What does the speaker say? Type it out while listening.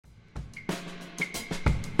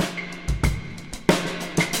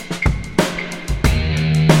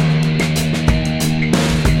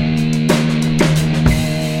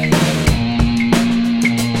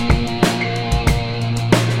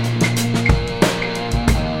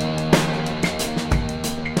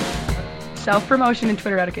Self-promotion and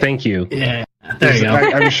Twitter etiquette. Thank you. Yeah, there you go.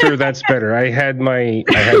 I'm sure that's better. I had my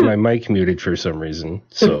mic muted for some reason,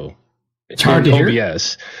 so it's hard to hear.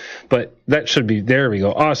 OBS. But that should be, there we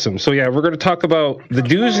go. Awesome. So yeah, we're going to talk about the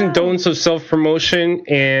do's and don'ts of self-promotion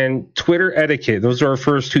and Twitter etiquette. Those are our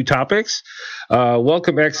first two topics.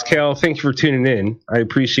 Welcome, XCal. Thank you for tuning in. I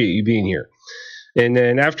appreciate you being here. And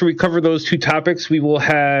then after we cover those two topics, we will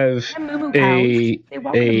have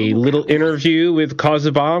a little interview with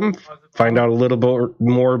Kazabom, find out a little bit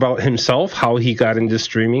more about himself, how he got into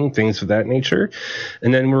streaming, things of that nature.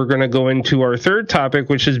 And then we're going to go into our third topic,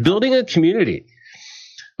 which is building a community.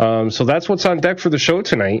 So that's what's on deck for the show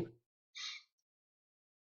tonight.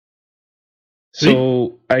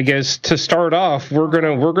 So I guess to start off, we're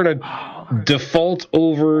gonna default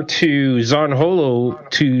over to Zonholo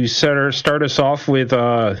to start us off with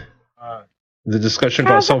the discussion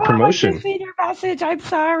about self-promotion. I just seen your message. I'm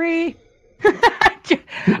sorry.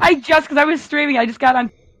 Because I was streaming, I just got on.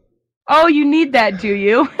 Oh, you need that, do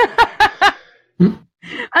you?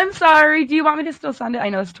 I'm sorry. Do you want me to still send it? I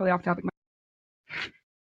know it's totally off topic.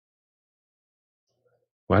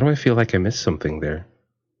 Why do I feel like I missed something there?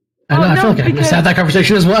 I know. I feel like I missed out that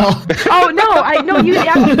conversation as well. Oh no! I know you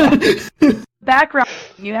asked background.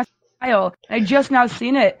 You asked Kyle. I just now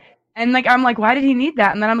seen it, and I'm like, why did he need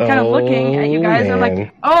that? And then I'm kind of looking at you guys, and I'm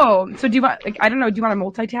like, oh, so do you want? I don't know. Do you want to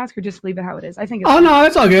multitask or just leave it how it is? I think. No,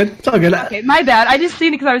 it's all good. It's all good. Okay, my bad. I just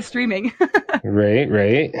seen it because I was streaming.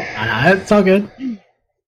 Right. It's all good.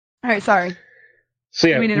 All right, sorry. So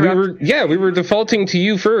yeah, we were defaulting to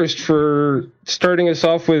you first for starting us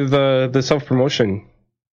off with the self-promotion.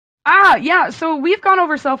 Yeah. So we've gone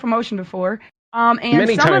over self-promotion before. And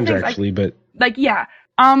many some times of the things actually, but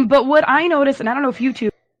but what I noticed, and I don't know if you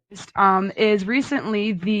two noticed, is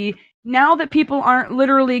recently now that people aren't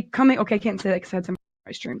literally coming. Okay, I can't say that because I had some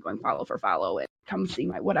my stream going follow for follow and come see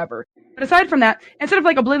my whatever. But aside from that, instead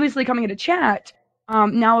of obliviously coming into chat,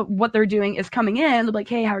 now what they're doing is coming in. They're like,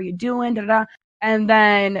 hey, how are you doing? Da da da. And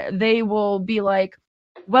then they will be like,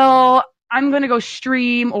 well, I'm going to go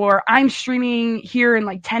stream, or I'm streaming here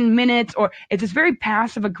in 10 minutes, or it's this very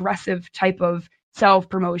passive-aggressive type of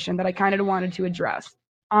self-promotion that I kind of wanted to address.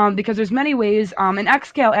 Because there's many ways, and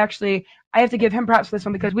XCal, actually, I have to give him props for this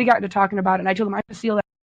one because we got into talking about it, and I told him I have to seal that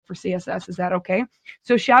for CSS. Is that okay?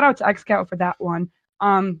 So shout out to XCal for that one,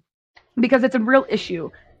 because it's a real issue.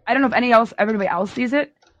 I don't know if everybody else sees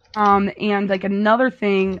it. And another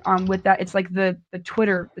thing with that, it's the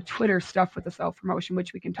Twitter stuff with the self-promotion,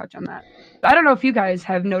 which we can touch on that. I don't know if you guys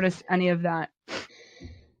have noticed any of that.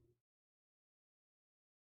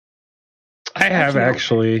 I have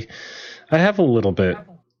actually. I have a little bit.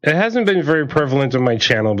 It hasn't been very prevalent on my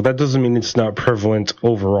channel, but that doesn't mean it's not prevalent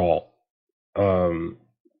overall.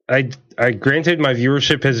 I granted my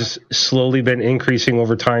viewership has slowly been increasing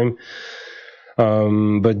over time.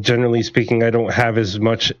 But generally speaking, I don't have as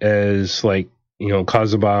much as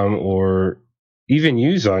Kazabom or even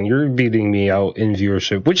Yuzon. You're beating me out in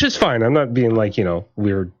viewership, which is fine. I'm not being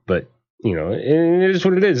weird, but and it is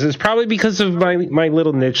what it is. It's probably because of my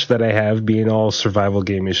little niche that I have, being all survival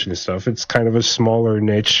game-ish and stuff. It's kind of a smaller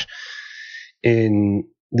niche in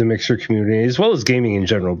the Mixer community as well as gaming in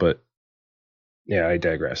general. But yeah, I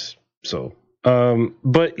digress. So.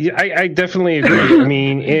 But yeah, I definitely agree. I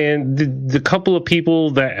mean, and the couple of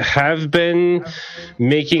people that have been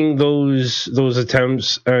making those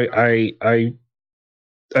attempts, I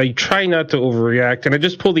try not to overreact, and I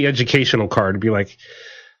just pull the educational card and be like,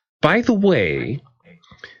 by the way,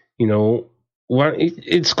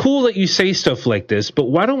 it's cool that you say stuff like this, but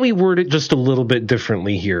why don't we word it just a little bit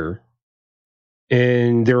differently here?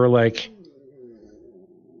 And they were like,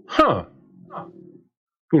 huh.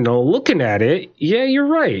 Looking at it, yeah, you're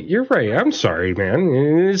right. I'm sorry, man.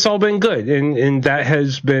 And it's all been good. And that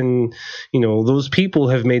has been, those people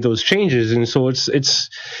have made those changes. And so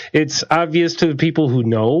it's obvious to the people who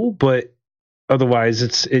know, but otherwise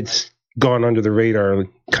it's gone under the radar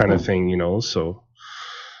kind of thing, so.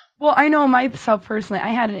 Well, I know myself personally, I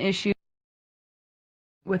had an issue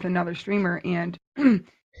with another streamer, and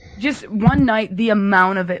just one night, the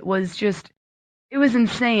amount of it was it was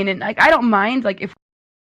insane. And I don't mind, if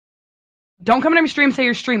don't come into my stream, say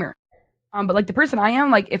you're a streamer. But the person I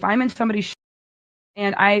am, if I'm in somebody's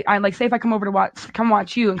and I say if I come over to come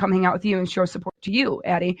watch you and come hang out with you and show support to you,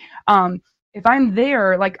 Addie. If I'm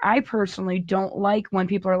there, I personally don't like when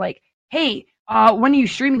people are like, hey, when are you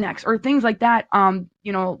streaming next? Or things like that.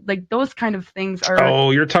 Those kind of things are. Oh,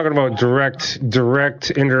 you're talking about direct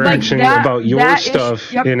interaction about your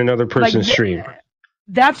stuff in another person's stream.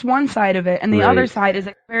 That's one side of it. And the other side is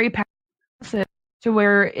very passive. To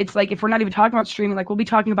where it's if we're not even talking about streaming, we'll be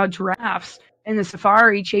talking about drafts in the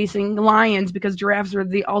safari chasing lions because giraffes are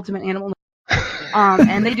the ultimate animal.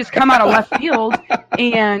 And they just come out of left field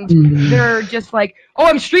and they're just like, oh,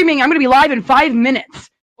 I'm streaming. I'm going to be live in 5 minutes.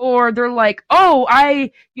 Or they're like, oh,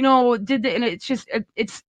 I, did the, and it's just,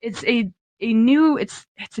 it's a new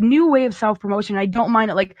way of self-promotion. I don't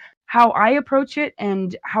mind it. Like how I approach it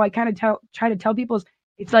and how I kind of try to tell people is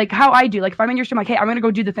it's like how I do. Like if I'm in your stream, like, hey, I'm going to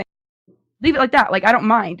go do the thing. Leave it like that. Like I don't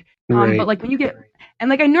mind. Right. But like when you get, and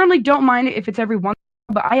like I normally don't mind it if it's every once,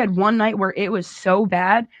 but I had one night where it was so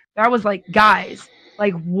bad that I was like, guys,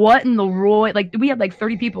 like what in the Roy? Like we had like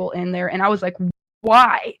 30 people in there, and I was like,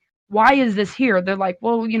 why? Why is this here? They're like,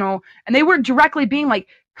 well, and they weren't directly being like,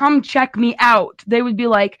 come check me out. They would be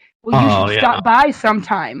like, well, you should stop by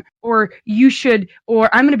sometime, or you should, or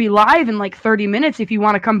I'm going to be live in like 30 minutes if you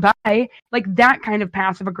want to come by. Like that kind of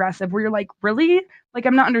passive aggressive where you're like, really? Like,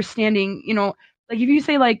 I'm not understanding, like if you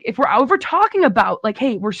say like, if we're talking about like,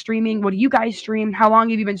 hey, we're streaming, what do you guys stream? How long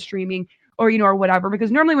have you been streaming? Or, or whatever, because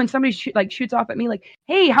normally when somebody shoots off at me like,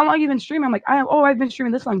 hey, how long have you been streaming? I'm like, I've been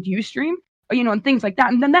streaming this long. Do you stream? Or, and things like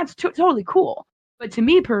that. And then that's totally cool. But to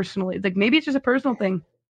me personally, like maybe it's just a personal thing.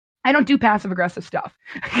 I don't do passive aggressive stuff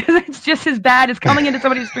because it's just as bad as coming into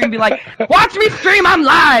somebody's stream and be like, watch me stream, I'm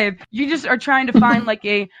live. You just are trying to find like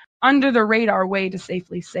a under the radar way to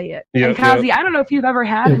safely say it. Yep, and Kazi, I don't know if you've ever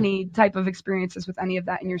had any type of experiences with any of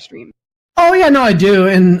that in your stream. Oh yeah, no, I do,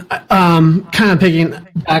 and kind of picking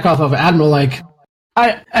back off of Admiral, like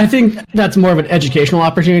I think that's more of an educational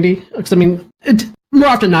opportunity. Because I mean, more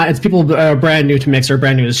often than not, it's people that are brand new to Mixer,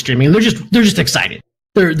 brand new to streaming. They're just excited.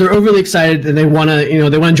 They're overly excited, and they want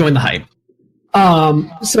to join the hype.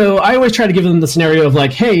 So I always try to give them the scenario of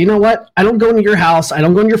like, hey, you know what? I don't go into your house, I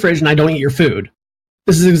don't go into your fridge, and I don't eat your food.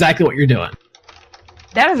 This is exactly what you're doing.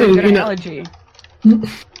 That is a good analogy.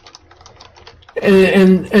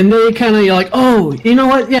 And they kind of like, oh, you know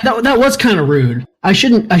what? Yeah, that was kind of rude. I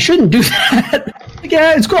shouldn't do that. Like,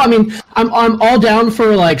 yeah, it's cool. I mean, I'm all down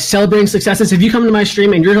for like celebrating successes. If you come to my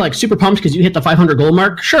stream and you're like super pumped because you hit the 500 goal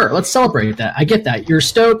mark, sure, let's celebrate that. I get that. You're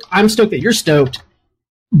stoked. I'm stoked that you're stoked.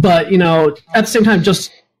 But at the same time,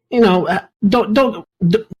 just don't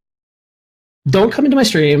come into my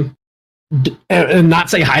stream and not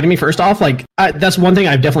say hi to me. First off, like that's one thing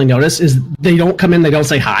I've definitely noticed is they don't come in, they don't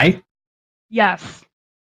say hi. Yes.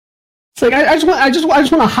 It's like I just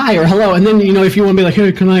want a hi or hello, and then if you want to be like,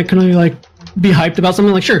 hey, can I like be hyped about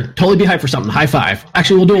something? Like, sure, totally be hyped for something. High five.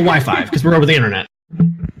 Actually, we'll do a Wi-Fi because we're over the internet.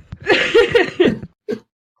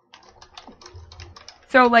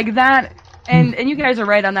 So like that, and you guys are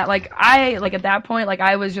right on that. Like I like at that point, like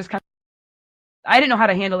I was just I didn't know how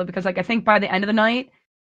to handle it because like I think by the end of the night,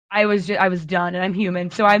 I was done, and I'm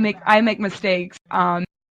human, so I make mistakes.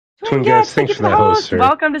 Twin Guests, thanks for that host, sir.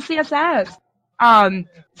 Welcome to CSS.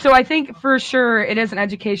 So I think for sure it is an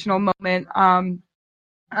educational moment on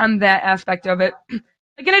that aspect of it.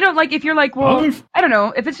 Again, I don't like if you're like, well, I don't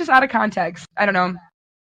know, if it's just out of context. I don't know.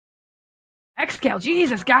 Xcal,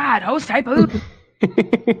 Jesus God, host type of.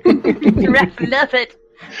 Love it.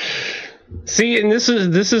 See, and this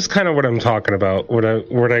is kind of what I'm talking about.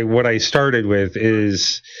 What I started with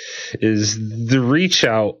is the reach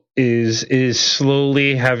out is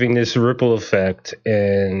slowly having this ripple effect,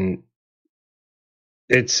 and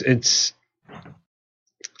it's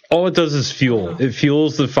all it does is fuel. It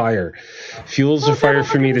fuels the fire. Fuels the fire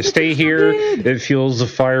for me to stay here. It fuels the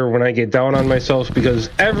fire when I get down on myself, because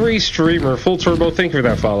every streamer, Full Turbo, thank you for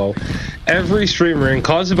that follow. Every streamer, and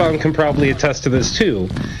Kazuban can probably attest to this too,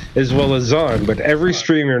 as well as Zon, but every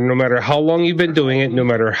streamer, no matter how long you've been doing it, no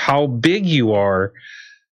matter how big you are,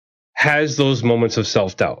 has those moments of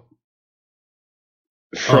self-doubt.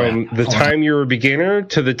 From the time you're a beginner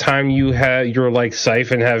to the time you're like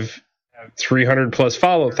Scythe and have 300 plus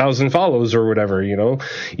 1,000 follows or whatever,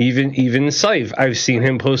 even Scythe, I've seen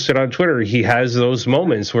him post it on Twitter. He has those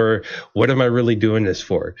moments where, what am I really doing this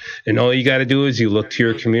for? And all you got to do is you look to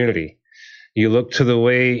your community. You look to the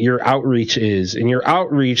way your outreach is, and your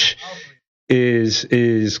outreach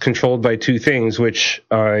is controlled by two things, which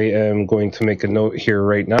I am going to make a note here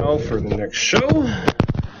right now for the next show,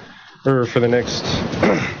 or for the next.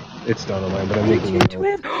 It's down the line, but I'm making it.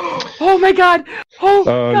 Oh my God! Oh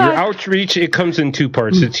God. Your outreach, it comes in two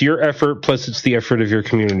parts. It's your effort plus it's the effort of your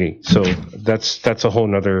community. So that's a whole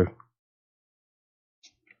nother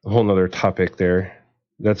topic there.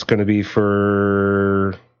 That's going to be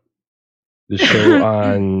for the show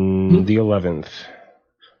on the 11th.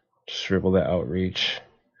 Just scribble that outreach.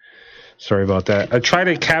 Sorry about that. I try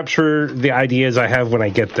to capture the ideas I have when I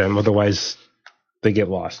get them, otherwise they get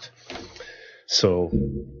lost. So,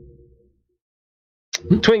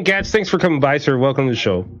 Twin Gats, thanks for coming by, sir. Welcome to the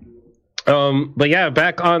show. But yeah,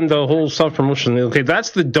 back on the whole self-promotion. Okay,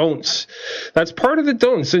 that's the don'ts. That's part of the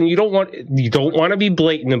don'ts, and you don't want to be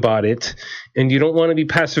blatant about it, and you don't want to be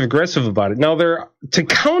passive aggressive about it. Now, to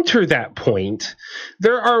counter that point,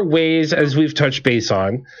 there are ways, as we've touched base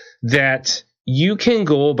on, that you can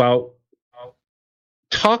go about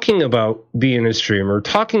talking about being a streamer,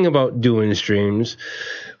 talking about doing streams,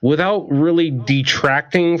 without really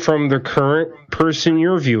detracting from the current person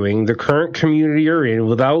you're viewing, the current community you're in,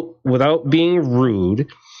 without being rude,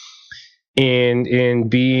 and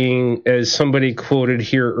being, as somebody quoted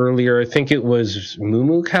here earlier, I think it was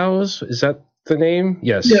Moo Cows. Is that the name?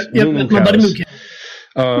 Yes. Yeah, Moo my buddy Moo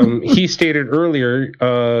Cows. He stated earlier,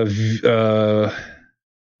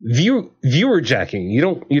 viewer jacking. You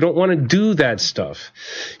don't want to do that stuff.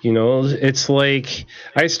 You know, it's like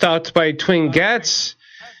I stopped by Twin Gat's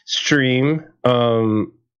stream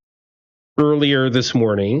earlier this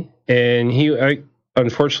morning, and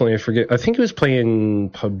unfortunately I forget, I think he was playing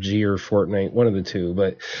PUBG or Fortnite, one of the two,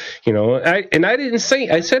 but you know, I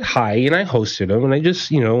said hi and I hosted him, and I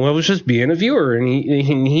just, you know, I was just being a viewer, and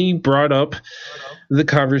he brought up the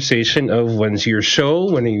conversation of when's your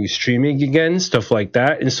show, when are you streaming again, stuff like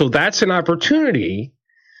that. And so that's an opportunity,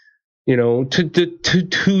 you know,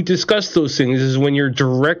 to discuss those things, is when you're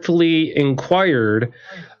directly inquired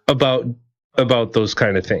about those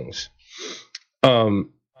kind of things.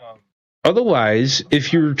 Otherwise,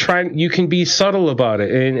 if you're trying, you can be subtle about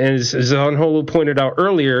it. And as Anholo pointed out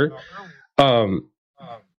earlier, the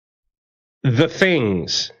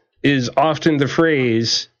things is often the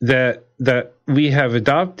phrase that we have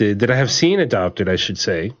adopted, that I have seen adopted, I should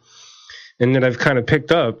say, and that I've kind of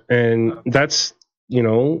picked up. And that's, you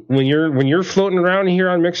know, when you're floating around here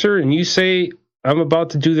on Mixer and you say, I'm about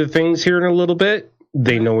to do the things here in a little bit,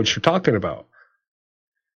 they know what you're talking about.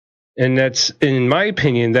 And that's, in my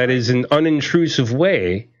opinion, that is an unintrusive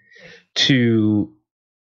way to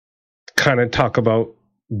kind of talk about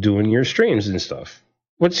doing your streams and stuff.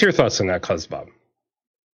 What's your thoughts on that, Cuz Bob?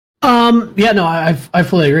 Yeah, no, I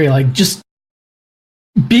fully agree. Like, just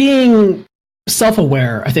being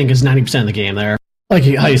self-aware, I think, is 90% of the game there. Like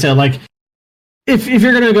how you said, like, if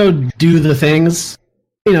you're gonna go do the things,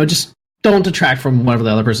 you know, just don't detract from whatever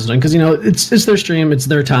the other person's doing, because, you know, it's their stream, it's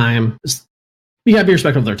their time. You gotta be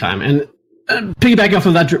respectful of their time. And piggybacking off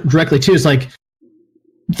of that directly too, is like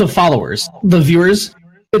the followers, the viewers,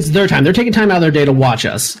 it's their time. They're taking time out of their day to watch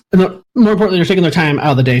us, and more importantly, they're taking their time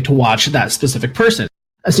out of the day to watch that specific person.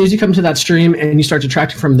 As soon as you come to that stream and you start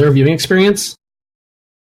detracting from their viewing experience,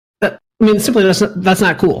 simply that's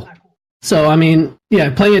not cool. So, I mean,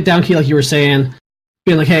 yeah, playing it down key, like you were saying,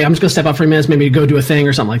 being like, hey, I'm just gonna step out for a minute, maybe go do a thing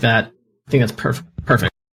or something like that. I think that's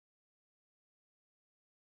perfect.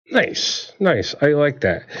 Nice. I like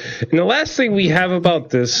that. And the last thing we have about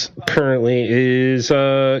this currently is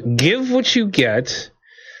give what you get,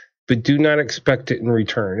 but do not expect it in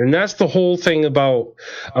return. And that's the whole thing about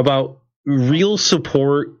real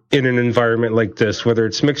support in an environment like this, whether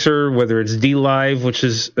it's Mixer, whether it's DLive, which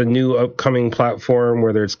is a new upcoming platform,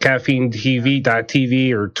 whether it's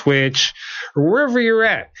CaffeineTV.tv or Twitch or wherever you're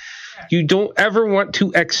at. You don't ever want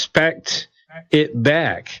to expect it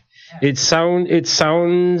back. It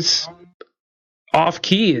sounds off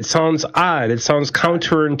key. It sounds odd. It sounds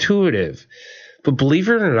counterintuitive. But believe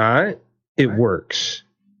it or not, it works.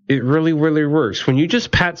 It really, really works. When you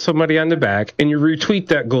just pat somebody on the back and you retweet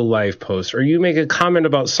that Go Live post, or you make a comment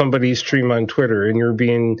about somebody's stream on Twitter and you're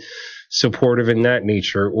being supportive in that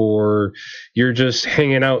nature, or you're just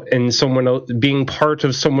hanging out and someone else, being part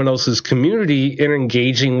of someone else's community and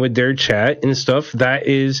engaging with their chat and stuff, that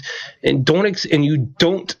is, and you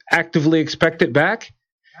don't actively expect it back,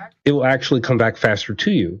 it will actually come back faster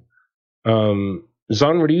to you.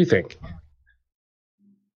 Zon, what do you think?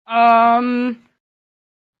 I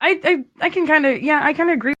can kind of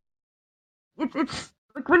agree. It's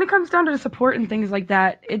like, when it comes down to support and things like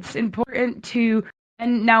that, it's important to.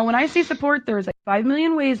 And now, when I say support, there's like 5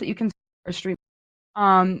 million ways that you can support a stream.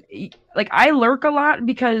 Like, I lurk a lot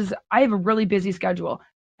because I have a really busy schedule.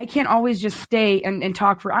 I can't always just stay and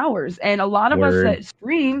talk for hours. And a lot of us that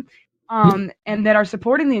stream, and that are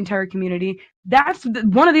supporting the entire community, that's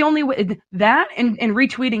one of the only ways. That and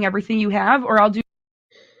retweeting everything you have, or I'll do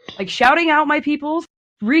like shouting out my peoples,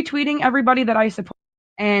 retweeting everybody that I support,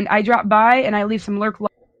 and I drop by and I leave some lurk.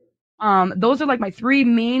 Those are like my 3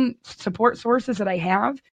 main support sources that I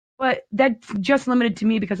have, but that's just limited to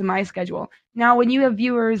me because of my schedule. Now, when you have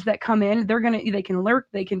viewers that come in, they can lurk,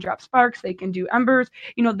 they can drop sparks, they can do embers.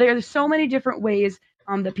 You know, there's so many different ways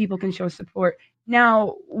that people can show support.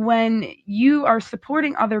 Now, when you are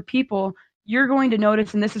supporting other people, you're going to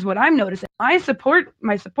notice, and this is what I'm noticing, my support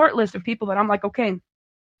list of people that I'm like, okay,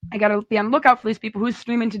 I gotta be on the lookout for these people who's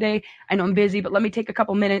streaming today. I know I'm busy, but let me take a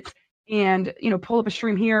couple minutes and pull up a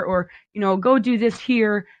stream here, or go do this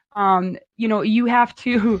here. You have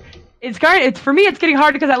to. It's for me. It's getting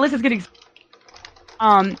hard because that list is getting.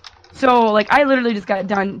 So like I literally just got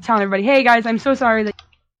done telling everybody, hey guys, I'm so sorry that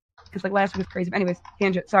because like last week was crazy. But anyways,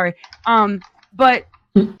 tangent. Sorry. But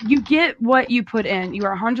you get what you put in. You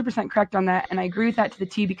are 100% correct on that, and I agree with that to the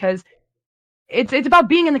T because it's about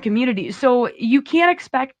being in the community. So you can't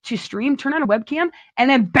expect to stream, turn on a webcam, and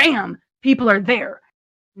then bam, people are there.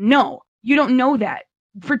 No, you don't know that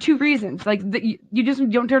for two reasons. Like you just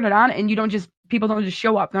don't turn it on, and people don't just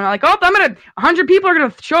show up. They're not like, 100 people are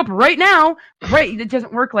gonna show up right now. Right? It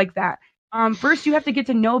doesn't work like that. First, you have to get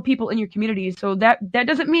to know people in your community. So that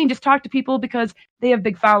doesn't mean just talk to people because they have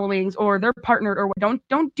big followings or they're partnered or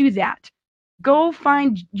don't do that. Go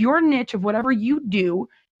find your niche of whatever you do.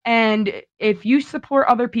 And if you support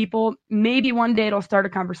other people, maybe one day it'll start a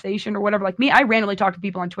conversation or whatever. Like me, I randomly talk to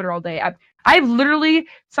people on Twitter all day. I've literally,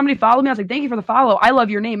 somebody followed me. I was like, thank you for the follow. I love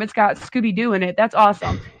your name. It's got Scooby-Doo in it. That's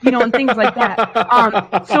awesome. And things like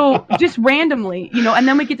that. So just randomly, and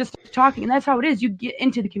then we get to start talking. And that's how it is. You get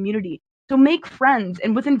into the community. So make friends.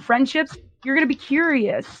 And within friendships, you're going to be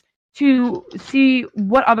curious to see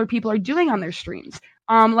what other people are doing on their streams.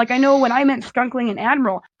 Like I know when I met Skunkling and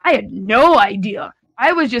Admiral, I had no idea.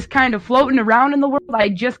 I was just kind of floating around in the world. I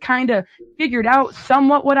just kind of figured out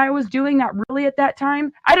somewhat what I was doing, not really at that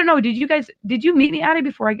time. I don't know. Did you meet me, Addie,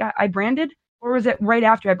 before I branded? Or was it right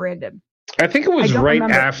after I branded? I think it was right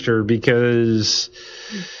after because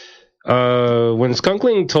when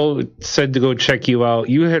Skunkling said to go check you out,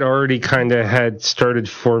 you had already kind of had started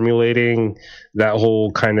formulating that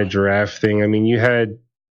whole kind of giraffe thing. I mean, you had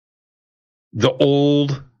the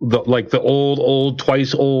old,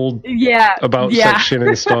 twice old section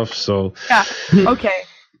and stuff. So yeah, okay,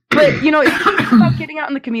 but it's about getting out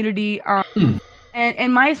in the community.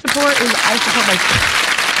 And my support is I support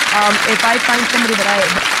myself. If I find somebody that I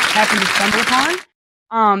happen to stumble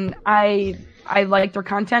upon, I like their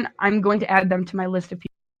content, I'm going to add them to my list of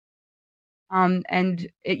people.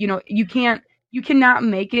 You cannot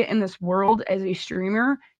make it in this world as a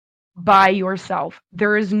streamer by yourself.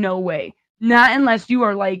 There is no way. Not unless you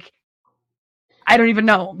are like, I don't even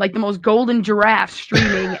know, like the most golden giraffe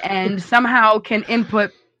streaming and somehow can input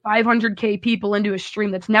 500K people into a stream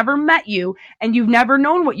that's never met you and you've never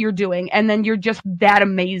known what you're doing and then you're just that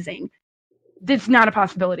amazing. It's not a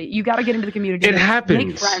possibility. You got to get into the community. It happens.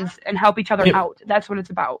 Make friends and help each other out. That's what it's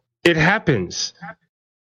about. It happens.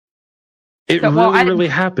 It really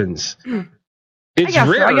happens. It's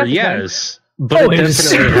rare, yes, but it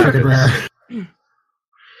definitely happens.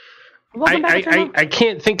 I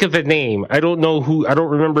can't think of a name. I don't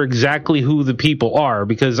remember exactly who the people are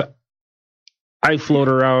because I float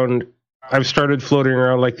around. I've started floating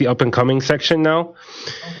around like the up and coming section now.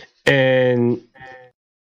 And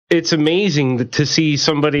it's amazing to see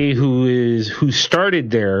somebody who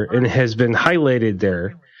started there and has been highlighted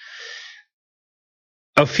there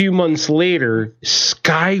a few months later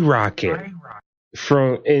skyrocket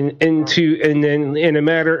and then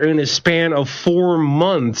in a span of 4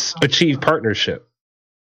 months achieve partnership.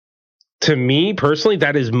 To me personally,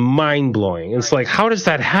 that is mind blowing. It's like, how does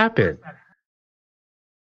that happen?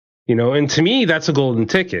 And to me, that's a golden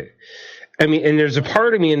ticket. I mean, and there's a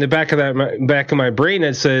part of me in the back of my brain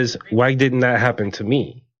that says, why didn't that happen to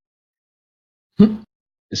me?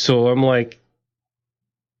 So I'm like,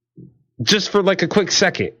 just for like a quick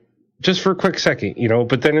second,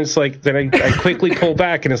 but then it's like, then I quickly pull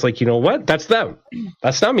back and it's like, you know what? That's them.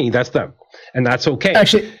 That's not me. That's them. And that's okay.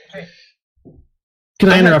 Actually, can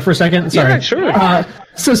I interrupt for a second? Sorry. Yeah, sure.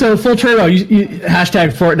 So full trade, you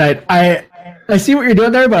hashtag Fortnite. I see what you're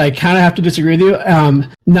doing there, but I kind of have to disagree with you.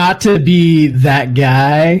 Not to be that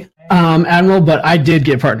guy, Admiral, but I did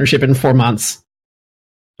get partnership in 4 months.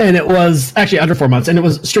 And it was actually under 4 months, and it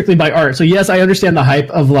was strictly by art. So yes, I understand the hype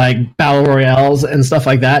of like battle royales and stuff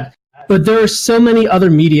like that. But there are so many other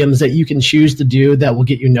mediums that you can choose to do that will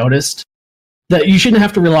get you noticed that you shouldn't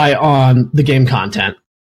have to rely on the game content.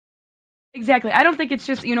 Exactly. I don't think it's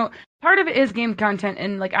just, part of it is game content.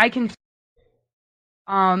 And like I can,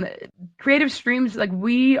 creative streams, like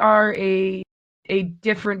we are a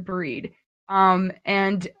different breed.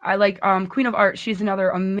 And I like Queen of Art. She's another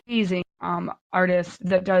amazing artist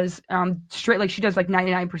that does straight, like she does like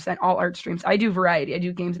 99% all art streams. I do variety. I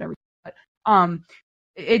do games and everything. But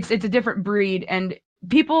it's a different breed, and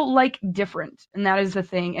people like different, and that is the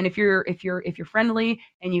thing. And if you're friendly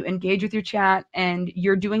and you engage with your chat and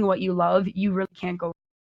you're doing what you love, you really can't go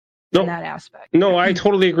in that aspect. No, I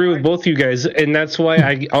totally agree with both you guys, and that's why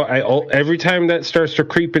I every time that starts to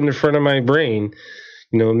creep in the front of my brain,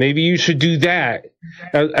 maybe you should do that.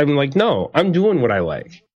 I'm like, no, I'm doing what I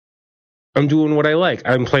like. I'm doing what I like.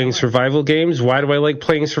 I'm playing survival games. Why do I like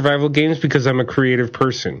playing survival games? Because I'm a creative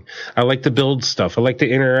person. I like to build stuff. I like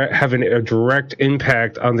to have a direct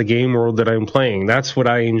impact on the game world that I'm playing. That's what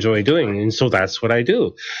I enjoy doing, and so that's what I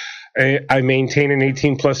do. I maintain an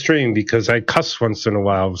 18-plus stream because I cuss once in a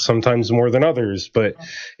while, sometimes more than others, but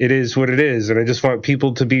it is what it is, and I just want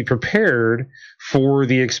people to be prepared for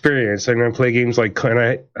the experience. And I play games like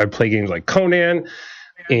Conan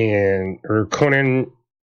or Conan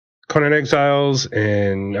Exiles,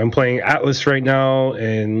 and I'm playing Atlas right now,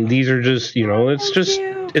 and these are just,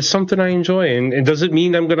 it's something I enjoy, and it doesn't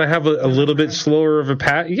mean I'm going to have a little bit slower of a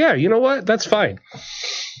path. Yeah, you know what? That's fine.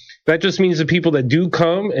 That just means the people that do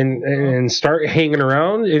come and start hanging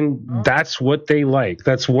around, and that's what they like.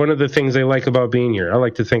 That's one of the things they like about being here. I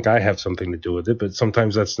like to think I have something to do with it, but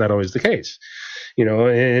sometimes that's not always the case.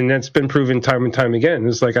 And that's been proven time and time again.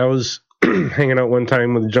 It's like I was hanging out one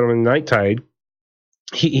time with a gentleman, Night Tide.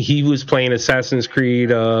 He was playing Assassin's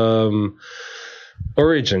Creed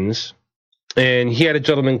Origins, and he had a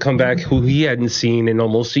gentleman come back who he hadn't seen in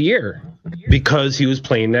almost a year because he was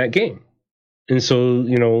playing that game. And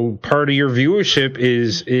so, part of your viewership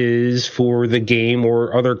is for the game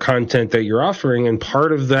or other content that you're offering, and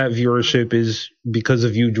part of that viewership is because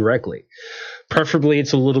of you directly. Preferably,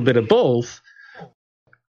 it's a little bit of both.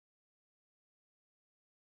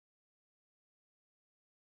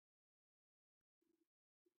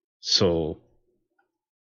 So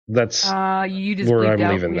that's you just where I'm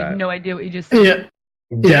out. leaving that. I have no idea what you just said. Yeah.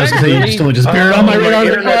 Yeah, I was going to say, you just totally disappeared on my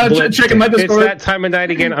radar. Checking my Discord. It's that time of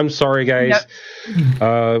night again. I'm sorry, guys.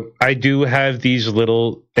 Yep. I do have these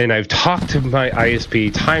little, and I've talked to my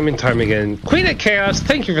ISP time and time again. Queen of Chaos,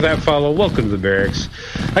 thank you for that follow. Welcome to the barracks.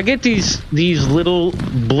 I get these little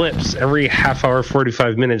blips every half hour,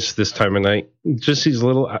 45 minutes this time of night. Just these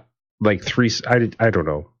little, like three, I don't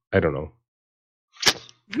know. But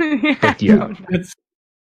yeah.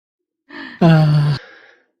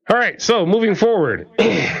 All right, so moving forward.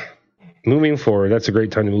 That's a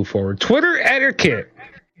great time to move forward. Twitter etiquette.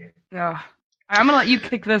 I'm going to let you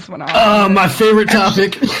kick this one off. Oh, my favorite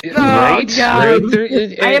topic. Right?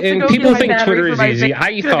 And people think Twitter is easy.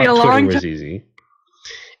 I thought Twitter was easy.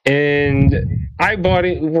 And I bought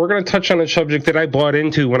it. We're going to touch on a subject that I bought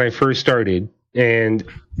into when I first started. And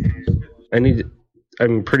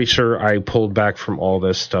I'm pretty sure I pulled back from all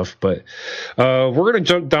this stuff, but we're going to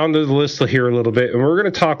jump down to the list here a little bit, and we're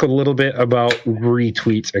going to talk a little bit about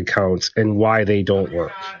retweet accounts and why they don't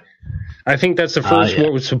work. I think that's the first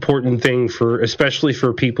most important thing especially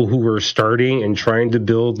for people who are starting and trying to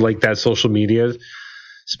build like that social media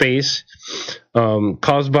space.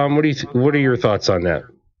 Cosbomb, what are your thoughts on that?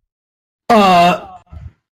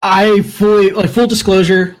 I full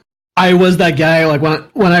disclosure, I was that guy, like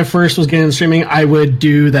when I first was getting into streaming, I would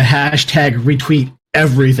do the hashtag retweet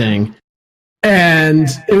everything. And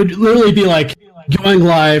it would literally be like, going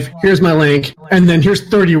live, here's my link, and then here's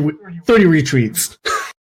 30 retweets.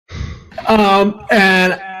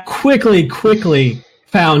 And quickly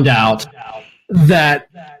found out that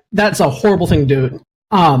that's a horrible thing to do.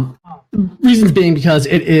 Reasons being because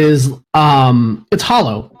it is, it's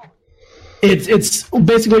hollow. It's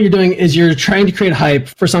basically what you're doing is you're trying to create hype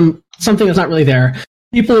for something that's not really there.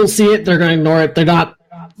 People see it, they're going to ignore it.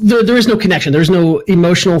 There is no connection. There's no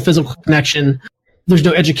emotional, physical connection. There's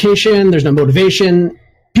no education. There's no motivation.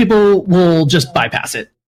 People will just bypass it.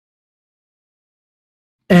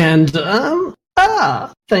 And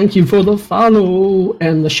thank you for the follow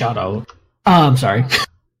and the shout out. I'm sorry.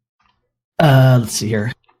 Let's see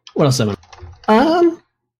here. What else am I?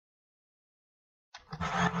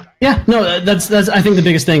 Yeah, no, that's I think the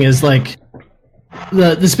biggest thing is like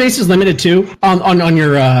the space is limited too on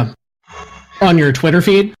your Twitter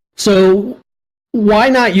feed. So why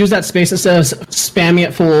not use that space instead of spamming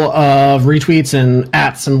it full of retweets and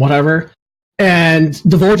ats and whatever, and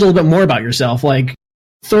divulge a little bit more about yourself? Like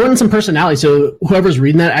throw in some personality so whoever's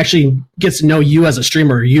reading that actually gets to know you as a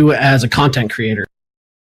streamer, you as a content creator.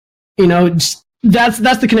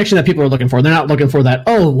 That's the connection that people are looking for. They're not looking for that,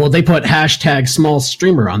 oh, well, they put hashtag small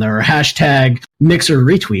streamer on there or hashtag mixer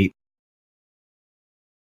retweet.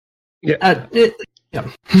 Yeah. Yeah.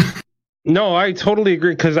 No, I totally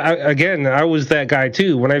agree because I was that guy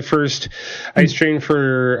too. When I streamed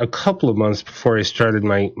for a couple of months before I started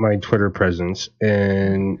my Twitter presence,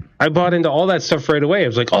 and I bought into all that stuff right away. I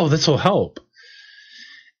was like, oh, this will help.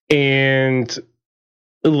 And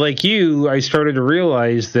like you, I started to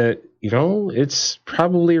realize that, it's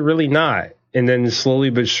probably really not. And then slowly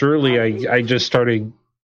but surely, I just started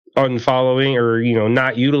unfollowing or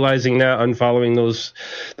not utilizing that, unfollowing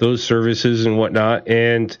those services and whatnot,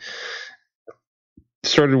 and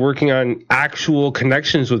started working on actual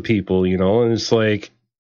connections with people, and it's like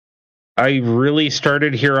I really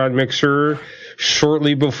started here on Mixer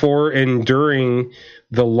shortly before and during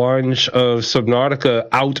the launch of Subnautica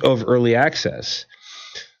out of early access.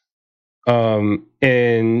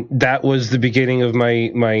 And that was the beginning of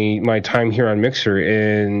my time here on Mixer,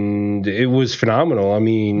 and it was phenomenal. I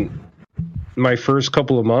mean, my first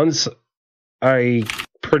couple of months, I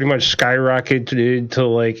pretty much skyrocketed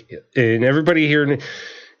to and everybody here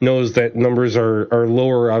knows that numbers are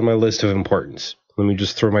lower on my list of importance. Let me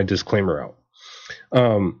just throw my disclaimer out.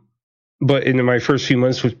 But in my first few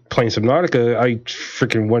months with playing Subnautica, I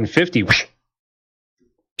freaking 150.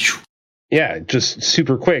 Yeah, just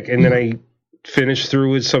super quick. And then I finished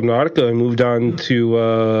through with Subnautica and moved on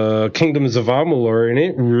to Kingdoms of Amalur, and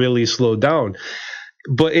it really slowed down.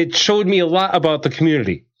 But it showed me a lot about the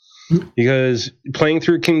community, because playing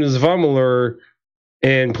through Kingdoms of Amalur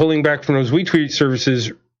and pulling back from those retweet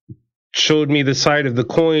services showed me the side of the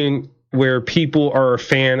coin where people are a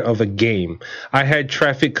fan of a game. I had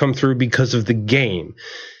traffic come through because of the game.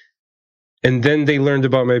 And then they learned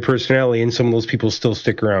about my personality, and some of those people still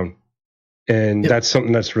stick around. And that's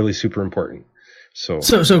something that's really super important. So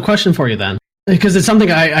a question for you then, because it's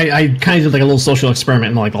something I kind of did like a little social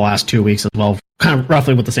experiment in like the last 2 weeks as well, kind of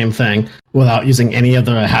roughly with the same thing, without using any of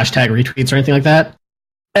the hashtag retweets or anything like that.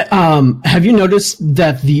 Have you noticed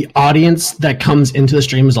that the audience that comes into the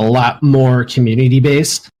stream is a lot more community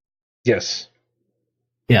based? Yes.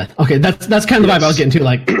 Yeah. Okay. That's kind of the vibe I was getting to.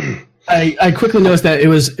 Like, I quickly noticed that it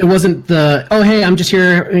wasn't the, oh, hey, I'm just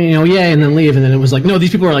here, yay, and then leave. And then it was like, no, these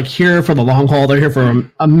people are like here for the long haul. They're here for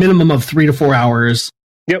a minimum of 3 to 4 hours.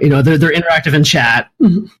 Yep. They're interactive in chat.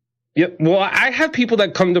 Yep. Well, I have people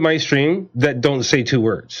that come to my stream that don't say 2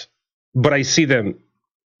 words, but I see them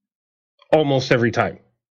almost every time.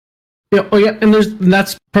 Yeah. Oh, yeah. And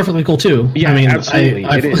that's perfectly cool too. Yeah, I mean, absolutely.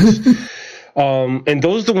 It is. And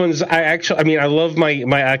those are the ones I love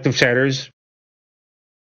my active chatters.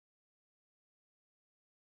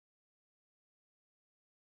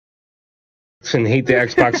 And hate the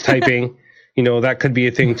Xbox typing, that could be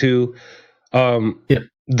a thing too.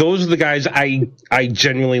 Those are the guys I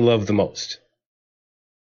genuinely love the most.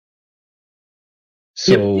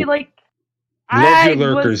 So love your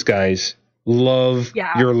lurkers, guys. Love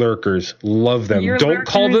your lurkers. Love them. Don't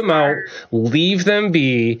call them out. Leave them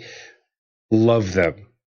be. Love them.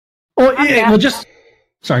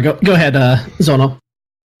 Sorry. Go ahead, Zono.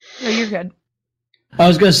 No, you're good. I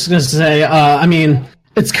was just gonna say.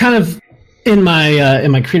 It's kind of in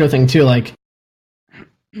my credo thing too. Like,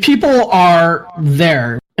 people are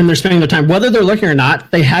there and they're spending their time, whether they're looking or not.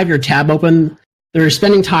 They have your tab open. They're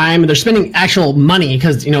spending time. They're spending actual money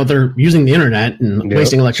because they're using the internet and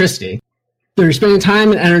wasting electricity. They're spending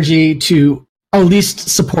time and energy to at least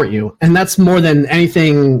support you, and that's more than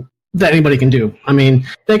anything that anybody can do. I mean,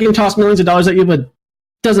 they can toss millions of dollars at you, but it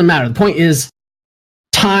doesn't matter. The point is,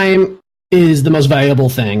 time is the most valuable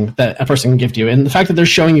thing that a person can give to you, and the fact that they're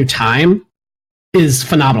showing you time is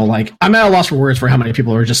phenomenal. Like, I'm at a loss for words for how many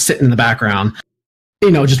people are just sitting in the background,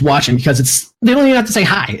 just watching, because they don't even have to say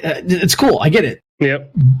hi. It's cool. I get it.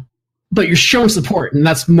 Yep. But you're showing support, and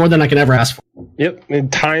that's more than I can ever ask for. Yep.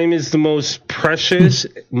 And time is the most precious,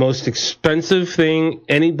 most expensive thing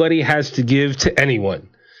anybody has to give to anyone.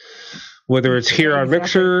 Whether it's here on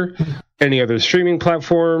Mixer, any other streaming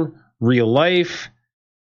platform, real life,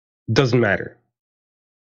 doesn't matter.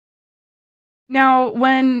 Now,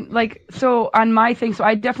 when on my thing, so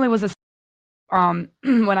I definitely was when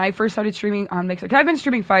I first started streaming on Mixer, 'cause I've been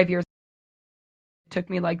streaming 5 years. It took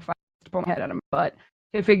me 5 years to pull my head out of my butt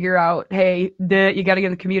to figure out, hey, you got to get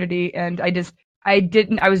in the community, and I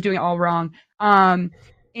was doing it all wrong. And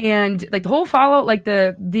the whole follow,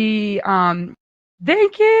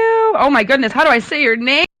 thank you. Oh my goodness, how do I say your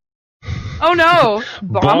name? Oh no,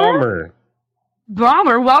 Bomber.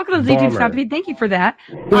 Welcome to Z-Tube Stampede. Thank you for that.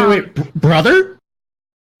 Wait, brother?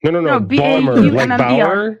 No, Bomber, like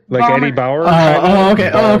Bauer, like Bomber. Eddie Bauer. Okay.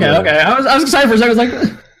 I was excited for a second. I was like,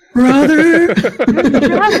 brother.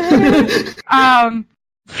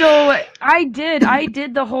 So I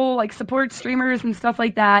did the whole support streamers and stuff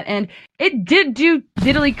like that, and it did do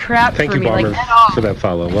diddly crap Thank for you, me. Bomber, for that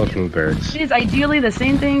follow. Welcome to Barracks. It is ideally the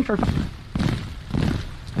same thing for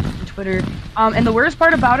Twitter. And the worst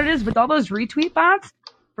part about it is, with all those retweet bots,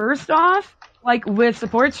 first off, with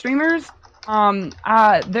support streamers,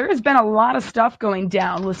 there has been a lot of stuff going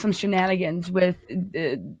down with some shenanigans with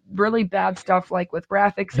really bad stuff, with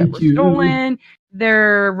graphics that were stolen.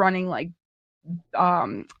 They're running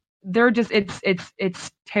they're just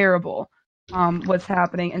it's terrible what's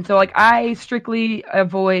happening. And so like I strictly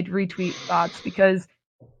avoid retweet bots because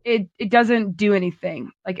it doesn't do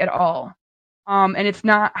anything like at all. And it's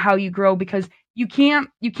not how you grow, because you can't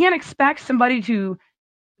expect somebody to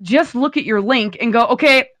just look at your link and go,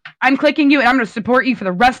 okay, I'm clicking you and I'm going to support you for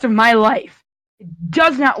the rest of my life. It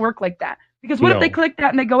does not work like that. Because what if they click that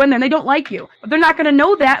and they go in there and they don't like you? But they're not going to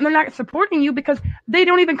know that, and they're not supporting you because they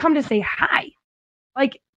don't even come to say hi.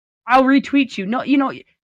 Like, I'll retweet you. No,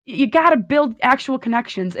 you got to build actual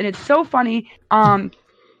connections, and it's so funny.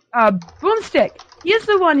 Boomstick, he is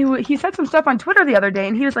the one he said some stuff on Twitter the other day,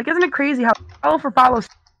 and he was like, isn't it crazy how follow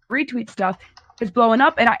retweet stuff is blowing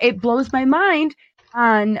up? And it blows my mind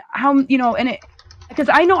on how, and it, because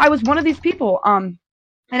I know I was one of these people, and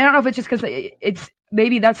I don't know if it's just because it's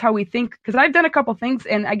maybe that's how we think, because I've done a couple things,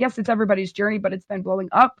 and I guess it's everybody's journey, but it's been blowing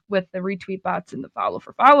up with the retweet bots and the follow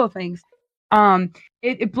things.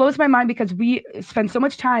 It blows my mind because we spend so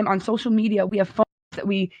much time on social media. We have phones that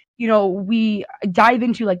we dive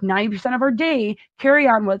into like 90% of our day, carry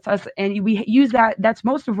on with us, and we use that. That's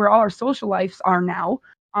most of where all our social lives are now,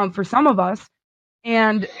 for some of us.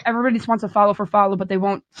 And everybody just wants a follow, but they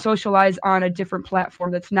won't socialize on a different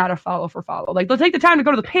platform that's not a follow. Like, they'll take the time to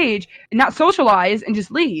go to the page and not socialize and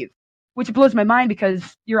just leave, which blows my mind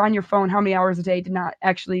because you're on your phone how many hours a day to not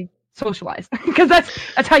actually socialize? Because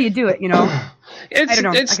that's how you do it,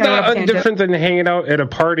 It's not different than hanging out at a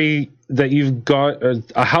party that you've got,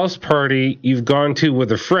 a house party you've gone to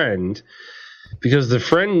with a friend, because the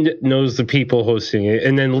friend knows the people hosting it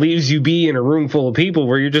and then leaves you be in a room full of people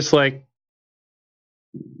where you're just like,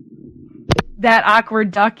 that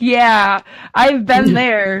awkward duck. Yeah, I've been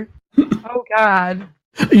there. Oh God.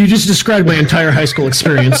 You just described my entire high school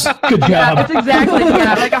experience. Good job. Yeah, that's exactly,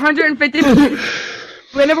 like 150.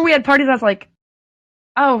 Whenever we had parties, I was like,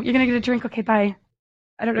 oh, you're going to get a drink? Okay, bye.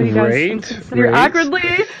 I don't know you guys. Right. Awkwardly.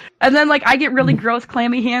 And then like I get really gross,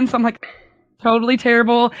 clammy hands, so I'm like, totally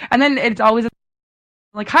terrible. And then it's always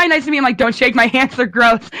like, hi, nice to meet you. I'm like, don't shake my hands, they're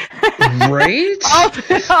gross. Right? I'll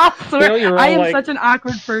swear, I am such an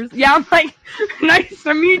awkward person. Yeah, I'm like, nice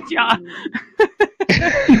to meet ya.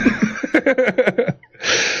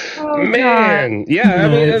 Oh, man. God. Yeah, I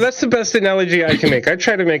mean, that's the best analogy I can make. I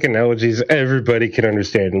try to make analogies everybody can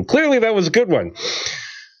understand, and clearly that was a good one.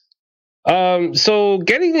 So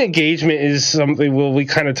getting engagement is something, we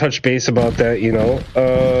kind of touch base about that,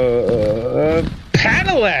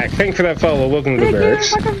 Padillac, thanks for that follow. Welcome to the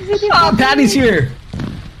barracks. Oh, Patty's here.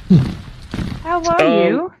 How are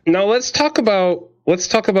you? Now let's talk about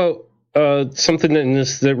something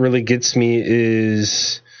that really gets me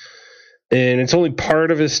is, and it's only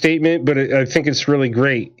part of his statement, but I think it's really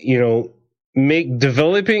great.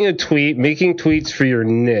 Developing a tweet, making tweets for your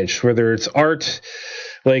niche, whether it's art,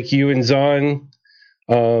 like you and Zon,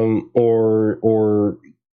 or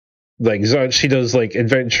like Zon, she does like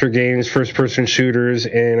adventure games, first-person shooters,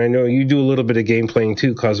 and I know you do a little bit of game playing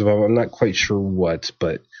too, Kozabov. I'm not quite sure what,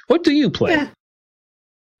 but what do you play? Yeah.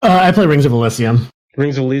 I play Rings of Elysium.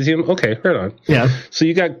 Rings of Elysium? Okay, right on. Yeah. So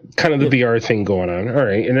you got kind of the BR thing going on. All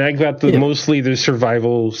right. And I got mostly the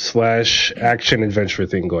survival / action adventure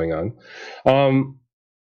thing going on.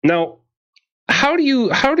 Now, how do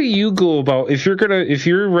you go about, if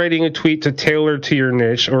you're writing a tweet to tailor to your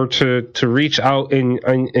niche or to reach out in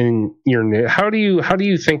your niche, how do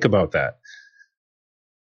you think about that?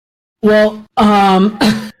 Well,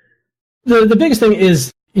 the biggest thing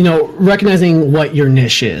is, recognizing what your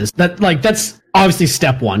niche is. That's obviously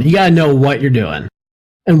step one. You gotta know what you're doing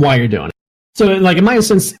and why you're doing it. So, like in my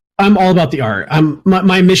instance, I'm all about the art.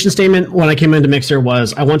 My mission statement when I came into Mixer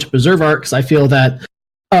was I want to preserve art because I feel that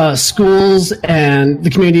schools and the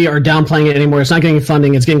community are downplaying it anymore. It's not getting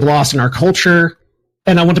funding. It's getting lost in our culture,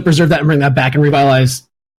 and I want to preserve that and bring that back and revitalize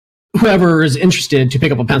whoever is interested to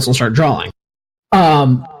pick up a pencil and start drawing.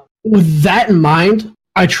 With that in mind,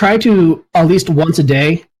 I try to, at least once a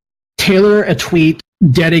day, tailor a tweet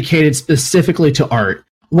dedicated specifically to art.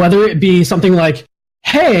 Whether it be something like,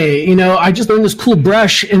 hey, I just learned this cool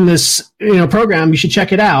brush in this, program, you should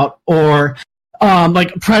check it out. Or,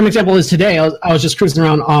 like, prime example is today, I was just cruising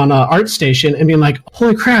around on ArtStation and being like,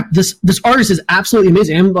 holy crap, this artist is absolutely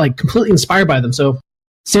amazing. I'm, like, completely inspired by them. So,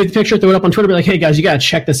 save the picture, throw it up on Twitter, be like, hey, guys, you gotta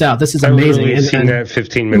check this out. This is amazing. I seen that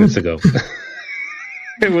 15 minutes ago.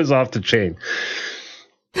 It was off the chain.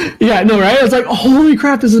 Yeah, no, right? It's like, holy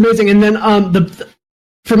crap, this is amazing. And then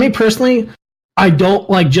for me personally, I don't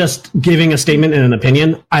like just giving a statement and an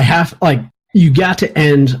opinion. I have, you got to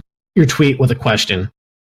end your tweet with a question.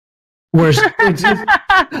 Whereas, you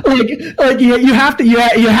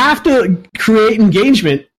have to create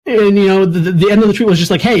engagement. And, the end of the tweet was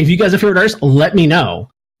just like, hey, if you guys are favorite artists, let me know.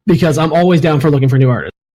 because I'm always down for looking for new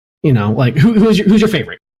artists. You know, like who's your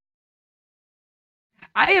favorite?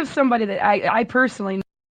 I have somebody that I personally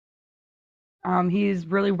know. He's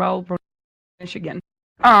really well from Michigan.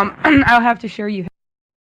 I'll have to share you.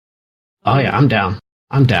 Oh yeah, I'm down.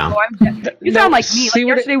 You sound like me. Like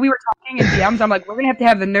yesterday we were talking in DMs. I'm like, we're gonna have to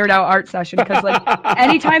have the nerd out art session because like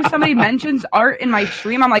anytime somebody mentions art in my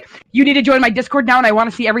stream, I'm like, you need to join my Discord now, and I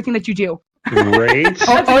want to see everything that you do. Right? That's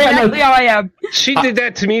exactly how I am. She did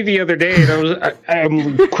that to me the other day, and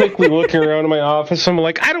I'm quickly looking around in my office. I'm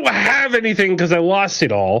like, I don't have anything because I lost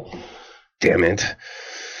it all. Damn it.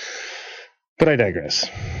 But I digress.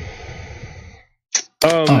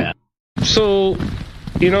 So,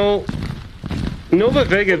 you know, Nova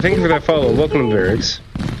Vega, thank you for that follow. Welcome to Barracks.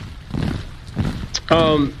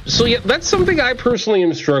 So yeah, that's something I personally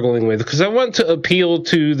am struggling with because I want to appeal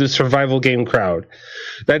to the survival game crowd.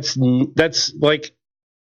 That's like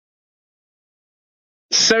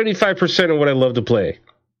 75% of what I love to play.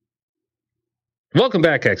 Welcome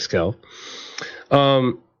back, Xcal.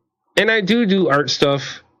 And I do art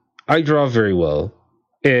stuff. I draw very well,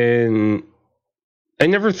 and I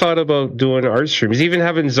never thought about doing art streams, even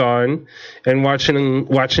having Zon and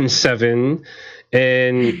watching Seven,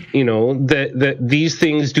 and you know that these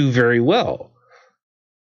things do very well.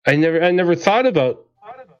 I never thought about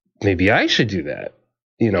maybe I should do that.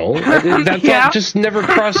 You know, that thought just never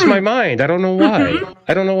crossed my mind. I don't know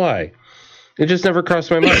why. It just never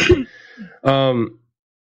crossed my mind.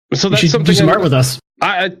 So that's something. Be smart with us.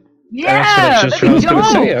 That's what I was going to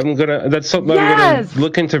say. That's something I'm gonna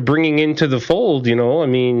look into bringing into the fold. You know, I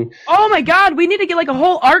mean. Oh my God, we need to get like a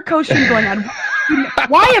whole art costume going on.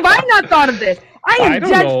 Why have I not thought of this? I am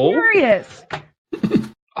dead serious.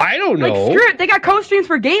 I don't know. Like, screw it. They got co-streams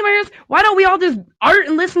for gamers. Why don't we all just art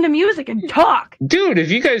and listen to music and talk? Dude, if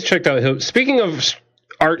you guys checked out, speaking of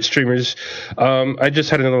art streamers, I just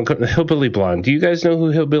had another one, Hillbilly Blonde. Do you guys know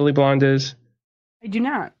who Hillbilly Blonde is? I do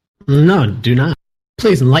not. No, do not.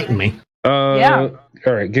 Please enlighten me. Yeah.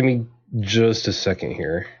 All right, give me just a second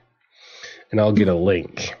here, and I'll get a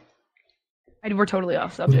link. We're totally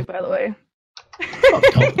off subject, by the way.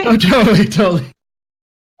 Totally.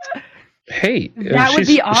 Hey, that would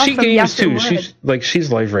be awesome. She games yes, too.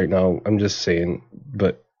 She's live right now. I'm just saying,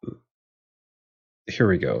 but here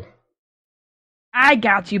we go. I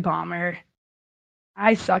got you, Bomber.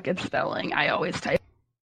 I suck at spelling. I always type.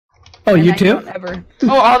 Oh, you too?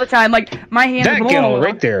 All the time. Like my hand. That gal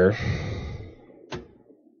right there.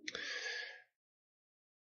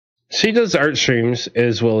 She does art streams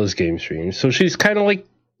as well as game streams, so she's kind of like,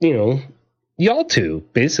 you know, y'all two,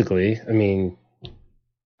 basically. I mean.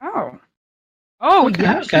 Okay,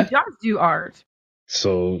 yeah, she does do art.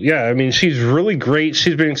 So, yeah, I mean, she's really great.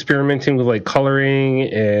 She's been experimenting with, like, coloring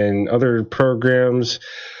and other programs.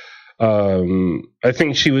 I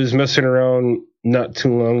think she was messing around not too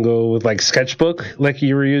long ago with, like, Sketchbook, like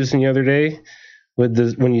you were using the other day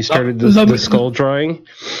with when you started the skull drawing.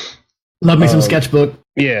 Love me some Sketchbook.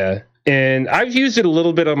 Yeah, and I've used it a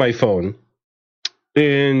little bit on my phone,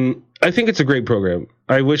 and I think it's a great program.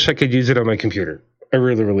 I wish I could use it on my computer. I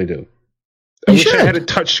really, really do. I wish I had a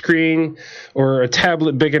touch screen or a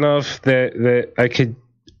tablet big enough that I could,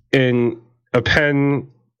 in a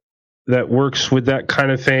pen that works with that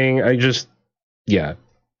kind of thing. Yeah.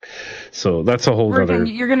 So that's a whole other.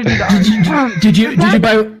 You're gonna do the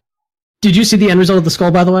art. Did you see the end result of the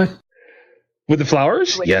skull, by the way? With the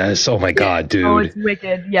flowers? Wicked. Yes. Oh my God, dude. Oh, it's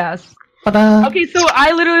wicked. Yes. Ta-da. Okay, so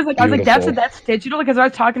I literally was like, that's digital, because I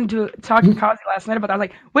was talking to Kazi last night about that. I was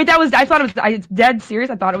like, wait, I thought it was dead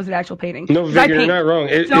serious. I thought it was an actual painting. No, Vic, you're not wrong.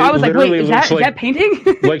 I was like, wait, is that painting?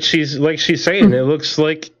 like she's saying, it looks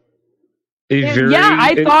like a very. Yeah,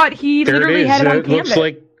 I thought he literally had it on canvas. It looks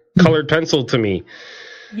like colored pencil to me.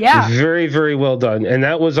 Yeah. Very, very well done. And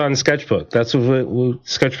that was on Sketchbook. That's what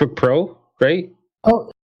Sketchbook Pro, right?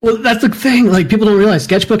 Oh. Well, that's the thing. Like, people don't realize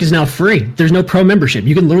Sketchbook is now free. There's no pro membership.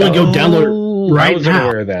 You can literally go download it right now. I wasn't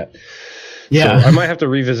aware of that. Yeah. So I might have to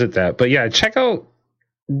revisit that. But yeah, check out,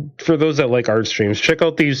 for those that like art streams, check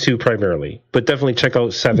out these two primarily. But definitely check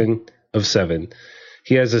out 7 of 7.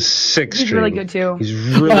 He has a 6 stream. He's really good too. He's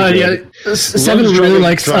really good. Yeah. 7 really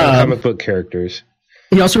likes comic book characters.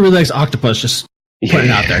 He also really likes Octopus. Just putting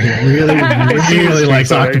it out there. He really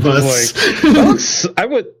likes Octopus. I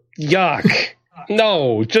would yuck.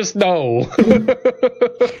 No, just no.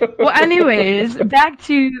 Well, anyways, back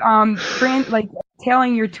to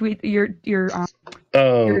telling your tweet, your yeah.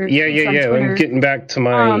 I'm getting back to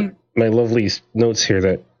my lovely notes here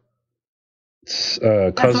that that's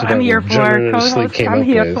what I'm here for. I'm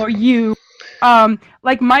here for you.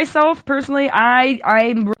 Like myself personally,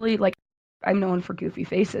 I'm really like, I'm known for goofy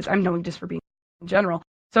faces. I'm known just for being in general.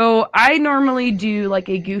 So I normally do like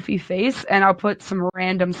a goofy face, and I'll put some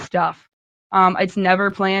random stuff. It's never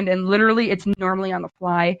planned, and literally, it's normally on the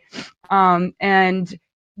fly. And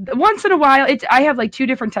once in a while, I have like two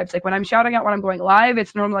different types. Like when I'm shouting out when I'm going live,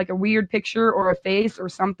 it's normally like a weird picture or a face or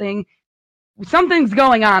something. Something's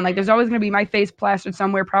going on. Like there's always going to be my face plastered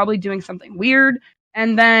somewhere, probably doing something weird.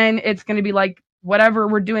 And then it's going to be like whatever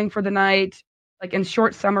we're doing for the night, like in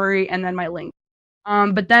short summary, and then my link.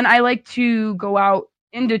 But then I like to go out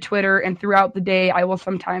into Twitter, and throughout the day, I will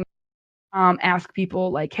sometimes ask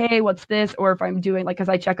people like, hey, what's this? Or if I'm doing like, because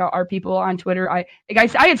I check out our people on Twitter. I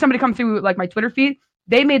had somebody come through like my Twitter feed.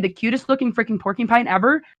 They made the cutest looking freaking porcupine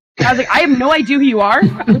ever. And I was like, I have no idea who you are,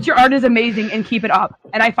 but your art is amazing and keep it up.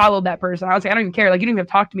 And I followed that person. I was like, I don't even care. Like, you don't even have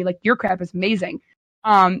to talk to me. Like, your crap is amazing.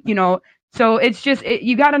 So it's just,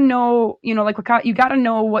 you got to know, you got to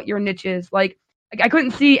know what your niche is. Like I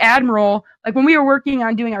couldn't see Admiral, like when we were working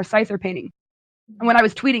on doing our Scyther painting. And when I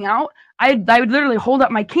was tweeting out, I would literally hold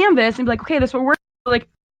up my canvas and be like, okay, this will work. Like,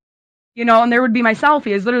 and there would be my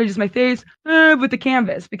selfie. It's literally just my face with the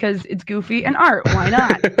canvas because it's goofy and art. Why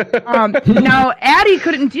not? Now, Addy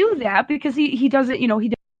couldn't do that because he doesn't, he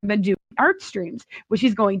doesn't been doing art streams, which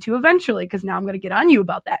he's going to eventually because now I'm going to get on you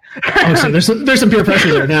about that. So there's some peer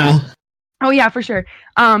pressure there now. Oh, yeah, for sure.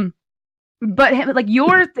 But like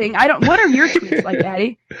your thing, what are your tweets like,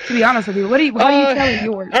 Addy? To be honest with you, how do you tell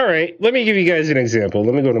yours? All right, let me give you guys an example.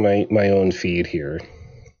 Let me go to my own feed here.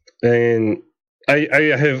 And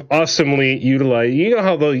I have awesomely utilized,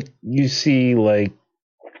 how you see like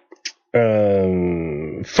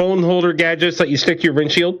phone holder gadgets that you stick to your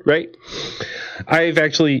windshield, right? I've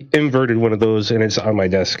actually inverted one of those and it's on my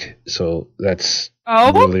desk. So that's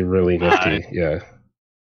really, really nifty. Yeah.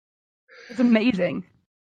 It's amazing.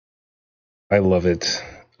 I love it.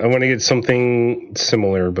 I want to get something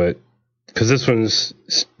similar, but because this one's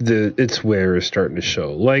its wear is starting to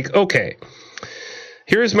show. Like, okay.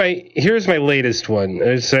 Here's my latest one.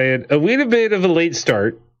 I said we had a bit of a late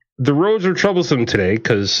start. The roads were troublesome today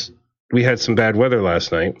because we had some bad weather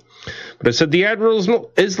last night. But I said the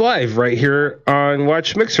Admiral is live right here on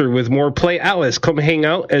Watch Mixer with more Play Atlas. Come hang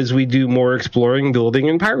out as we do more exploring, building,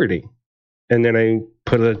 and pirating. And then I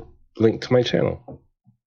put a link to my channel.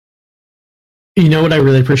 You know what I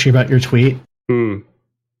really appreciate about your tweet?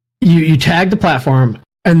 You tagged the platform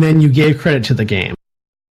and then you gave credit to the game.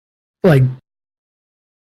 Like,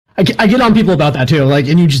 I get on people about that too. Like,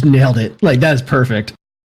 and you just nailed it. Like, that's perfect.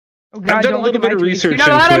 Oh, God, I've done a little bit of research.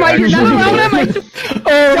 Let's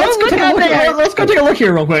go take a look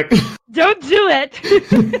here real quick. Don't do it.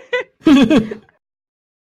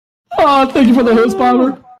 Oh, thank you for the host,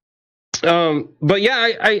 Bomber. But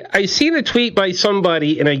yeah, I seen a tweet by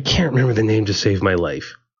somebody, and I can't remember the name to save my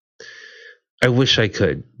life. I wish I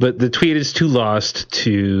could, but the tweet is too lost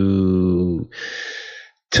to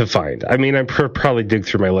find. I mean, I probably dig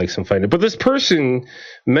through my likes and find it. But this person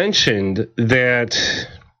mentioned that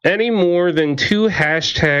any more than 2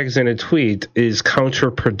 hashtags in a tweet is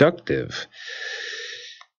counterproductive.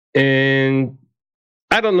 And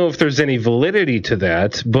I don't know if there's any validity to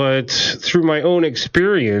that, but through my own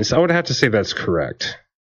experience, I would have to say that's correct.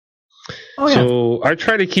 Oh, yeah. So I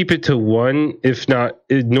try to keep it to 1, if not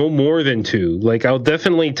no more than 2. Like, I'll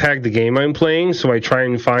definitely tag the game I'm playing, so I try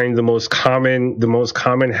and find the most common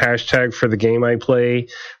hashtag for the game I play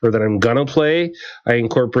or that I'm gonna play. I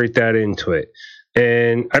incorporate that into it,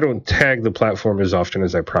 and I don't tag the platform as often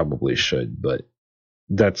as I probably should. But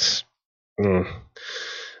that's.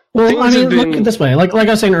 Well, I mean, look at it this way. Like I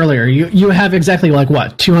was saying earlier, you have exactly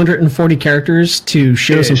 240 characters to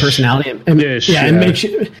show some personality and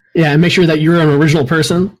make sure that you're an original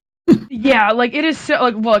person. Yeah, like it is so.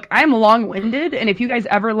 Like, look, I'm long-winded, and if you guys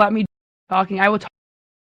ever let me talking, I will talk.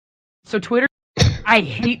 So Twitter, I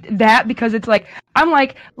hate that because it's like I'm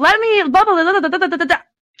like, let me blah blah blah blah blah blah blah.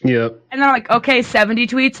 Yep. And then I'm like, okay, 70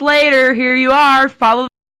 tweets later, here you are. Follow.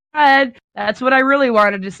 That's what I really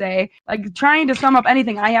wanted to say. Like, trying to sum up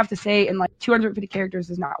anything I have to say in 250 characters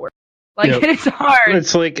is not worth it. Like, it's hard.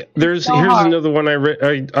 It's like here's another one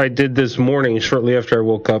I did this morning shortly after I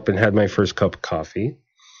woke up and had my first cup of coffee.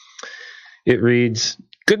 It reads,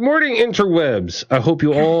 "Good morning, interwebs. I hope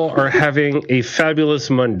you all are having a fabulous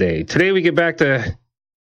Monday. Today we get back to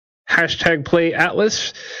hashtag Play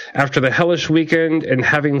Atlas after the hellish weekend and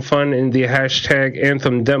having fun in the hashtag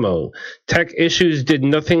Anthem demo. Tech issues did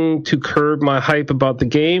nothing to curb my hype about the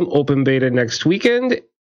game. Open beta next weekend,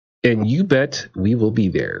 and you bet we will be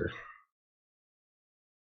there."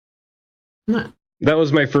 That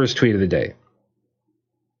was my first tweet of the day.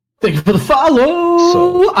 Thank you for the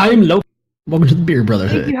follow. I'm Loki. Welcome to the Beard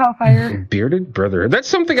Brotherhood. Thank you, Hellfire. Bearded Brotherhood. That's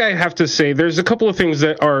something I have to say. There's a couple of things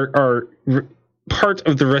that are part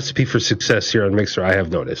of the recipe for success here on Mixer, I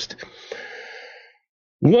have noticed.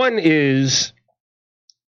 One is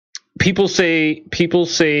people say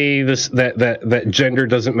this that gender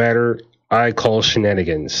doesn't matter. I call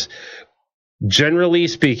shenanigans. Generally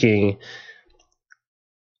speaking,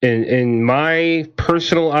 in my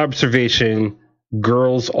personal observation,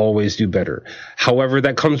 girls always do better. However,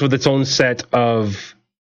 that comes with its own set of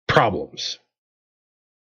problems.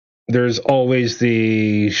 There's always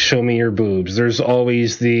the show me your boobs. There's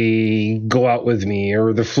always the go out with me,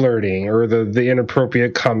 or the flirting, or the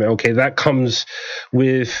inappropriate comment. Okay, that comes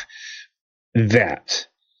with that.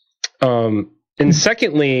 And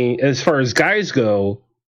secondly, as far as guys go,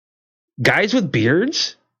 guys with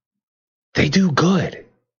beards, they do good.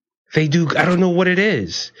 They do. I don't know what it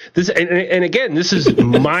is. This, and again, this is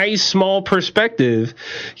my small perspective.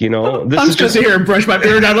 You know, this I'm is just here and brush my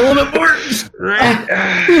beard out a little bit more. Right.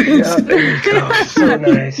 Yeah, there you go. So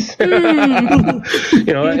nice.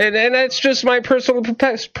 You know, and that's just my personal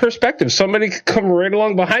perspective. Somebody could come right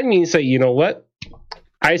along behind me and say, you know what?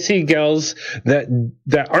 I see gals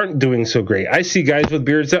that aren't doing so great. I see guys with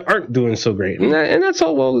beards that aren't doing so great, and that's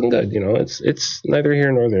all well and good. You know, it's neither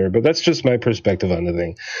here nor there. But that's just my perspective on the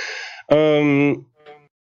thing.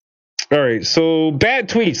 All right, so bad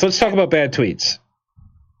tweets. Let's talk about bad tweets.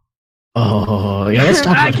 Oh yeah, let's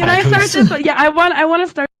talk about Can I start this one? Yeah, I want to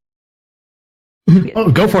start.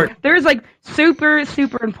 Oh, go for it. There's like super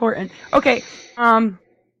important. Okay,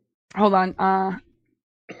 hold on.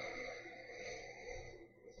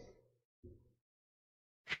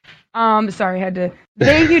 Sorry, I had to.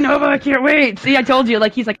 Thank you, Nova. I can't wait. See, I told you.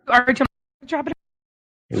 Like he's like, art, drop it.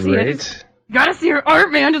 See Right. it? Gotta see your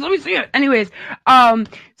art, man. Just let me see it. Anyways,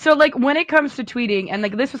 so like when it comes to tweeting, and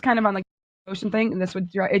like this was kind of on like the ocean thing, and this would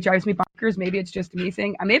it drives me bonkers. Maybe it's just me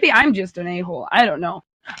thing. Maybe I'm just an a-hole. I don't know.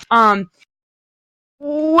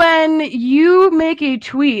 When you make a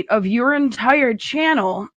tweet of your entire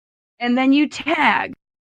channel, and then you tag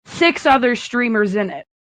 6 other streamers in it,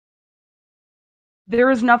 there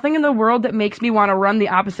is nothing in the world that makes me want to run the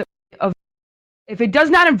opposite of. If it does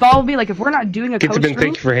not involve me, like if we're not doing a co-stream.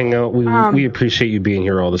 Thank you for hanging out. We appreciate you being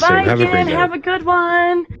here all the Bye, same. Have a great day. Have a good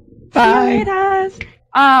one. Bye. See you guys.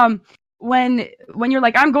 When you're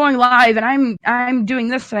like, I'm going live and I'm doing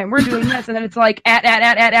this tonight, we're doing this, and then it's like at,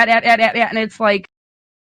 and it's like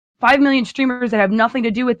 5 million streamers that have nothing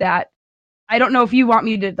to do with that. I don't know if you want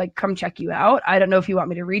me to like come check you out. I don't know if you want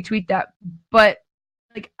me to retweet that, but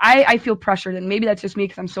like I feel pressured, and maybe that's just me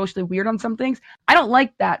because I'm socially weird on some things. I don't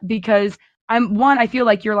like that because I feel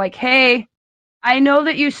like you're like, hey, I know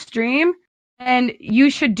that you stream and you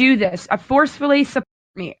should do this. I forcefully support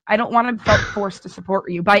me. I don't want to feel forced to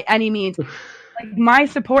support you by any means. Like my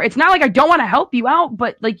support, it's not like I don't want to help you out,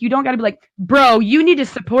 but like you don't got to be like, bro, you need to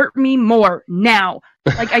support me more now.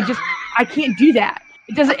 Like I can't do that.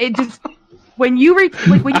 It just when you when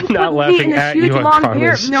you put me in a huge long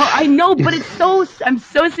hair. No, I know, but I'm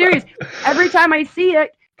so serious. Every time I see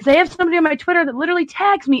it, because I have somebody on my Twitter that literally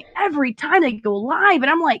tags me every time they go live, and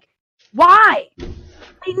I'm like, why?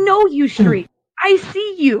 I know you stream. I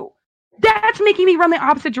see you. That's making me run the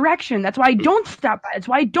opposite direction. That's why I don't stop by. That's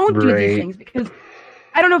why I don't do these things, because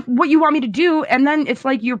I don't know what you want me to do, and then it's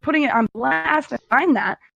like you're putting it on blast. I find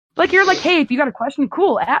that. Like you're like, hey, if you got a question,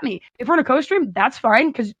 cool, at me. If we're in a co-stream, that's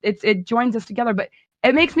fine, because it joins us together, but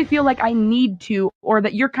it makes me feel like I need to, or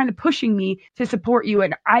that you're kind of pushing me to support you,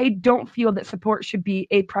 and I don't feel that support should be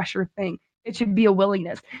a pressure thing. It should be a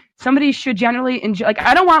willingness. Somebody should generally enjoy. Like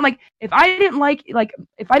I don't want like if I didn't like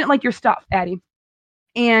your stuff, Addie,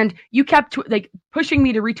 and you kept pushing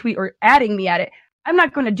me to retweet or adding me at it, I'm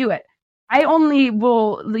not going to do it. I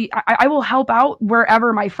will help out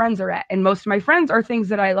wherever my friends are at, and most of my friends are things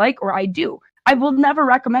that I like or I do. I will never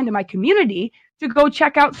recommend to my community to go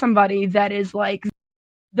check out somebody that is like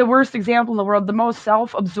the worst example in the world, the most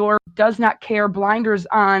self-absorbed, does not care, blinders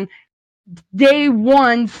on, day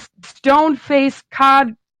one, stone-faced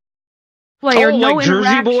COD player, no like Jersey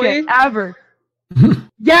interaction Boy? ever.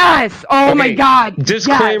 Yes! Oh my god!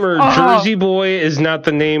 Disclaimer, yes. Jersey Boy is not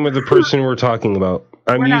the name of the person we're talking about.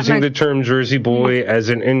 I'm using the term Jersey Boy as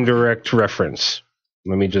an indirect reference.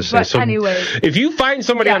 Let me just say. But anyway, if you find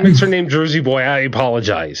somebody on Mixer named Jersey Boy, I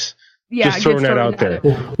apologize. Yeah, just throwing that out there.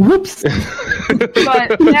 Whoops. But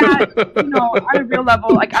that, on a real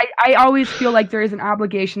level, like I always feel like there is an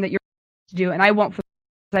obligation that you're to do, and I won't, because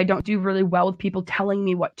I don't do really well with people telling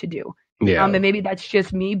me what to do. Yeah. And maybe that's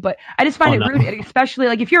just me, but I just find it rude, especially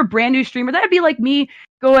like if you're a brand new streamer. That'd be like me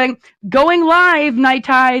going live, Night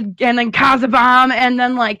Tide, and then Kazabomb, and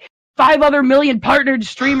then like 5 other million partnered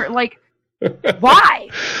streamers. Like, why?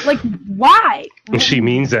 Like, why? She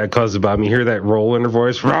means that, Cosabam. You hear that roll in her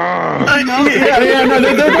voice? No,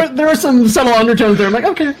 there were some subtle undertones there. I'm like,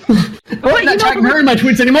 okay. I'm not tagging her in my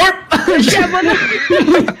tweets anymore. Yeah, but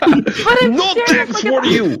Not that for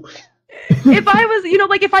you. If I was,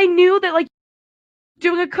 like if I knew that like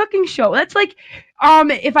doing a cooking show, that's like,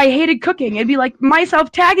 if I hated cooking, it'd be like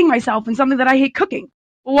myself tagging myself in something that I hate cooking.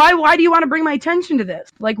 Why do you want to bring my attention to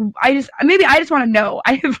this? Like, I just want to know.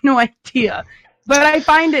 I have no idea. But I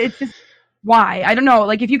find it's just, why? I don't know.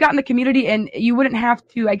 Like, if you got in the community and you wouldn't have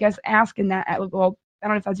to, I guess, ask in that, well, I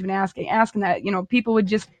don't know if that's even asking that, people would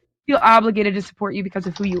just feel obligated to support you because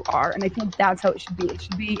of who you are. And I think that's how it should be. It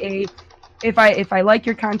should be if I like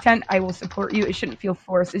your content, I will support you. It shouldn't feel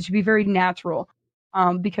forced. It should be very natural.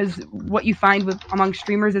 Because what you find among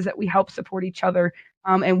streamers is that we help support each other.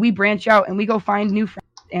 And we branch out and we go find new friends.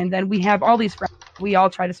 And then we have all these friends we all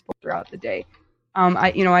try to support throughout the day.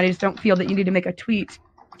 I just don't feel that you need to make a tweet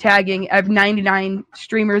tagging 99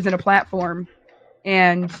 streamers in a platform.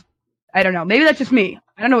 And I don't know. Maybe that's just me.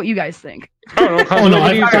 I don't know what you guys think.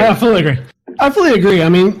 I fully agree. I fully agree. I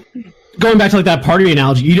mean, going back to like that party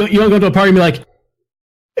analogy, you don't go to a party and be like,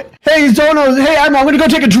 "Hey, Zono, hey, I'm going to go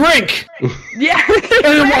take a drink." Yeah. And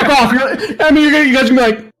then walk off. You guys can be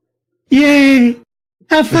like, "Yay,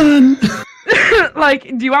 have fun."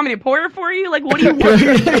 Like, do you want me to pour it for you? Like, what do you want?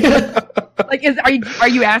 Like, are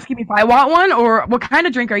you asking me if I want one, or what kind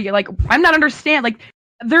of drink are you? Like, I'm not understand. Like,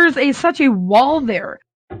 there's such a wall there,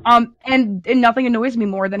 and nothing annoys me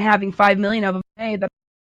more than having 5 million of them. Hey, that's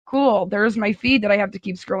cool. There's my feed that I have to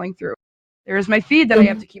keep scrolling through. There's my feed that I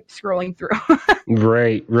have to keep scrolling through.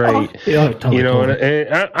 Right. Oh, yeah, totally.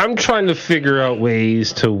 And I'm trying to figure out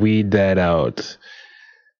ways to weed that out.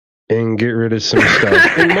 And get rid of some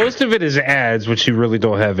stuff. And most of it is ads, which you really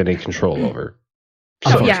don't have any control over.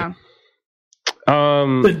 So, yeah.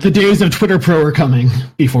 The days of Twitter Pro are coming.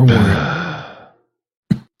 Be forewarned.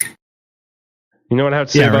 You know what I have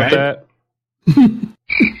to say about that?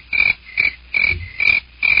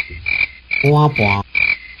 Womp womp.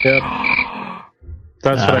 Yep.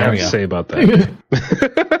 That's what I have to say about that.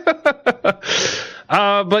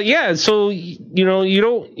 But yeah, so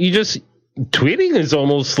tweeting is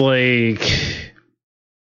almost like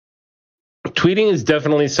tweeting is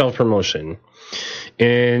definitely self-promotion,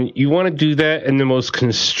 and you want to do that in the most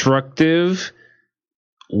constructive,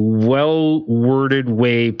 well-worded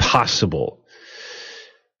way possible.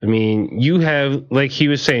 I mean, you have, like he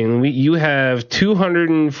was saying, you have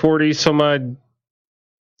 240 some odd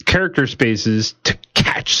character spaces to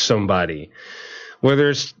catch somebody. Whether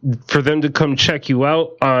it's for them to come check you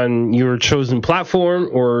out on your chosen platform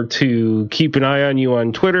or to keep an eye on you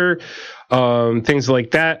on Twitter, things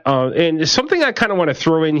like that. And something I kind of want to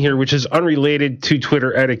throw in here, which is unrelated to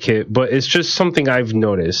Twitter etiquette, but it's just something I've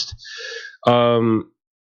noticed. In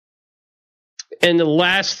the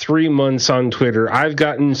last 3 months on Twitter, I've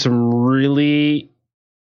gotten some really,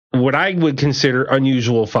 what I would consider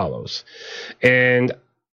unusual follows. And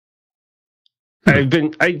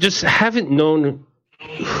I just haven't known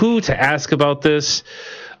who to ask about this,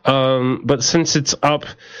 but since it's up,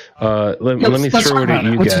 let me throw it at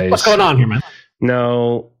you guys. What's going on here, man?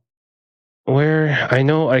 Now, I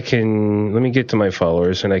know I can. Let me get to my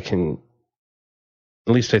followers, and I can.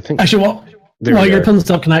 At least I think. Actually, while you're pulling this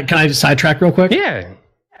up, can I just sidetrack real quick? Yeah.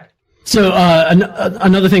 So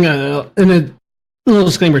another thing, and a little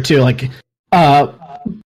disclaimer too, like talking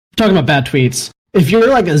about bad tweets. If you're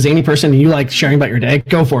like a zany person and you like sharing about your day,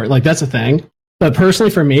 go for it. Like that's a thing. But personally,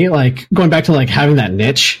 for me, like going back to like having that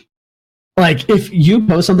niche, like if you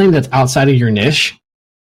post something that's outside of your niche,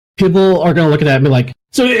 people are going to look at that and be like,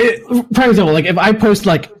 for example, like if I post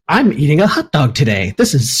like, I'm eating a hot dog today.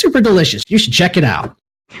 This is super delicious. You should check it out.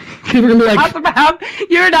 People are going to be like,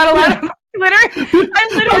 you're not allowed on Twitter. I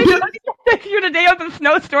literally looked at a picture today of the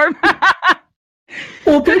snowstorm.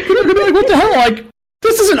 Well, people are going to be like, what the hell? Like,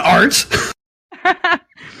 this isn't art.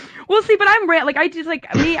 Well, see, but I'm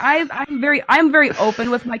very open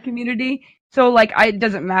with my community. So like, it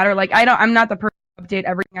doesn't matter. Like, I'm not the person to update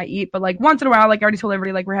everything I eat, but like once in a while, like I already told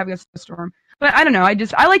everybody, like we're having a snowstorm. But I don't know. I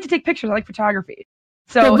like to take pictures. I like photography.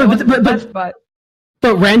 So,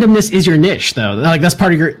 but randomness is your niche, though. Like that's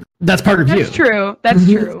part of you. That's true. That's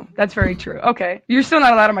true. That's very true. Okay, you're still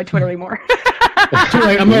not allowed on my Twitter anymore.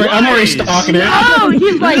 I'm already stalking it. Oh,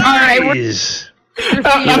 he's like, all right.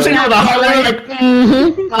 I'm sitting here with a heart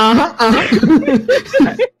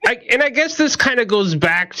like, And I guess this kind of goes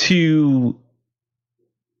back to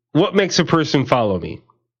what makes a person follow me.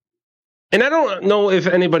 And I don't know if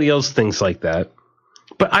anybody else thinks like that,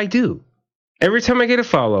 but I do. Every time I get a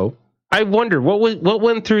follow, I wonder what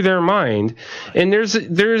went through their mind. And there's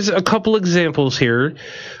a couple examples here.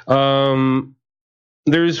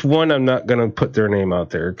 there's one I'm not gonna put their name out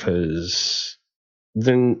there because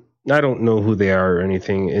then I don't know who they are or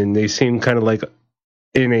anything, and they seem kind of like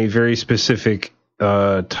in a very specific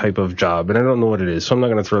type of job, and I don't know what it is, so I'm not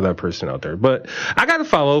gonna throw that person out there. But I got a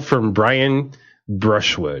follow from Brian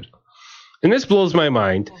Brushwood, and this blows my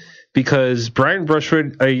mind because Brian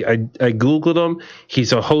Brushwood, I googled him.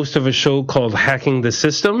 He's a host of a show called Hacking the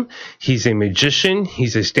System. He's a magician.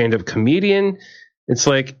 He's a stand-up comedian. It's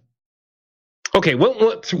like, okay,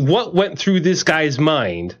 what went through this guy's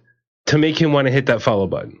mind to make him want to hit that follow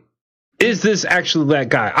button? Is this actually that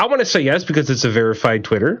guy? I want to say yes because it's a verified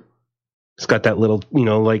Twitter. It's got that little,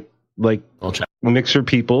 like mixer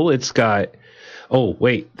people. It's got,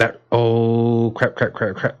 crap. All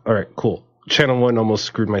right, cool. Channel 1 almost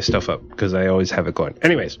screwed my stuff up because I always have it going.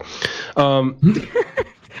 Anyways. Grinding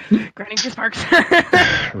for sparks.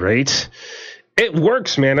 Right? It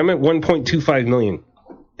works, man. I'm at 1.25 million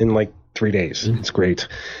in like 3 days. It's great.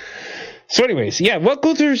 So anyways, yeah, what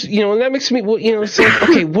goes through, and that makes me, it's like,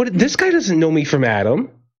 okay, this guy doesn't know me from Adam.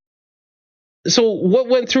 So what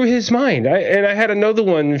went through his mind? I had another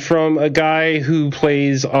one from a guy who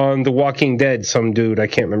plays on The Walking Dead, some dude, I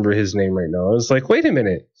can't remember his name right now. I was like, wait a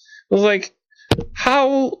minute. I was like,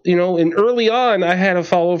 how, and early on I had a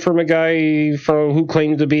follow from a guy who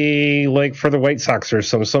claimed to be like for the White Sox or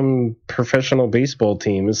some professional baseball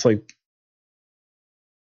team. It's like,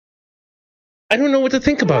 I don't know what to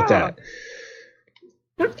think about that.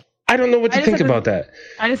 I don't know what to think about that.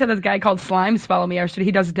 I just had this guy called Slimes follow me yesterday.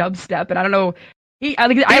 He does dubstep, and I don't know. I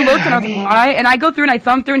looked and I was like, why? And I go through and I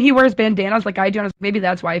thumb through, and he wears bandanas like I do. And I was like, maybe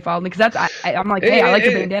that's why he followed me, because I'm like, hey, I like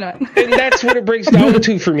your bandana. And that's what it breaks down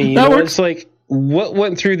to for me. It's like, what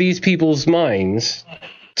went through these people's minds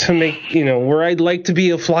to make, where I'd like to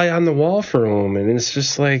be a fly on the wall for a moment. And it's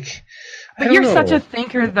just like, but you're such a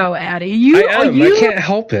thinker, though, Addy. I can't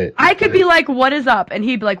help it. I could be like, what is up? And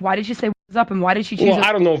he'd be like, why did you say what is up? And why did she choose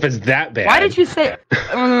I don't know if it's that bad. Why did you say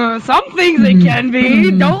some things it can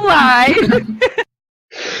be? Don't lie.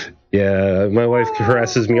 Yeah, my wife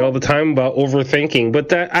harasses me all the time about overthinking,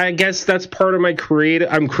 but I guess that's part of my creative.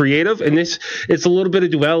 I'm creative, and it's a little bit of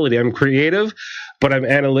duality. I'm creative, but I'm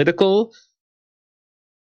analytical.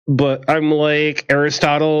 But I'm like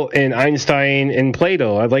Aristotle and Einstein and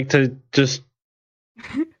Plato. I'd like to just.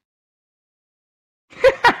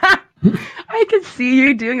 I could see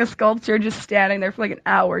you doing a sculpture, just standing there for like an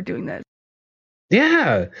hour doing this.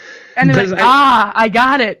 Yeah. And then like, I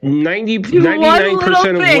got it. 99%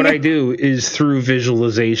 of what I do is through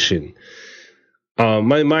visualization.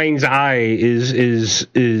 My mind's eye is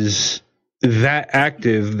that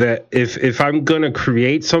active that if I'm going to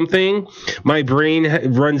create something, my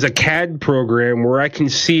brain runs a CAD program where I can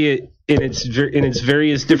see it in its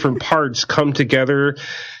various different parts come together,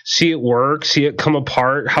 see it work, see it come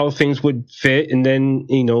apart, how things would fit, and then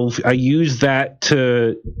I use that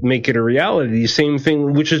to make it a reality. Same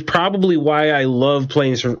thing, which is probably why I love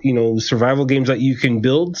playing survival games that you can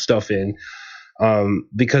build stuff in,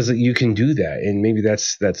 because you can do that, and maybe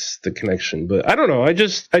that's the connection. But I don't know. I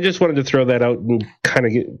just wanted to throw that out and kind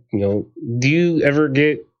of get Do you ever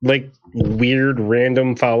get like weird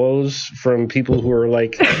random follows from people who are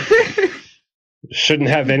like shouldn't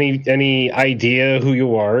have any idea who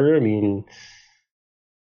you are? I mean,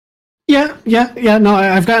 yeah. No,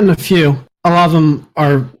 I've gotten a few. A lot of them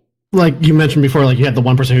are like you mentioned before. Like you had the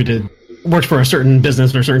one person who worked for a certain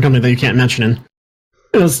business or a certain company that you can't mention, and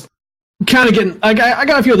it was kind of getting. I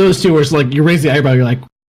got a few of those too, where it's like you raise the eyebrow. You're like,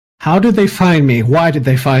 how did they find me? Why did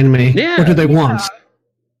they find me? Yeah, what do they want?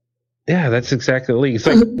 Yeah, that's exactly. It's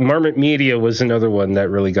like Marmot Media was another one that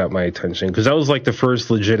really got my attention because that was like the first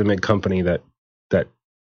legitimate company that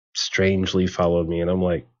strangely followed me, and I'm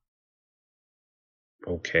like,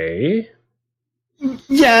 okay.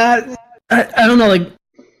 Yeah, I don't know. Like,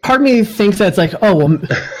 part of me thinks that's like, oh, well,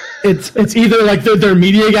 it's either like their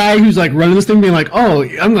media guy who's like running this thing, being like, oh,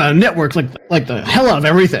 I'm gonna network like the hell out of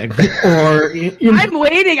everything, or I'm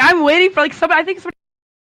waiting for like somebody. I think somebody,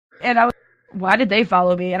 and I was. Why did they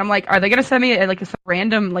follow me? And I'm like, are they gonna send me like some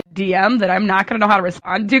random like DM that I'm not gonna know how to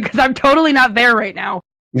respond to because I'm totally not there right now.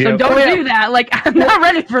 So don't do that. Like I'm not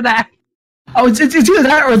ready for that. Oh, it's either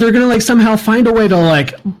that or they're gonna like somehow find a way to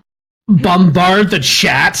like bombard the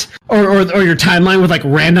chat or your timeline with like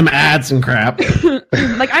random ads and crap.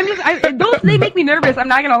 Like those they make me nervous. I'm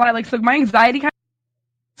not gonna lie. Like so my anxiety kind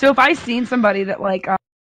of. So if I seen somebody that like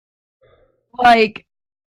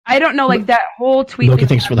I don't know like that whole tweet. Loki,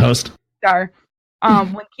 thanks for the host. When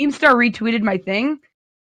Keemstar retweeted my thing,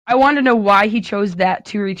 I wanted to know why he chose that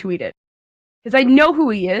to retweet it. Because I know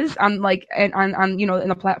who he is on in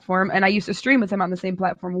the platform, and I used to stream with him on the same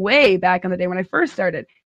platform way back in the day when I first started.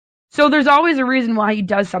 So there's always a reason why he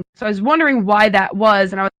does something. So I was wondering why that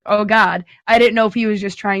was, and I was like, oh God, I didn't know if he was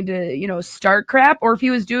just trying to, start crap or if he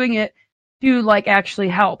was doing it to like actually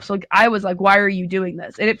help. So like, I was like, why are you doing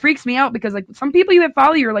this? And it freaks me out because like some people you that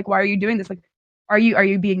follow you are like, why are you doing this? Like, are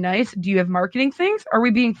you being nice? Do you have marketing things? Are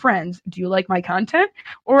we being friends? Do you like my content?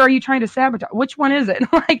 Or are you trying to sabotage? Which one is it?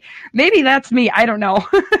 Like, maybe that's me. I don't know.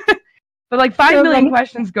 But like 5 million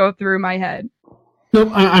questions go through my head. Nope,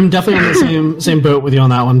 I'm definitely on the same boat with you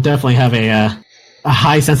on that one. Definitely have a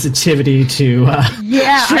high sensitivity to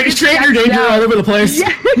stranger danger all over the place. Yeah,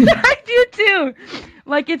 I do too.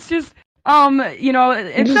 Like it's just you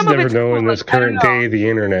just never know in this current day of the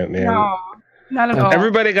internet, man. No, not at all.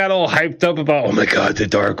 Everybody got all hyped up about, oh my God, the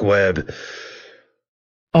dark web.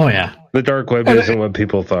 Oh yeah. The dark web isn't what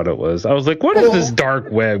people thought it was. I was like, what is this dark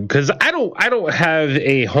web? Because I don't have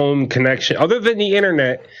a home connection other than the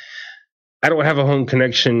internet. I don't have a home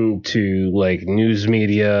connection to like news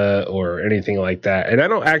media or anything like that. And I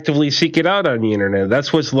don't actively seek it out on the internet.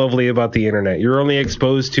 That's what's lovely about the internet. You're only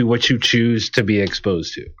exposed to what you choose to be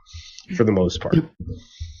exposed to for the most part.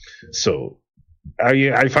 So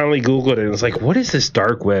I finally Googled it and was like, what is this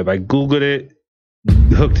dark web? I Googled it,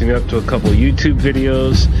 hooked me up to a couple YouTube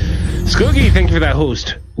videos. Skogie, thank you for that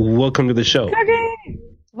host. Welcome to the show. Skogie,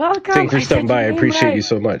 welcome. Thank you for stopping by. I appreciate you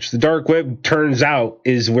so much. The dark web, turns out,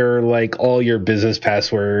 is where like all your business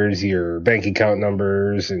passwords, your bank account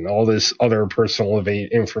numbers, and all this other personal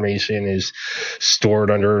information is stored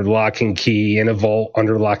under lock and key in a vault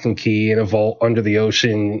under lock and key in a vault under the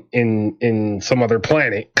ocean in some other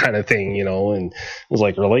planet kind of thing, And I was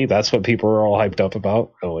like, really? That's what people are all hyped up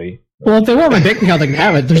about? Really? Well, if they want my bank account, they can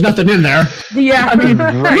have it. There's nothing in there. Yeah. I mean,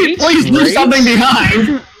 please leave something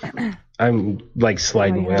behind. I'm like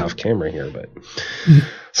sliding way off camera here, but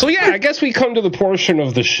so yeah, I guess we come to the portion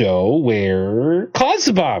of the show where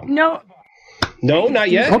Kozabom. No, not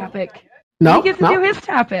yet. Topic. No, he gets to do his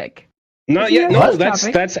topic. Not yet. No,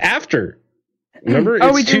 that's after. Remember,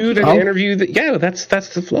 it's two to the interview. That's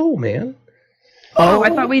the flow, man. Oh, I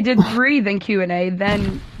thought we did 3, then Q&A,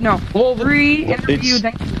 then 3 interview,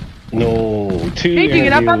 then. No, 2. Changing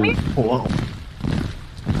it up on me? Whoa.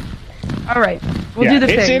 All right, we'll do the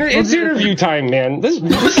thing. It's interview time, man. This is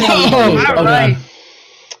all right.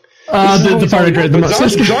 The part I dread the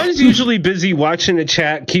most. Zon's usually busy watching the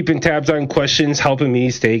chat, keeping tabs on questions, helping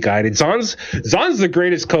me stay guided. Zon's the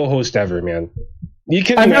greatest co-host ever, man. You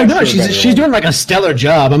can. I know she's doing like a stellar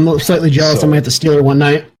job. I'm slightly jealous. I might have to steal her one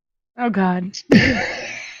night. Oh God. So,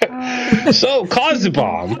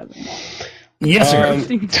 Kozabom. Yes, sir.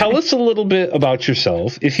 Tell us a little bit about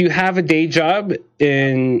yourself. If you have a day job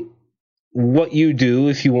and what you do,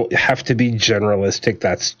 if you have to be generalistic,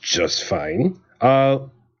 that's just fine. Tell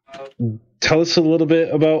us a little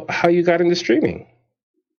bit about how you got into streaming.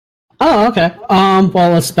 Oh, okay.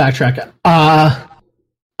 Well, let's backtrack. I'm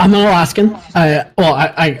an Alaskan. I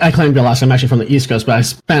claim to be Alaskan. I'm actually from the East Coast, but I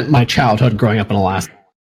spent my childhood growing up in Alaska.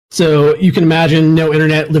 So you can imagine, no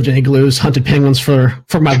internet, lived in igloos, hunted penguins for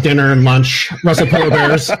my dinner and lunch, wrestled polar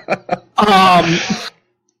bears, all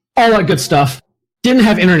that good stuff. Didn't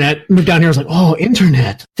have internet. Moved down here. I was like, oh,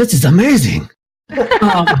 internet. This is amazing.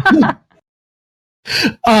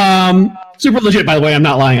 Super legit, by the way. I'm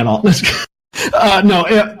not lying at all.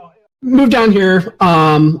 Moved down here.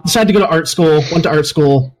 Decided to go to art school. Went to art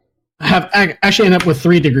school. Actually ended up with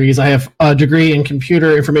 3 degrees. I have a degree in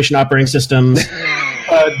computer information operating systems.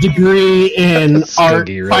 A degree in art,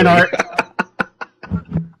 really. Fine art.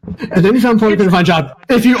 And then you found couldn't find a job.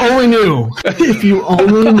 If you only knew. If you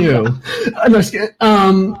only knew.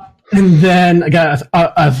 And then I got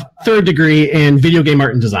a 3rd degree in video game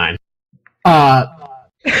art and design.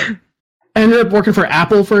 Ended up working for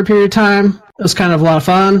Apple for a period of time. It was kind of a lot of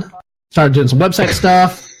fun. Started doing some website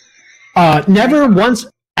stuff. Never once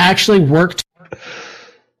actually worked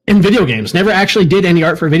in video games. Never actually did any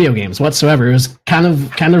art for video games whatsoever. It was kind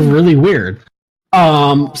of really weird.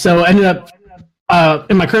 So ended up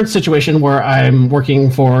in my current situation where I'm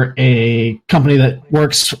working for a company that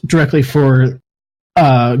works directly for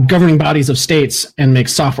governing bodies of states and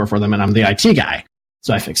makes software for them, and I'm the IT guy.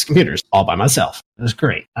 So I fix computers all by myself. It was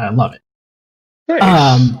great. I love it.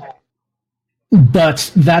 Nice.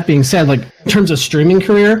 But that being said, like in terms of streaming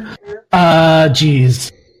career, I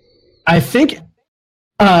think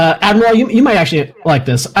Admiral, you might actually like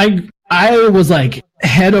this. I was like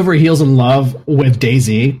head over heels in love with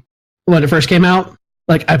DayZ when it first came out.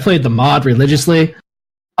 Like I played the mod religiously.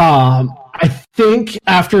 I think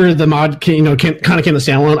after the mod kind of came to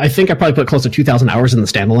standalone, I think I probably put close to 2,000 hours in the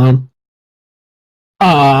standalone.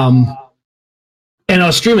 And I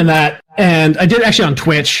was streaming that, and I did it actually on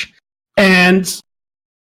Twitch. And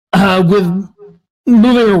with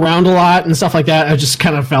moving around a lot and stuff like that, I just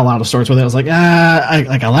kind of fell out of sorts with it. I was like,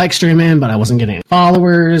 I like streaming, but I wasn't getting any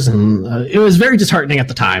followers, and it was very disheartening at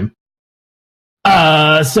the time.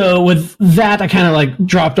 So with that, I kind of like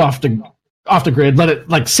dropped off the grid, let it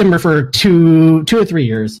like simmer for two or 3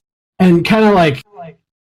 years, and kind of like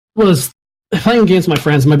was playing games with my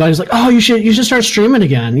friends. And my buddy was like, "Oh, you should start streaming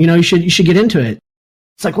again. You should get into it."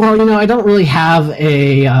 It's like, well, I don't really have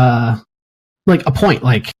a point.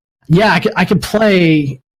 Like, yeah, I could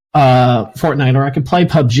play Fortnite, or I could play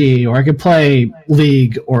PUBG, or I could play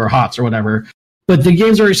League or HOTS or whatever. But the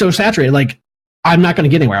games are so saturated. Like, I'm not going to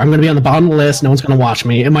get anywhere. I'm going to be on the bottom of the list. No one's going to watch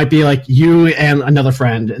me. It might be like you and another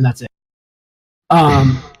friend, and that's it.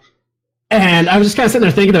 And I was just kind of sitting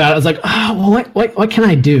there thinking about it. I was like, oh, well, what can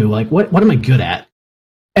I do? Like, what am I good at?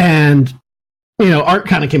 And art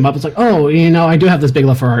kind of came up. It's like, oh, I do have this big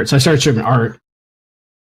love for art, so I started streaming art.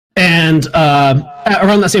 And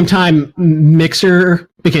around that same time, Mixer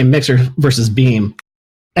became Mixer versus Beam.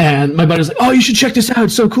 And my buddy was like, oh, you should check this out.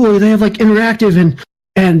 It's so cool. They have like interactive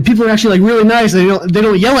and people are actually like really nice. They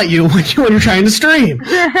don't yell at you when you're trying to stream.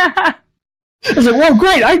 I was like, well,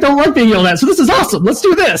 great. I don't like being yelled at, so this is awesome. Let's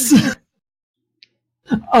do this.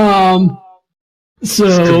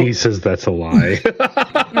 So he says that's a lie.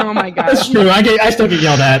 Oh my god, that's true. I still get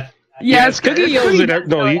yelled at. Yes, Skookie yells at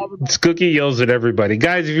Skookie yells at everybody.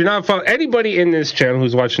 Guys, if you're not following anybody in this channel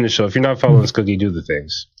who's watching the show, if you're not following Skookie, do the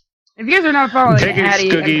things. If you guys are not following Take it, Addy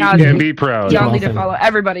Skookie, and Cosby, and be proud. y'all need to follow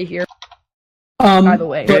everybody here. By the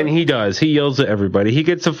way, and he does. He yells at everybody. He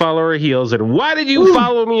gets a follower. He yells at him. Why did you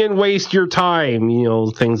follow me and waste your time?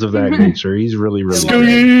 Things of that nature. He's really, really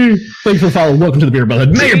Skookie. Thanks for following. Welcome to the Beer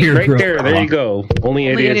Brotherhood. May your beer right grow. There you go. Only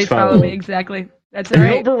idiots follow follow me. Exactly. That's and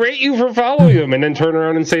right. he'll berate you for following him and then turn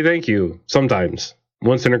around and say thank you. Sometimes.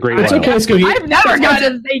 Once in a great It's while. okay, Skookie. I've never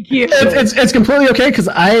gotten a thank you. It's completely okay, because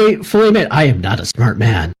I fully admit I am not a smart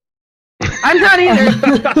man. I'm not either.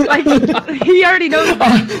 Like, he already knows.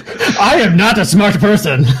 I am not a smart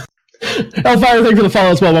person. Elfire, thank you for the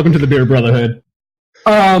follow as well. Welcome to the Beer Brotherhood.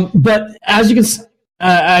 But as you can,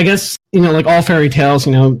 I guess like all fairy tales,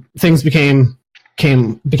 things became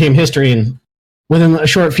history, and within a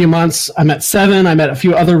short few months, I met Seven. I met a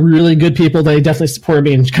few other really good people. They definitely supported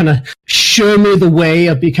me and kind of showed me the way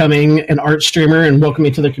of becoming an art streamer and welcomed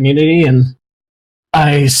me to the community. And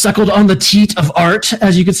I suckled on the teat of art,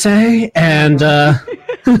 as you could say, and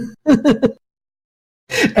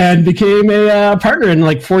and became a partner in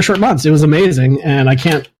like 4 short months. It was amazing, and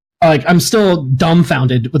I'm still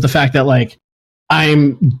dumbfounded with the fact that like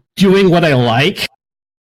I'm doing what I like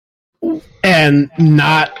and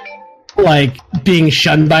not like being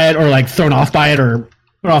shunned by it or like thrown off by it or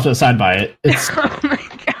thrown off to the side by it. It's Oh my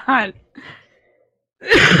god.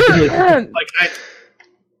 like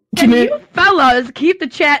Can you fellas keep the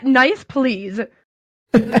chat nice, please?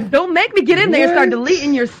 Don't make me get in there and start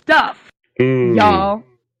deleting your stuff, y'all.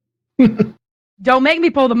 Don't make me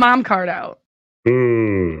pull the mom card out.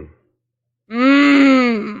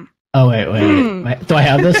 Oh wait. Do I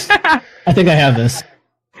have this? I think I have this.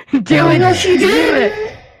 Do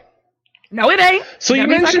it. No, it ain't. So you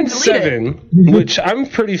mentioned Seven, which I'm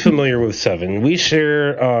pretty familiar with Seven. We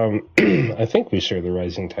share, I think we share the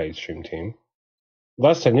Rising Tide stream team.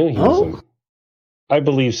 Last I knew he was in. I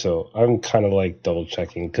believe so. I'm kind of like double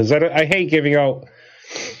checking because I hate giving out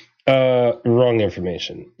wrong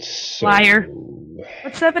information. So, Liar.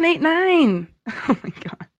 What's 789? Oh my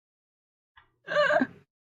god.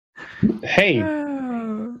 Hey.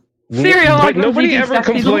 Cereal. But nobody ever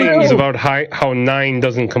complains about how 9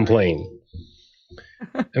 doesn't complain.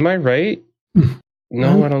 Am I right?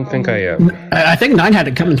 No, I don't think I am. I think 9 had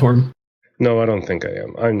it coming toward him. No, I don't think I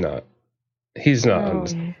am. I'm not. He's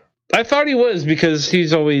not. I thought he was because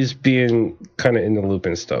he's always being kind of in the loop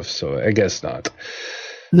and stuff, so I guess not.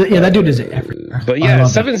 Yeah, that dude is everywhere. But yeah,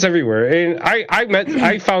 Seven's everywhere. And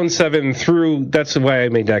I found Seven through, that's why I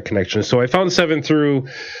made that connection. So I found Seven through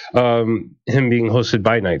him being hosted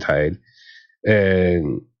by Night Tide.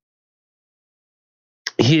 And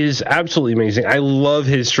he is absolutely amazing. I love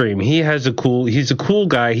his stream. He's a cool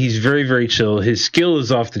guy. He's very, very chill. His skill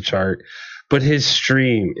is off the chart, but his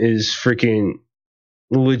stream is freaking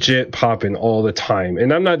legit popping all the time.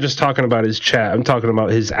 And I'm not just talking about his chat. I'm talking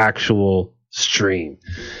about his actual stream.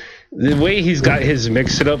 The way he's got his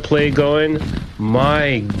Mix It Up play going,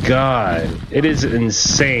 my god, it is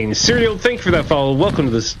insane. Serial, thank you for that follow.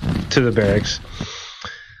 Welcome to the barracks.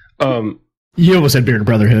 You almost said Bearded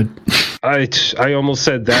Brotherhood. I almost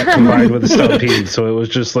said that combined with the Stampede, so it was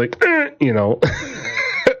just like, but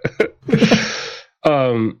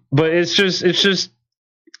it's just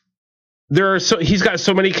he's got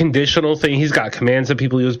so many conditional things. He's got commands that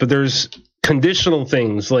people use, but there's conditional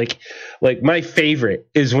things. Like my favorite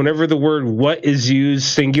is whenever the word "what" is used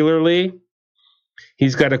singularly,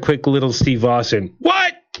 he's got a quick little Steve Austin.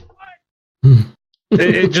 What?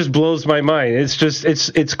 It just blows my mind.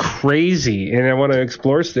 It's crazy, and I want to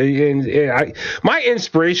explore. My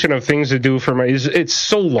inspiration of things to do for it's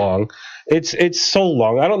so long. It's so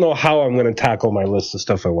long. I don't know how I'm going to tackle my list of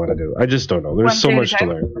stuff I want to do. I just don't know. There's so much to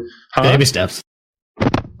learn. Baby steps.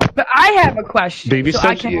 But I have a question. Baby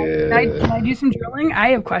steps. Can I do some drilling?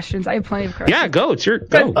 I have questions. I have plenty of questions. Yeah, go. It's your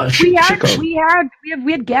go. We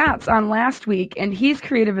had Gats on last week, and he's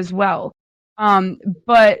creative as well.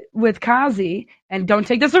 But with Kazi, and don't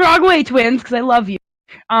take this the wrong way, twins, because I love you.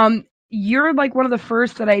 You're like one of the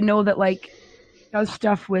first that I know that like does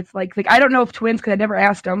stuff with like I don't know if twins, because I never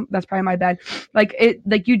asked them. That's probably my bad. Like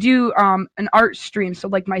you do an art stream. So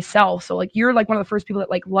like myself. So like you're like one of the first people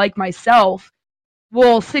that like myself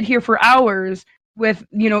will sit here for hours with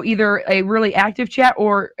either a really active chat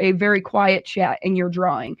or a very quiet chat in your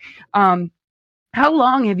drawing. How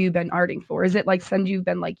long have you been arting for? Is it like since you've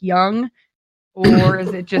been like young? Or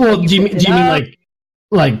is it just? Well, do you mean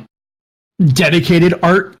like dedicated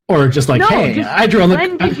art, or just like, no, hey, just, I drew on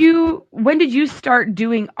the. When did you start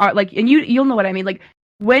doing art? Like, and you'll know what I mean. Like,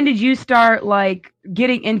 when did you start like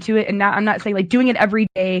getting into it? And I'm not saying like doing it every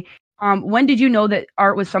day. When did you know that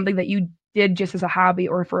art was something that you did just as a hobby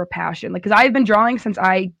or for a passion? Like, because I've been drawing since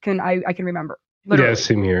I can remember. Literally. Yeah,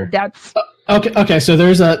 same here. That's okay. So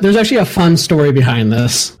there's actually a fun story behind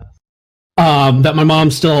this. That my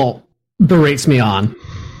mom still berates me on.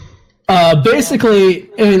 Basically,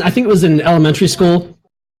 and I think it was in elementary school.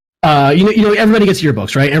 Everybody gets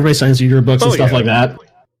yearbooks, right? Everybody signs yearbooks and stuff like that.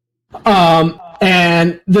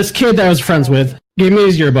 And this kid that I was friends with gave me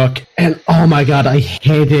his yearbook, and oh my god, I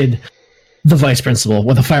hated the vice principal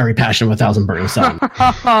with a fiery passion of 1,000 burning sun.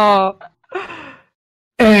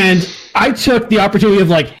 And I took the opportunity of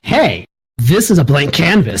like, hey, this is a blank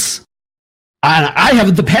canvas, and I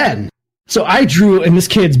have the pen. So I drew in this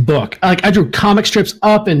kid's book. Like I drew comic strips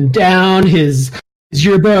up and down his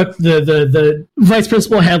yearbook. The vice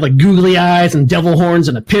principal had like googly eyes and devil horns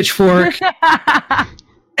and a pitchfork.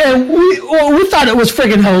 And we thought it was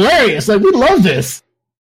freaking hilarious. Like we love this.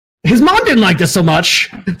 His mom didn't like this so much.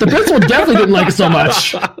 The principal definitely didn't like it so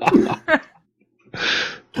much.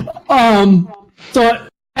 So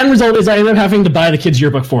end result is I ended up having to buy the kid's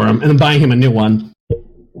yearbook for him and then buying him a new one.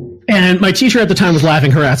 And my teacher at the time was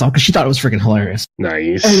laughing her ass off because she thought it was freaking hilarious.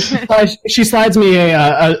 Nice. And she slides me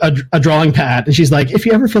a drawing pad, and she's like, "If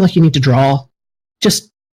you ever feel like you need to draw, just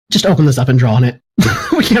open this up and draw on it.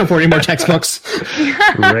 We can't afford any more textbooks."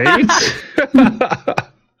 Right.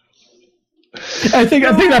 I think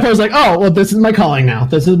that I was like, "Oh, well, this is my calling now.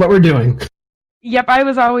 This is what we're doing." Yep, I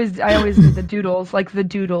always did the doodles, like the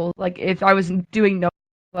doodle. Like if I was doing no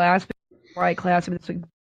class, it's like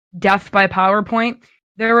death by PowerPoint.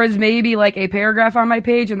 There was maybe like a paragraph on my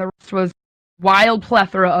page, and the rest was wild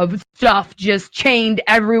plethora of stuff just chained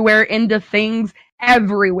everywhere into things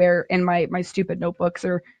everywhere in my stupid notebooks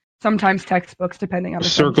or sometimes textbooks, depending on the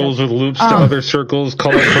circles subject. with loops to other circles,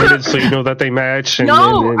 color coded so you know that they match. I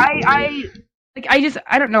don't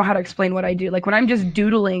know how to explain what I do. Like when I'm just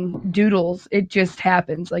doodling doodles, it just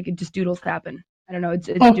happens. Like it just doodles happen. I don't know. It's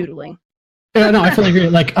doodling. Yeah, no, I fully agree.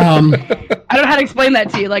 Like, I don't know how to explain that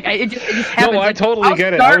to you. Like, it just happens. No, I totally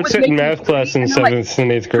get it. I would sit in math class in 7th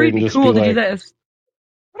and 8th grade and just cool be like, to do this.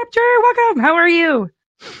 What up, Jerry? Welcome. How are you?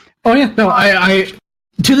 Oh yeah, no, I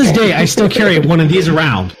to this day I still carry one of these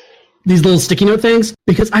around, these little sticky note things,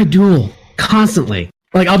 because I doodle constantly.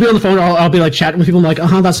 Like, I'll be on the phone, I'll be like chatting with people. I'm like,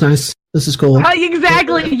 that's nice. This is cool.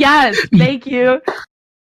 Exactly. Yes. Thank you.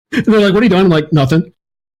 And they're like, what are you doing? I'm like, nothing.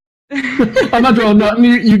 I'm not drawing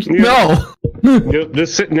nothing. No. You're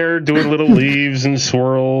just sitting there doing little leaves and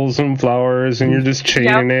swirls and flowers, and you're just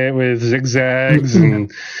chaining it with zigzags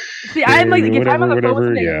and. See, I'm like, if I'm on the phone with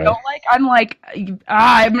something I don't like, I'm like,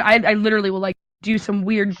 I literally will like do some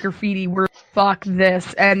weird graffiti word, fuck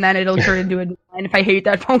this, and then it'll turn into a line if I hate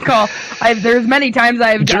that phone call. There's many times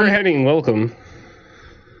I've done. Henning, welcome.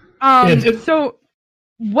 So,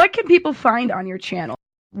 what can people find on your channel?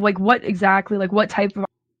 Like, what exactly? Like, what type of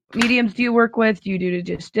mediums do you work with? Do you do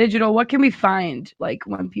just digital? What can we find, like,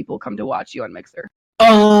 when people come to watch you on Mixer?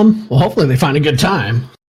 Well, hopefully they find a good time.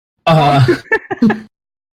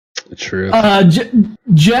 True.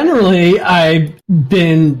 Generally, I've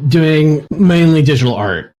been doing mainly digital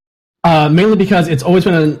art. Mainly because it's always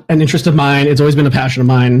been an interest of mine. It's always been a passion of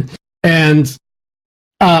mine. And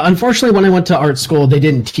unfortunately, when I went to art school, they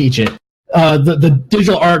didn't teach it. The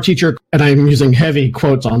digital art teacher, and I'm using heavy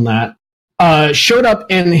quotes on that, showed up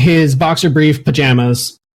in his boxer brief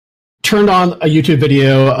pajamas turned on a YouTube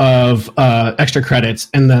video of extra credits,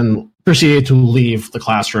 and then proceeded to leave the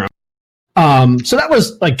classroom. So that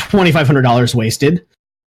was like $2,500 wasted.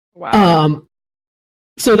 Wow.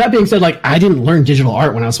 So that being said, like I didn't learn digital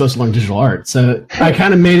art when I was supposed to learn digital art. So I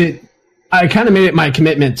kind of made it my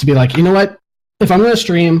commitment to be like, you know what? If I'm going to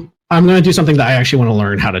stream, I'm going to do something that I actually want to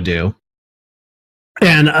learn how to do.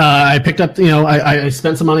 And I picked up, I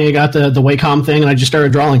spent some money. I got the Wacom thing, and I just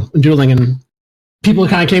started drawing and doodling. And people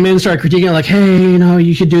kind of came in and started critiquing it, like, hey,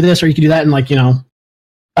 you should do this or you could do that. And like,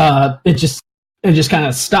 it just kind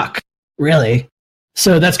of stuck, really.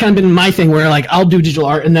 So that's kind of been my thing, where like I'll do digital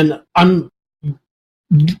art, and then I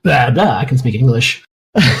can speak English.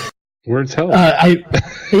 Words help. I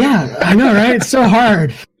know, right? It's so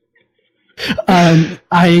hard.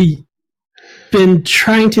 I've been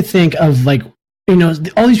trying to think of like,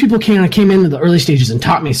 all these people came into the early stages and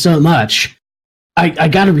taught me so much. I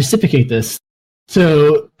got to reciprocate this.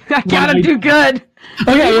 So I gotta do good.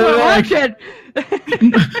 Okay,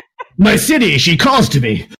 my city, she calls to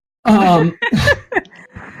me.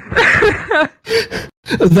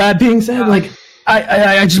 That being said, like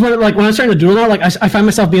I just want to, like, when I'm starting to doodle now, like I find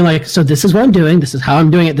myself being like, so this is what I'm doing, this is how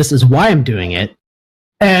I'm doing it, this is why I'm doing it.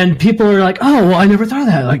 And people are like, oh, well, I never thought of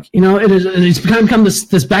that. Like, it's kind of become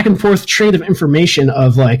this back and forth trade of information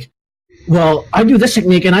of like, well, I do this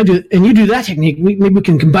technique and you do that technique. Maybe we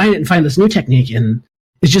can combine it and find this new technique. And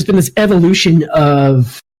it's just been this evolution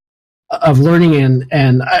of learning.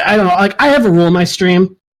 And I don't know, like I have a rule in my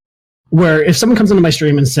stream where if someone comes into my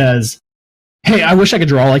stream and says, hey, I wish I could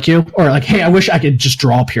draw like you, or like, hey, I wish I could just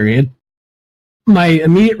draw, period, my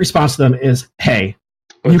immediate response to them is, hey,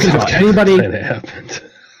 you can draw.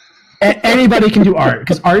 Anybody can do art,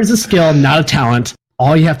 because art is a skill, not a talent.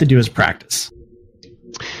 All you have to do is practice.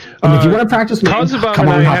 And if you want to practice, Kazuba and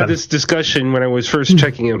I had this discussion when I was first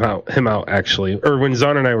checking him out, actually, or when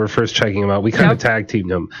Zon and I were first checking him out. We kind of tag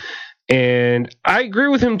teamed him, and I agree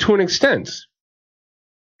with him to an extent.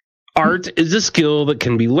 Art is a skill that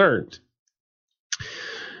can be learned.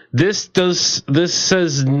 This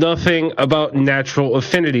says nothing about natural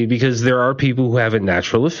affinity, because there are people who have a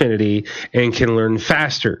natural affinity and can learn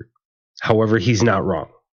faster. However, he's not wrong.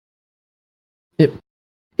 Yeah,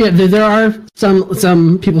 there are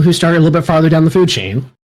some people who start a little bit farther down the food chain,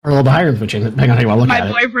 or a little bit higher in the food chain, depending on how you want to look at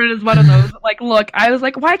it. My boyfriend is one of those. Like, look, I was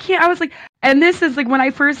like, why can't I was like, and this is like when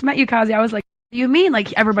I first met you, Kazi, I was like, what do you mean?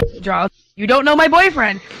 Like, everybody draws. You don't know my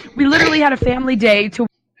boyfriend. We literally had a family day to.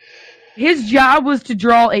 His job was to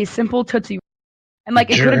draw a simple Tootsie. And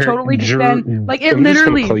like, it could have totally just been like, it literally. I'm just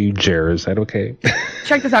gonna call you Jer. Is that okay?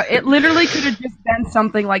 Check this out. It literally could have just been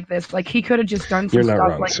something like this. Like, he could have just done some You're not stuff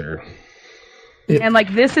wrong, like, sir. And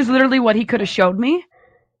like, this is literally what he could have showed me.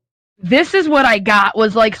 This is what I got,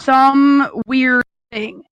 was like some weird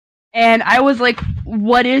thing. And I was like,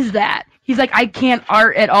 what is that? He's like, I can't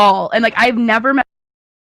art at all. And like, I've never met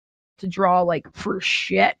to draw like for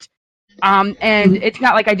shit. And it's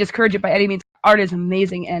not like I discourage it by any means. Art is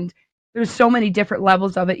amazing, and there's so many different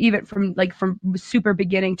levels of it, even from super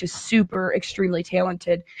beginning to super extremely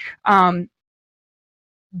talented.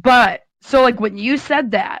 But so like when you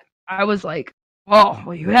said that, I was like, oh,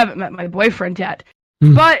 well, you haven't met my boyfriend yet.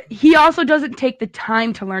 But he also doesn't take the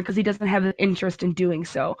time to learn because he doesn't have the interest in doing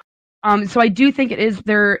so. So I do think it is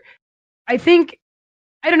there. I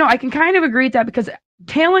don't know, I can kind of agree with that, because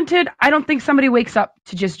talented, I don't think somebody wakes up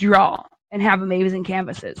to just draw and have amazing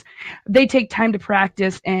canvases. They take time to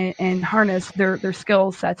practice and harness their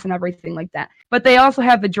skill sets and everything like that. But they also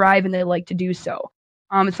have the drive and they like to do so.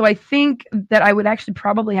 So I think that I would actually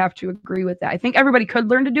probably have to agree with that. I think everybody could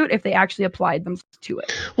learn to do it if they actually applied themselves to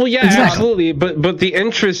it. Well, yeah, exactly. Absolutely. But the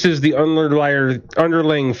interest is the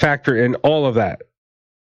underlying factor in all of that.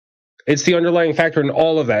 It's the underlying factor in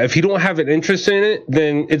all of that. If you don't have an interest in it,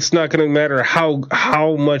 then it's not going to matter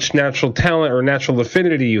how much natural talent or natural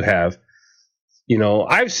affinity you have.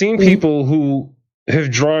 I've seen people who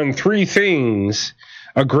have drawn 3 things,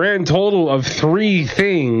 a grand total of 3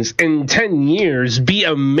 things in 10 years, be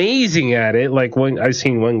amazing at it. Like I've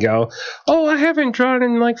seen one gal, I haven't drawn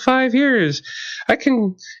in like 5 years.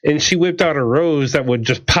 And she whipped out a rose that would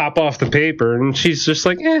just pop off the paper, and she's just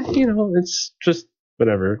like, it's just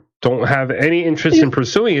whatever. Don't have any interest in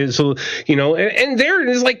pursuing it. So, and there it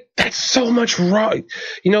is, like, that's so much wrong.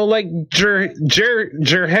 Like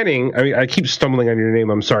Jer Henning, I mean, I keep stumbling on your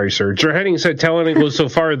name. I'm sorry, sir. Jer Henning said talent goes so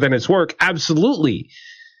far than its work. Absolutely.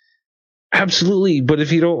 Absolutely. But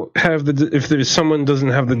if you don't have if someone doesn't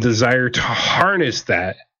have the desire to harness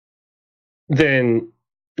that, then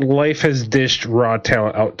life has dished raw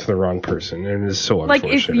talent out to the wrong person. And it's so unfortunate.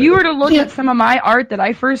 Like, if you were to look at some of my art that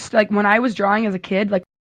I first, like, when I was drawing as a kid, like,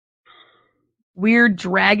 weird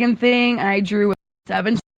dragon thing I drew with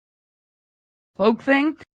 7 cloak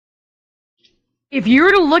thing. If you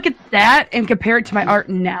were to look at that and compare it to my art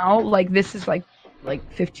now, like this is like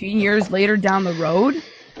 15 years later down the road.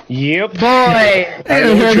 Yep. Boy. I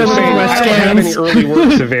know what you're saying. I don't have any early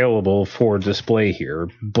works available for display here,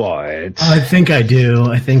 but I think I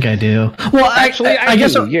do. Well, actually, I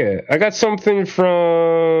guess do. Yeah, I got something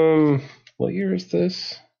from what year is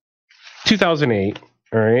this? 2008.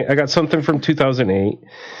 All right, I got something from 2008,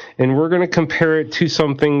 and we're gonna compare it to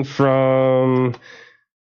something from.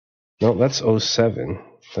 No, that's 07.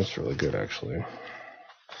 That's really good, actually.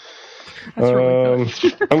 That's really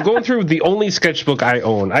good. I'm going through the only sketchbook I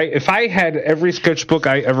own. If I had every sketchbook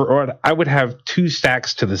I ever owned, I would have 2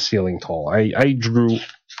 stacks to the ceiling tall. I drew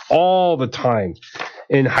all the time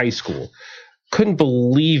in high school. Couldn't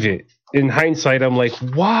believe it. In hindsight, I'm like,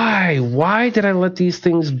 why? Why did I let these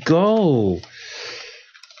things go?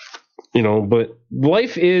 You know, but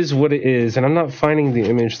life is what it is, and I'm not finding the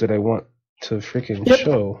image that I want to freaking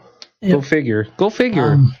show. Yep. Go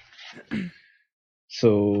figure.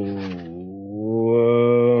 So,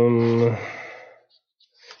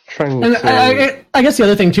 trying to. I guess the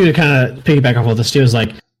other thing too, to kind of piggyback off of this too, is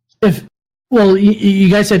like, you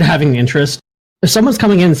guys said having interest. If someone's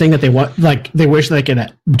coming in saying that they want, like, they wish they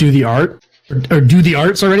could do the art or do the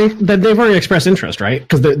arts already, then they've already expressed interest, right?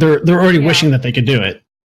 Because they're already wishing that they could do it.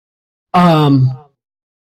 But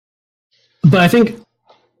I think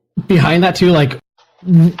behind that too, like,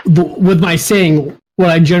 with my saying, what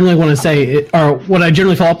I generally want to say, or what I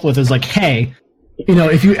generally follow up with, is like, hey, you know,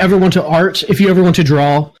 if you ever want to art, if you ever want to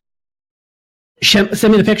draw, send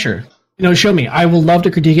me the picture. You know, show me. I will love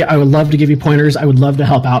to critique it. I would love to give you pointers. I would love to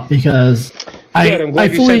help out, because I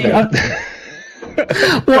fully. Well,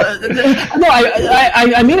 no,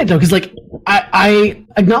 I mean it though, because like I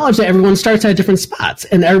acknowledge that everyone starts at different spots,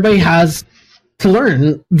 and everybody has to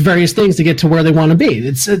learn various things to get to where they want to be.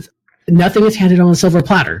 It's nothing is handed on a silver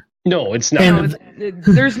platter. No, it's not.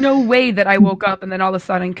 There's no way that I woke up and then all of a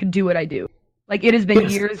sudden could do what I do. Like, it has been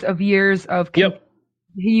years of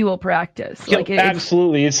continual practice. Yep, like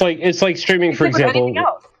absolutely. It's like streaming, for example.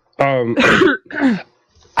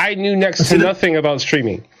 I knew next to nothing about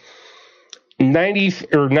streaming.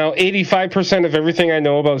 85% of everything I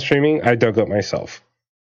know about streaming, I dug up myself.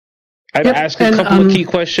 I'd ask a couple of key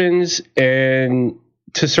questions, and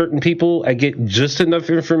to certain people, I get just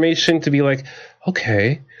enough information to be like,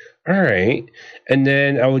 okay, all right. And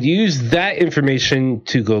then I would use that information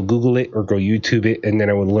to go Google it or go YouTube it, and then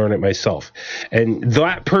I would learn it myself. And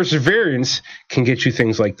that perseverance can get you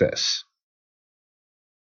things like this.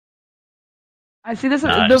 I see this.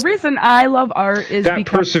 The reason I love art is that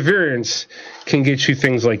because perseverance can get you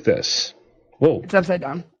things like this. Whoa. It's upside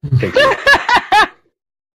down.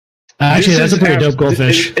 Actually, that's a pretty dope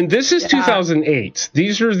goldfish. And this is 2008.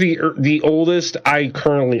 These are the oldest I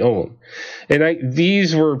currently own. And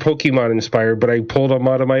these were Pokemon inspired, but I pulled them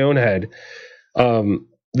out of my own head.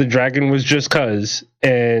 The dragon was just 'cause.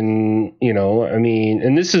 And, you know, I mean,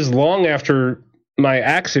 and this is long after my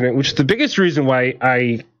accident, which is the biggest reason why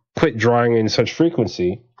I quit drawing in such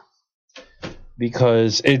frequency.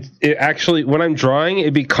 Because it actually, when I'm drawing,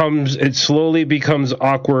 it slowly becomes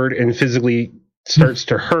awkward and physically starts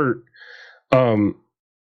to hurt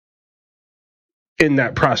in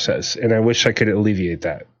that process, and I wish I could alleviate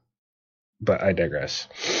that, but I digress.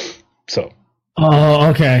 So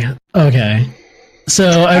okay,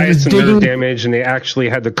 so I had some nerve damage, and they actually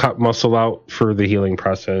had to cut muscle out for the healing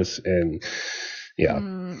process, and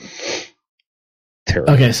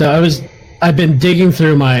terrible. Okay, so I've been digging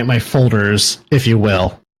through my folders, if you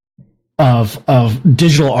will, of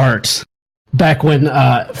digital art back when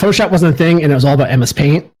Photoshop wasn't a thing, and it was all about MS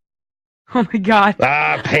Paint. Oh my god.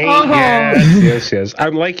 Paint, yes.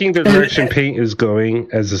 I'm liking the direction Paint is going,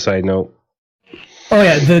 as a side note. Oh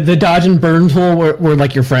yeah, the dodge and burn tool were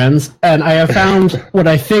like your friends, and I have found what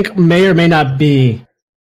I think may or may not be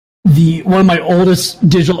one of my oldest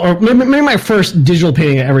digital, or maybe my first digital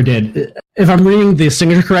painting I ever did. If I'm reading the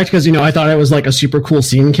signature correct, because I thought I was like a super cool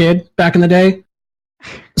scene kid back in the day,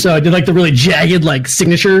 so I did like the really jagged like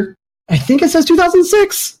signature. I think it says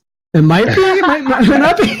 2006. It might be, it might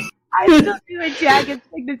not be. I still do a jagged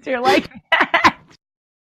signature like that.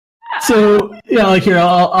 So yeah, like here,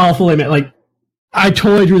 I'll fully admit, like I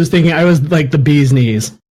totally drew this thinking I was like the bee's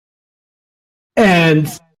knees, and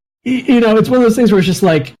it's one of those things where it's just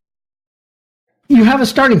like you have a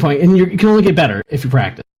starting point, and you can only get better if you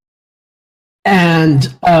practice. And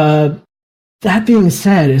that being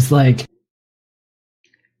said, it's like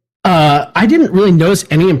I didn't really notice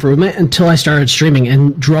any improvement until I started streaming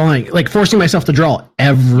and drawing, like forcing myself to draw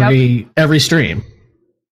every stream.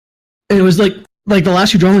 And it was like the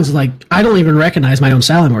last few drawings, like I don't even recognize my own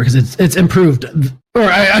style anymore because it's improved, or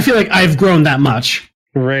I feel like I've grown that much.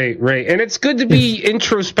 Right. And it's good to be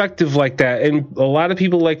introspective like that. And a lot of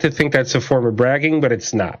people like to think that's a form of bragging, but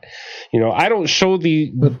it's not. I don't show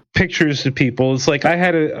the pictures to people. It's like I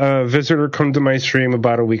had a visitor come to my stream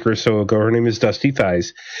about a week or so ago. Her name is Dusty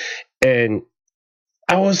Thighs. And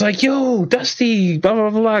I was like, yo, Dusty, blah, blah,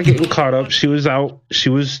 blah, getting caught up. She was out. She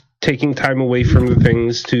was taking time away from the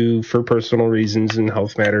things for personal reasons and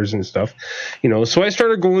health matters and stuff. So I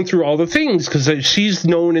started going through all the things because she's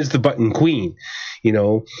known as the button queen.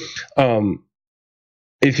 If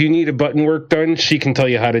you need a button work done, she can tell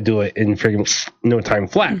you how to do it in friggin' no time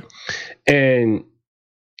flat. And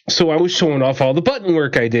so I was showing off all the button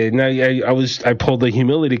work I did, and I pulled the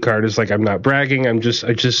humility card. It's like I'm not bragging. I just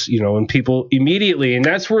and people immediately, and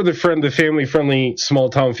that's where the family friendly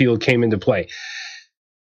small town feel came into play.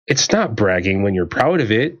 It's not bragging when you're proud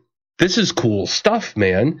of it. This is cool stuff,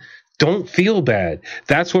 man. Don't feel bad.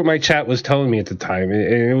 That's what my chat was telling me at the time.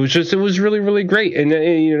 And it was really, really great. And,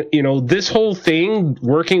 this whole thing,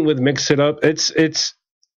 working with Mix It Up, it's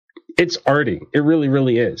arting. It really,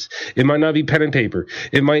 really is. It might not be pen and paper.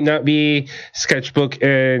 It might not be sketchbook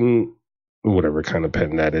and whatever kind of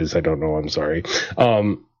pen that is. I don't know. I'm sorry.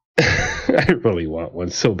 I really want one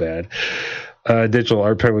so bad. Digital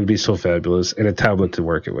art pen would be so fabulous, and a tablet to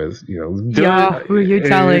work it with. Yeah, who are you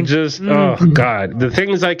telling? Oh God, the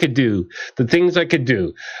things I could do. I'm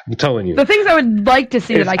telling you, the things I would like to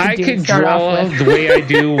see that I could do. I could draw the way I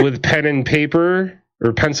do with pen and paper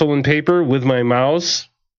or pencil and paper with my mouse.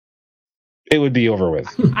 It would be over with.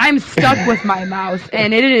 I'm stuck with my mouse,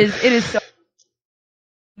 and it is so.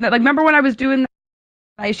 Like, remember when I was doing?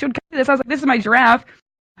 I showed this. I was like, "This is my giraffe."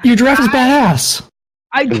 Your giraffe is badass.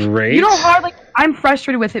 Great. I'm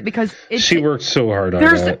frustrated with it because she worked so hard on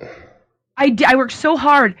that. I worked so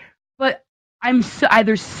hard, but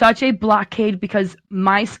there's such a blockade because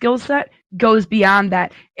my skill set goes beyond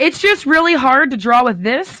that. It's just really hard to draw with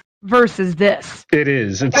this versus this. It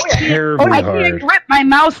is. It's terribly hard. I can't grip my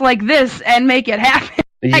mouse like this and make it happen.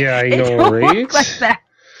 Yeah, I know, right? Like that.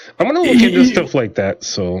 I'm gonna look into stuff like that.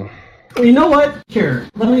 So. You know what? Here,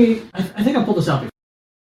 let me. I think I pulled this out.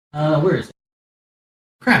 Where is it?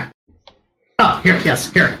 Crap. Oh, here,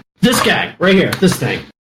 yes, here. This guy, right here, this thing.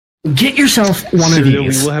 Get yourself one of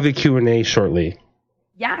these. We will have a Q&A shortly.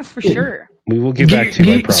 Yes, for sure. We will get back to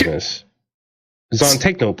you, I promise. Zon,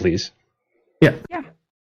 take note, please. Yeah.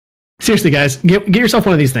 Seriously, guys, get yourself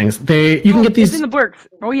one of these things. You can get these. It's in the works.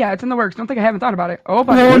 Oh, yeah, it's in the works. Don't think I haven't thought about it. Oh,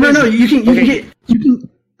 no. You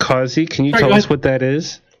can. Kazi, can you tell us what that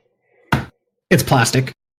is? It's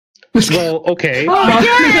plastic. Well, okay. Oh,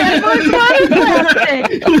 yeah!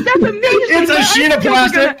 Plastic! That's amazing! It's a sheet of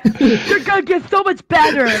plastic! You're gonna get so much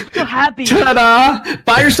better! I'm so happy! Ta-da!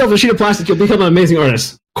 Buy yourself a sheet of plastic, you'll become an amazing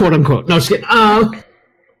artist. Quote unquote. No, just kidding.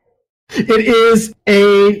 It is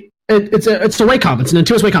it's a Wacom. It's an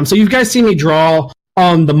Intuos Wacom. So you guys see me draw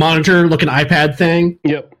on the monitor looking iPad thing?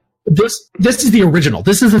 Yep. This is the original.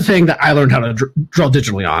 This is the thing that I learned how to draw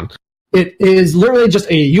digitally on. It is literally just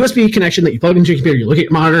a USB connection that you plug into your computer. You look at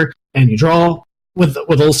your monitor and you draw with a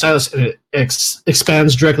little stylus. And it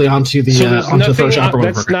expands directly onto the Photoshop.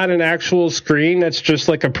 That's not an actual screen. That's just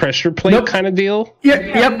like a pressure plate kind of deal.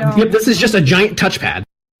 Yep. This is just a giant touchpad.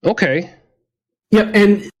 Okay. Yep,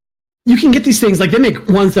 and you can get these things like they make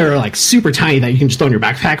ones that are like super tiny that you can just throw in your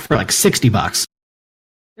backpack for like $60.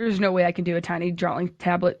 There's no way I can do a tiny drawing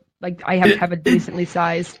tablet. Like, I have to have a decently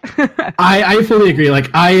sized. I fully agree.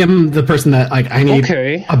 Like, I am the person that like I need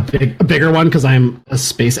a bigger one because I'm a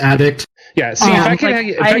space addict. Yeah. See,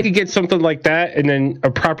 if I could get something like that and then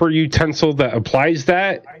a proper utensil that applies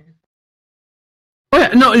that. Oh yeah,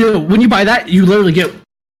 no. When you buy that, you literally get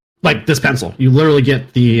like this pencil. You literally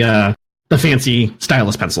get the fancy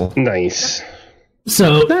stylus pencil. Nice.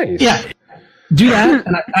 So yeah, do that.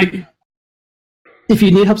 And I if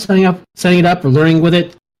you need help setting it up or learning with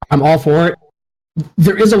it, I'm all for it.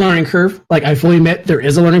 There is a learning curve. Like, I fully admit there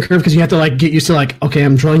is a learning curve because you have to like get used to like, okay,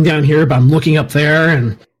 I'm drawing down here, but I'm looking up there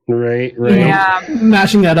and right,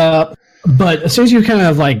 matching that up. But as soon as you kind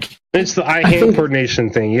of like, it's the eye-hand coordination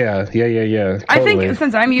thing. Yeah. Totally. I think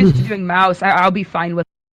since I'm used to doing mouse, I'll be fine with.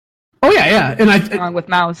 Oh yeah, and with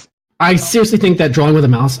mouse. I seriously think that drawing with a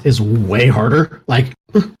mouse is way harder. Like,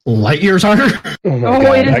 light years harder. Oh my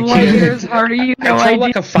God. It is light years harder. You know, I feel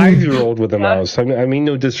like a 5-year-old with a mouse. I mean,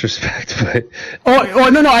 no disrespect, but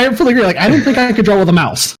no, I fully agree. Like, I don't think I could draw with a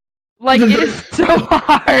mouse. Like, it is so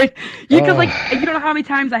hard. Because like, you don't know how many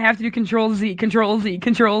times I have to do Control-Z, Control-Z,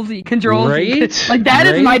 Control-Z, Control-Z. Right? Like, that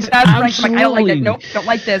is my best. Like, I don't like that. Nope, don't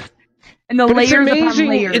like this. And the But layers upon amazing.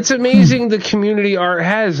 layers. It's amazing the community art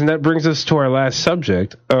has, and that brings us to our last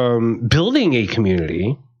subject: building a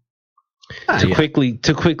community. Quickly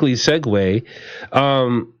segue,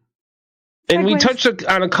 and we touched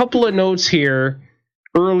on a couple of notes here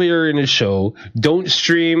earlier in the show. Don't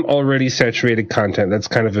stream already saturated content. That's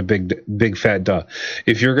kind of a big fat duh.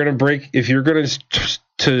 If you're gonna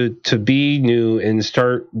to be new and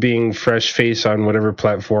start being fresh face on whatever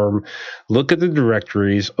platform, look at the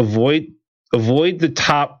directories. Avoid the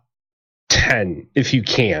top 10 if you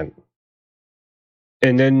can.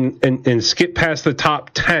 And then and skip past the top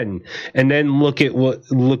 10 and then look at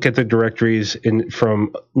the directories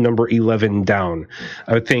from number 11 down.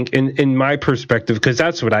 I would think in my perspective, because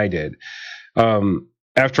that's what I did.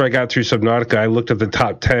 After I got through Subnautica, I looked at the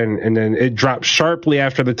top 10 and then it dropped sharply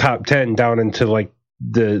after the top 10 down into like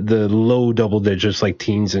the low double digits, like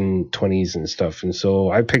teens and 20s and stuff. And so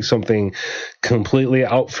I picked something completely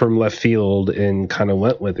out from left field and kind of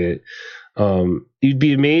went with it. You'd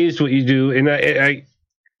be amazed what you do. And I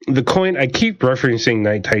keep referencing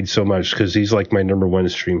Night Tide so much because he's like my number one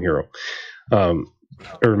stream hero,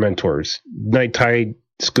 or mentors. Night Tide,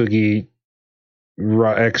 Skoogie,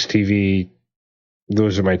 Raw XTV,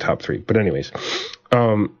 those are my top three. But anyways,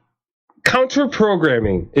 counter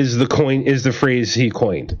programming is the phrase he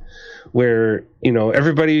coined, where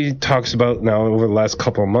everybody talks about now over the last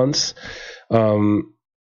couple of months.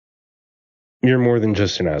 You're more than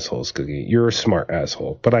just an asshole, Skoogie. You're a smart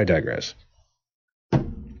asshole. But I digress.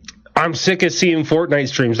 I'm sick of seeing Fortnite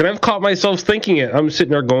streams, and I've caught myself thinking it. I'm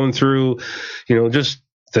sitting there going through, just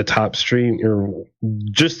the top stream, or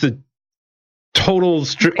just the total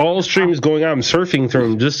all streams going on. I'm surfing through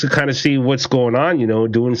them just to kind of see what's going on.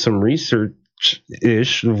 Doing some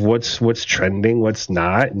research-ish of what's trending, what's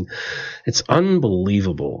not, and it's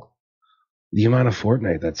unbelievable the amount of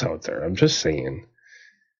Fortnite that's out there. I'm just saying.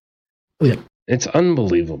 Yeah. It's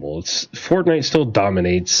unbelievable. Fortnite still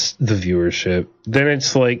dominates the viewership. Then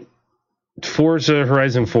it's like Forza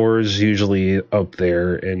Horizon 4 is usually up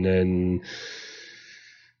there, and then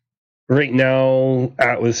right now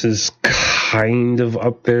Atlas is kind of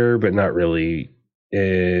up there, but not really.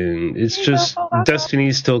 And it's just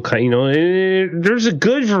Destiny's still kind. There's a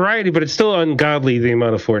good variety, but it's still ungodly the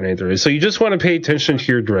amount of Fortnite there is. So you just want to pay attention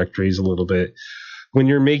to your directories a little bit when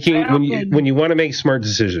you're when you want to make smart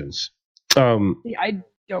decisions. I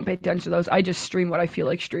don't pay attention to those. I just stream what I feel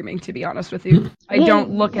like streaming, to be honest with you. I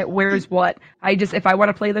don't look at where's what. If I want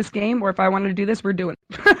to play this game or if I want to do this, we're doing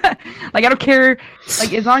it. Like, I don't care.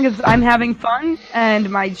 Like, as long as I'm having fun and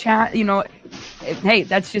my chat, hey,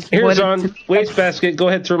 that's just Here's on wastebasket. Go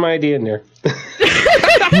ahead, throw my idea in there. Like,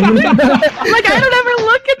 I don't ever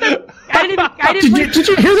look at the. Did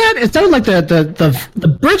you hear that? It sounded like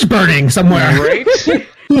the bridge burning somewhere. Right?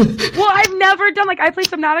 Well, I've never done, I played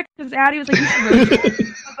Subnautica because Addy was like, you should really play it. I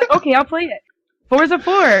was like, okay, I'll play it. Forza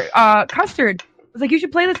 4, Custard. I was like, you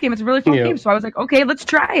should play this game. It's a really fun game. So I was like, okay, let's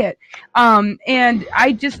try it. And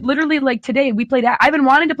I just literally, today, we played, I've been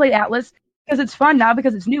wanting to play Atlas because it's fun now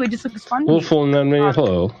because it's new. It just looks fun to me. Wolful and then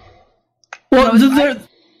hello. Well,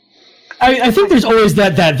 I think there's always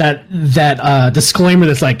that disclaimer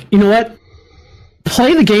that's like, you know what?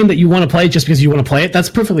 Play the game that you want to play just because you want to play it. That's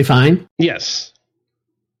perfectly fine. Yes.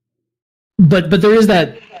 But there is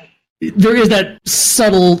that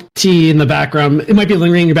subtlety in the background. It might be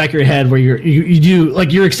lingering in the back of your head where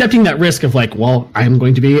you're accepting that risk of well, I'm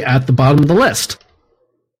going to be at the bottom of the list,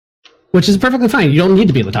 which is perfectly fine. You don't need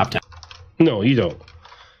to be in the top 10. No, you don't.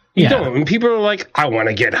 You don't. And people are like, I want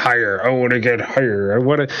to get higher. I want to get higher. I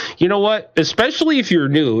want to. You know what? Especially if you're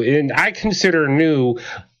new, and I consider new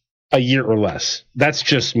a year or less. That's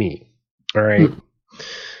just me. All right.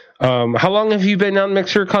 How long have you been on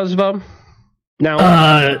Mixer, Cosbomb?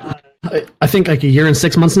 Now, I think a year and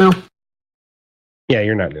 6 months now. Yeah,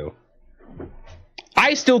 you're not new.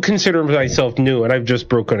 I still consider myself new, and I've just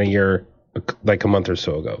broken a year, a month or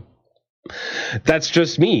so ago. That's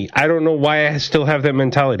just me. I don't know why I still have that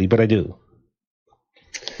mentality, but I do.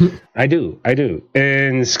 I do.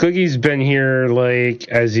 And Skoogie's been here,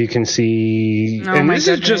 as you can see, and this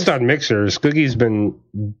is just on Mixer. Skoogie's been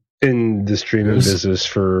in the streaming business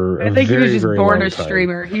for a very, very long time. I think he was just born a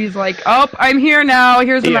streamer. He's like, oh, I'm here now.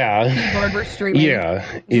 Here's the keyboard. We're streaming.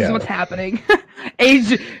 This is what's happening.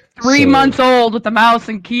 Age 3 months old with the mouse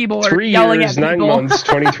and keyboard. 3 years, 9 months,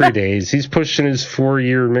 23 days. He's pushing his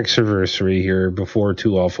 4-year Mixerversary here before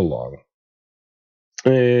too awful long.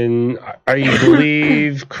 And I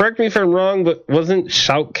believe, correct me if I'm wrong, but wasn't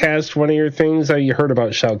Shoutcast one of your things? I heard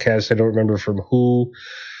about Shoutcast. I don't remember from who.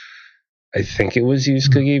 I think it was you,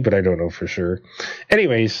 Skoogie, but I don't know for sure.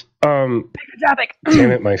 Anyways, topic. Damn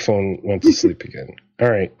it, my phone went to sleep again. All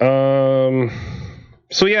right.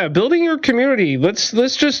 So yeah, building your community. Let's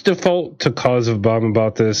just default to Cause of Bomb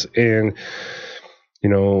about this, and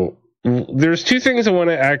there's two things I want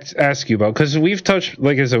to ask you about, because we've touched,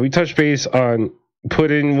 like I said, we touched base on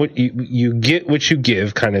put in what you get what you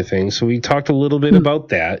give kind of thing. So we talked a little bit about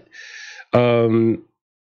that.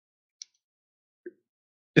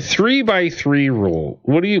 3x3 rule.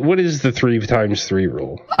 What is the 3x3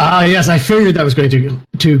 rule? Yes, I figured that was going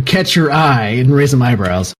to catch your eye and raise some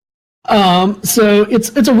eyebrows. So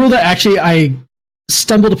it's a rule that actually I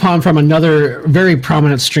stumbled upon from another very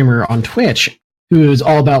prominent streamer on Twitch, who's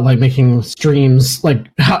all about like making streams, like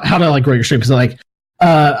how to like grow your stream. Because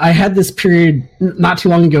I had this period not too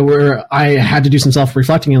long ago where I had to do some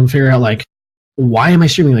self-reflecting and figure out like, why am I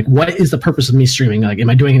streaming? Like, what is the purpose of me streaming? Like, am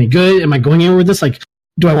I doing any good? Am I going anywhere with this? Like,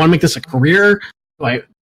 do I want to make this a career? Is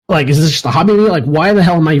this just a hobby to me? Like, why the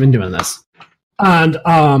hell am I even doing this? And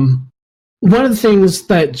one of the things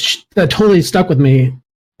that totally stuck with me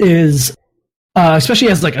is, especially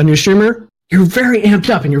as like a new streamer, you're very amped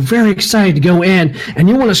up and you're very excited to go in and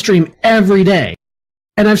you want to stream every day.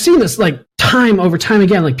 And I've seen this like time over time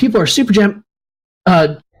again. Like, people are super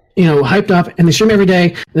hyped up, and they stream every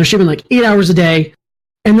day. And they're streaming like 8 hours a day,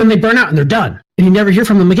 and then they burn out and they're done, and you never hear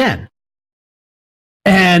from them again.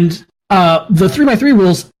 And the 3x3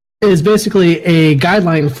 rules is basically a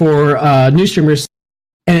guideline for new streamers,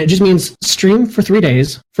 and it just means stream for 3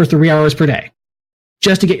 days for 3 hours per day,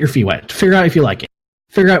 just to get your feet wet, to figure out if you like it,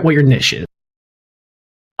 figure out what your niche is.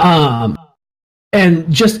 And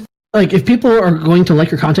just like, if people are going to like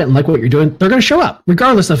your content and like what you're doing, they're going to show up,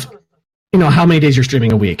 regardless of how many days you're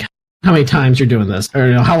streaming a week, how many times you're doing this,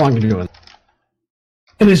 or how long you're doing it.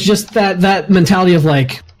 And it's just that mentality of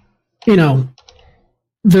like,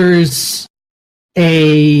 there's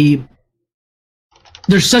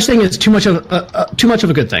such thing as too much of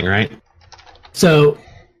a good thing, right? So,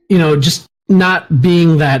 just not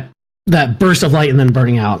being that burst of light and then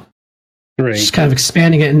burning out. Right. Just kind of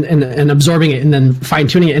expanding it and absorbing it and then fine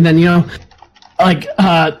tuning it. And then, and I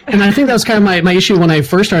think that was kind of my issue when I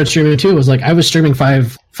first started streaming too, was like, I was streaming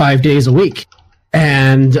five days a week,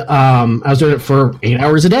 and I was doing it for 8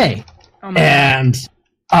 hours a day. Oh my and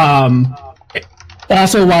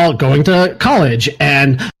also while going to college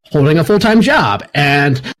and holding a full-time job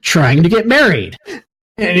and trying to get married.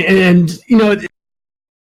 And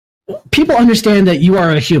people understand that you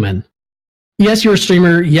are a human. Yes, you're a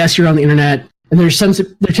streamer. Yes, you're on the internet. And there tends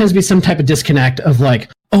to be some type of disconnect of like,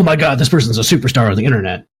 oh my God, this person's a superstar on the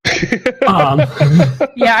internet.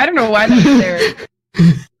 Yeah, I don't know why that's there.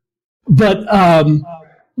 But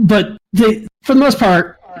for the most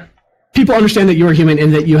part, people understand that you're human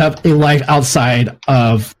and that you have a life outside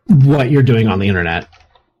of what you're doing on the internet.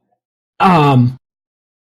 And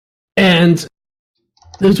it's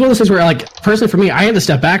one of those things where, like, personally for me, I had to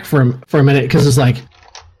step back for a minute, because it's like,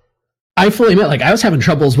 I fully admit, like, I was having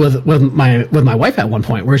troubles with my wife at one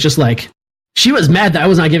point, where it's just like, she was mad that I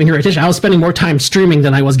was not giving her attention. I was spending more time streaming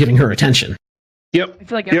than I was giving her attention. Yep. I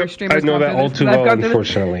feel like every streamer. I know that all too well,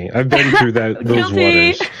 unfortunately. I've been through those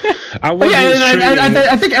waters.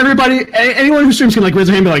 I think anyone who streams can like raise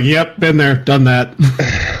their hand and be like, yep, been there, done that.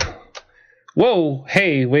 Whoa,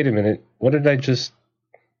 hey, wait a minute. What did I just...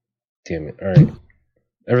 Damn it. All right.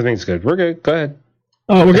 Everything's good. We're good. Go ahead.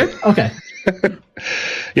 Oh, we're good? Okay.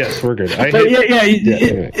 Yes, we're good.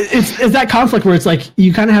 It's that conflict where it's like,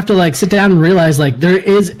 you kind of have to like sit down and realize like there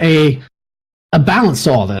is a balance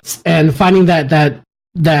to all this, and finding that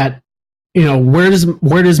where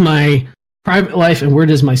does my private life and where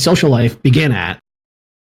does my social life begin at,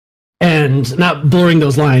 and not blurring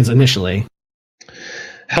those lines initially.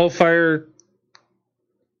 Hellfire,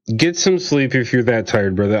 get some sleep if you're that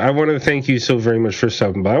tired, brother. I want to thank you so very much for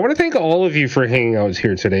stopping by. I want to thank all of you for hanging out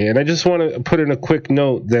here today, and I just want to put in a quick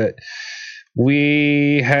note that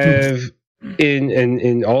we have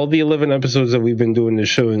in all the 11 episodes that we've been doing this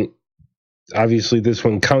show, and obviously this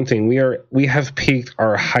one counting, we have peaked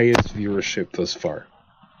our highest viewership thus far.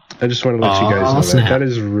 I just want to let you guys know that. That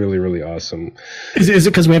is really, really awesome. Is it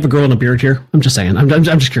because we have a girl in a beard here? I'm just saying. I'm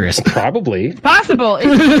just curious. Probably. It's possible.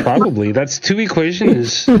 Probably. That's two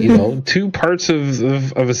equations, two parts of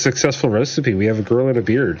a successful recipe. We have a girl and a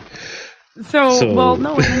beard. So well,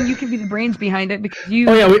 no, then you can be the brains behind it, because you...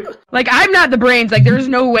 Oh, yeah, like, I'm not the brains. Like, there's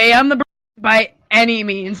no way I'm the brains by any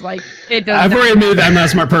means. Like, it does. I've already admitted that I'm not a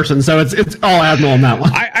smart person, so it's all Admiral on that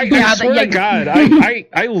one. I swear to God,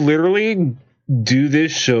 I literally... do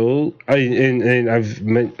this show, and I've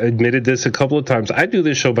admitted this a couple of times. I do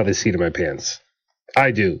this show by the seat of my pants.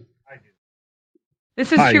 I do.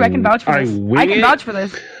 This is true. I can vouch for this. I can vouch for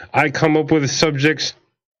this. I come up with subjects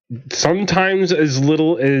sometimes as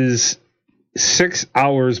little as 6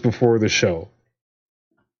 hours before the show.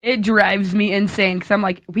 It drives me insane because I'm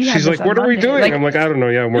like, She's like, what are we doing? Like, I'm like, I don't know.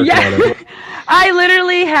 Yeah, I'm working on it. I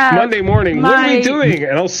literally have Monday morning, what are we doing?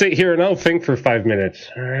 And I'll sit here and I'll think for 5 minutes.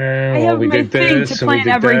 have my thing to plan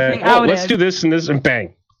everything out. Let's do this and this and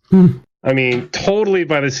bang. I mean, totally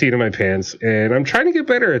by the seat of my pants, and I'm trying to get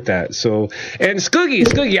better at that. So, and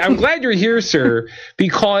Skoogie, I'm glad you're here, sir,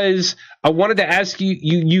 because I wanted to ask you.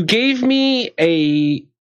 You gave me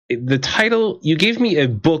the title. You gave me a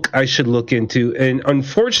book I should look into, and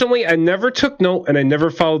unfortunately, I never took note and I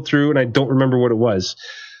never followed through, and I don't remember what it was.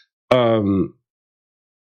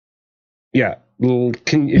 Yeah.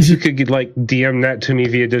 If you could like DM that to me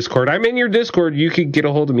via Discord, I'm in your Discord. You could get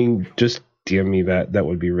a hold of me. Just DM me that. That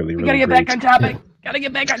would be really, really. Gotta get great. back on topic. Gotta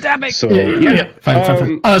get back on topic. So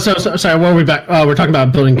Fine. So sorry. What were we back? We're talking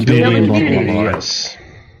about building community and blah blah blah. Yes.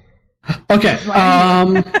 Okay.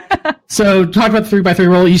 So talk about the 3x3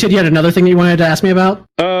 roll. You said you had another thing that you wanted to ask me about.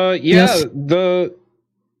 Yeah. Yes?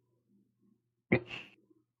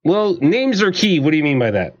 Well, names are key. What do you mean by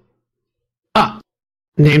that?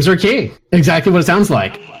 Names are key. Exactly what it sounds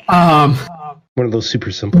like. One of those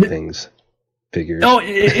super simple things. Figures. Oh,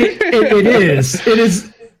 it is. It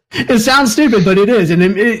is. It sounds stupid, but it is, and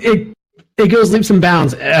it goes leaps and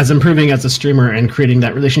bounds as improving as a streamer and creating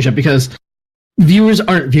that relationship because viewers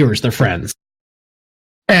aren't viewers; they're friends.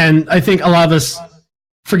 And I think a lot of us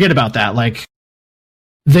forget about that. Like,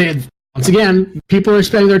 once again, people are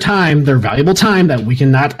spending their valuable time that we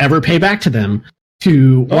cannot ever pay back to them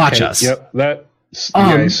to watch us. Yep.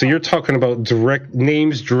 So you're talking about direct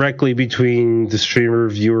names directly between the streamer,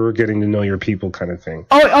 viewer, getting to know your people kind of thing.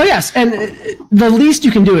 Oh yes, and the least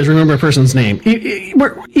you can do is remember a person's name,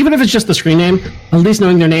 even if it's just the screen name. At least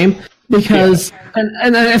knowing their name, because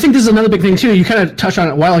and I think this is another big thing too. You kind of touched on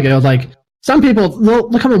it a while ago. Like some people, they'll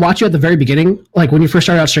come and watch you at the very beginning, like when you first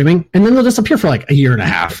start out streaming, and then they'll disappear for like a year and a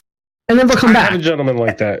half. And then they'll come back. I have a gentleman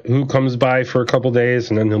like that who comes by for a couple days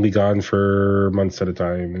and then he'll be gone for months at a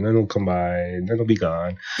time, and then he'll come by and then he'll be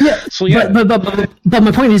gone. Yeah. So yeah. But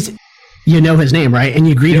my point is, you know his name, right? And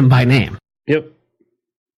you greet him by name. Yep.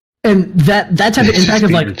 And that type of impact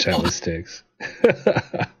of like sticks.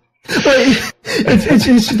 it's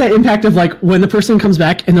just that impact of like when the person comes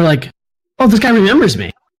back and they're like, oh, this guy remembers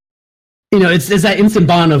me. You know, it's that instant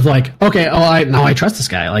bond of like, okay, I trust this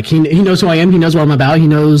guy. Like he knows who I am. He knows what I'm about. He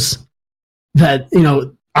knows that, you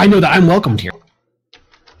know, I know that I'm welcomed here.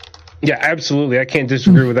 Yeah, absolutely. I can't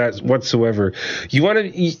disagree with that whatsoever. You want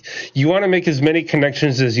to make as many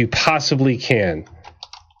connections as you possibly can.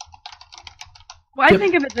 Well, I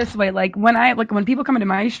think of it this way: like when people come into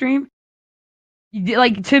my stream,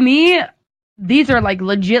 like to me, these are like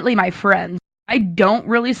legitly my friends. I don't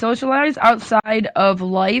really socialize outside of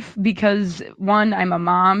life because 1, I'm a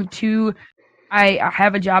mom. 2, I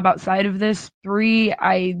have a job outside of this. 3,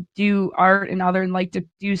 I do art and like to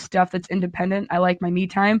do stuff that's independent. I like my me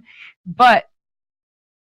time, but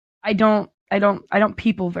I don't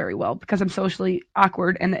people very well because I'm socially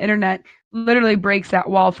awkward, and the internet literally breaks that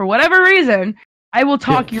wall for whatever reason. I will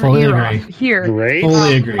talk your ear off here. Great.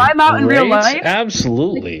 Totally agree. If I'm out in real life.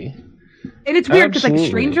 Absolutely. And it's weird because like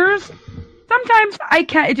strangers, sometimes I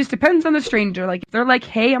can't. It just depends on the stranger. Like if they're like,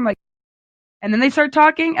 "Hey," I'm like, and then they start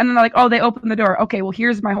talking, and then they're like, "Oh, they open the door. Okay, well,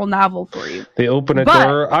 here's my whole novel for you." They open a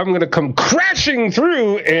door. I'm gonna come crashing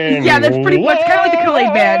through, and yeah, that's pretty much kind of like the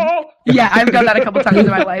Kool-Aid Man. Yeah, I've done that a couple times in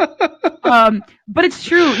my life. But it's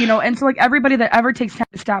true, you know. And so, like everybody that ever takes time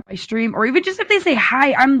to stop my stream, or even just if they say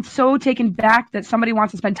hi, I'm so taken back that somebody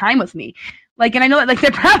wants to spend time with me. Like, and I know that like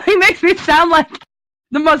that probably makes me sound like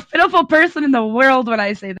the most pitiful person in the world when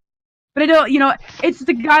I say that. But I don't, you know, it's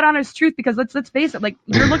the God honest truth because let's face it, like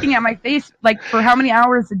you're looking at my face like for how many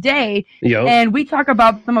hours a day, and we talk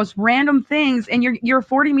about the most random things, and you're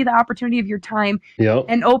affording me the opportunity of your time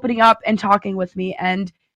and opening up and talking with me,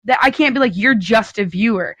 and that I can't be like you're just a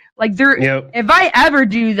viewer. Like if I ever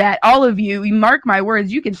do that, all of you mark my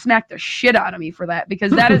words, you can smack the shit out of me for that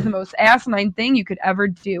because that is the most asinine thing you could ever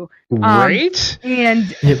do. Right?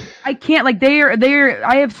 And I can't like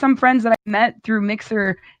I have some friends that I met through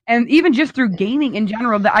Mixer. And even just through gaming in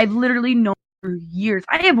general, that I've literally known for years.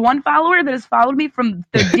 I have one follower that has followed me from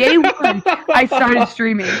the day one I started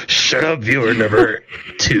streaming. Shut up, viewer number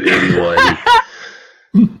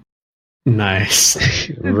 281. Nice.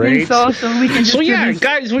 Right? So we can just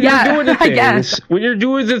guys, when you're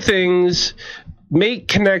doing the things, make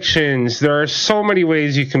connections. There are so many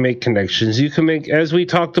ways you can make connections. You can make, as we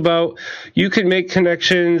talked about, you can make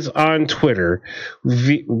connections on Twitter.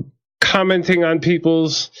 Commenting on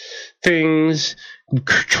people's things,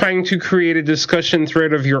 trying to create a discussion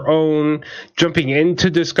thread of your own, jumping into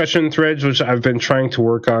discussion threads, which I've been trying to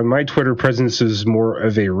work on. My Twitter presence is more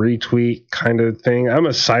of a retweet kind of thing. I'm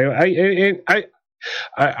a silent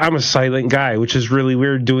guy, which is really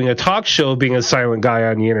weird doing a talk show being a silent guy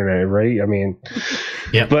on the internet, right? I mean,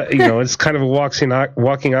 yeah. But it's kind of a walking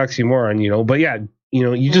oxymoron, But yeah, you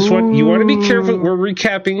want to be careful. We're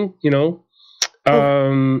recapping,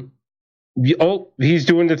 he's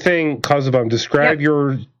doing the thing. Kazabam, describe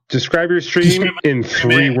your stream in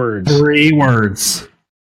 3 words. 3 words.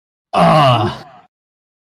 Thank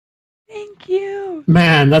you.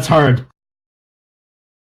 Man, that's hard.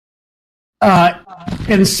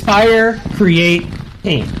 Inspire, create,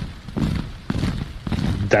 paint.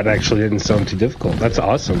 That actually didn't sound too difficult. That's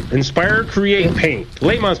awesome. Inspire, create, paint.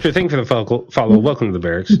 Late Monster, thank you for the follow. Welcome to the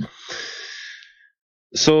barracks.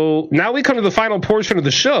 So now we come to the final portion of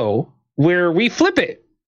the show where we flip it.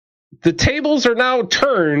 The tables are now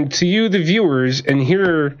turned to you, the viewers, and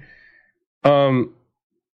here,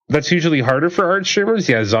 that's usually harder for art streamers.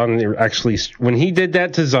 Yeah, Zon actually, when he did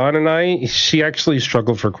that to Zon and I, she actually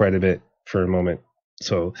struggled for quite a bit for a moment.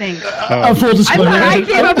 So, thanks. Full disclosure, I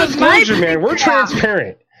came up with my man. We're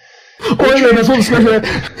transparent. Full disclosure.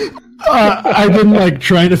 I've been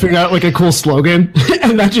trying to figure out a cool slogan,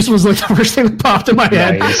 and that just was the first thing that popped in my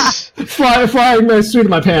head. Nice. Flying my suit in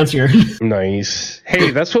my pants here. Nice. Hey,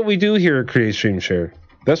 that's what we do here at Create Stream Share.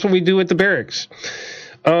 That's what we do at the barracks.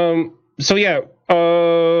 So yeah.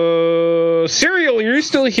 Serial, you're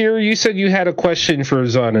still here. You said you had a question for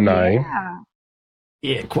Zon and I.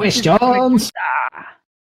 Yeah, questions.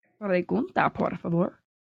 Pregunta, por favor.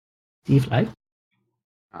 Steve Live.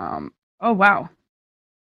 Oh, wow.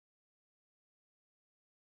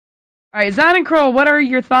 All right, Zon and Kroll, what are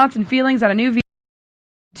your thoughts and feelings on a new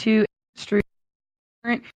to stream?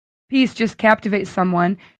 Current piece just captivates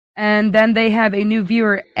someone, and then they have a new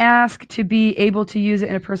viewer ask to be able to use it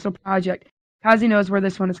in a personal project. Kazi knows where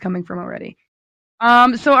this one is coming from already.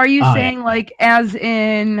 So are you saying as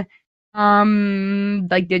in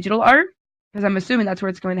digital art? Because I'm assuming that's where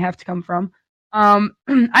it's going to have to come from. I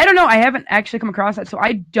don't know. I haven't actually come across that, so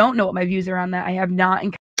I don't know what my views are on that. I have not.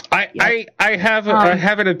 I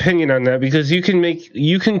have an opinion on that because you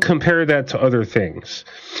can compare that to other things.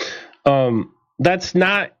 That's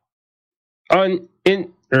not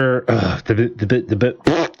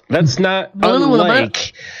that's not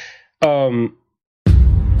unlike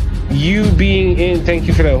you being in. Thank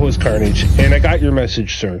you for that, host Carnage, and I got your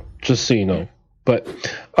message, sir. Just so you know, but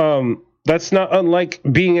that's not unlike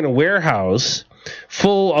being in a warehouse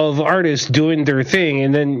full of artists doing their thing,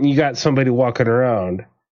 and then you got somebody walking around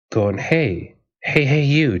going, hey,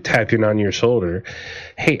 you, tapping on your shoulder.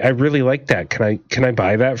 Hey, I really like that. Can I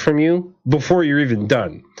buy that from you? Before you're even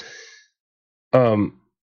done.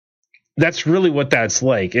 That's really what that's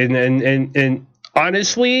like. And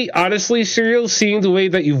honestly, Serial, seeing the way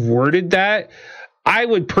that you've worded that, I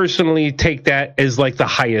would personally take that as the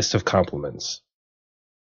highest of compliments.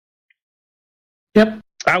 Yep.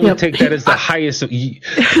 I would take that as the highest of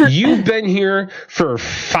you've been here for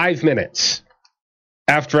 5 minutes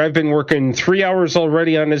after I've been working 3 hours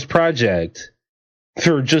already on this project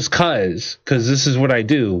for just cause this is what I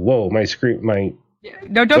do. Whoa, my screen,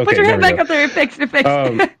 no, don't put your head back up there. Fix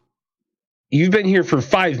it. You've been here for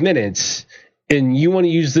 5 minutes and you want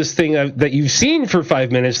to use this thing that you've seen for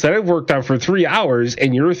 5 minutes that I've worked on for 3 hours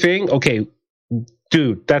and your thing. Okay,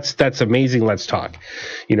 dude, that's amazing. Let's talk.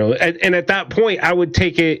 And at that point, I would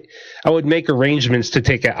make arrangements to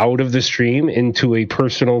take it out of the stream into a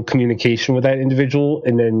personal communication with that individual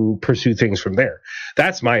and then pursue things from there.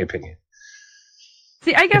 That's my opinion.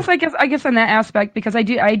 See, I guess on that aspect, because I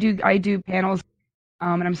do panels,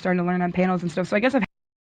 and I'm starting to learn on panels and stuff. So I guess I've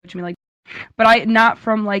had me but I not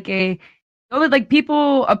from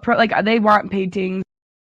people they want paintings,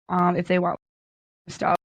 if they want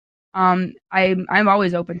stuff. I'm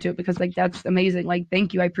always open to it because that's amazing.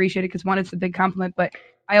 Thank you, I appreciate it because one, it's a big compliment, but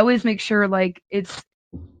I always make sure it's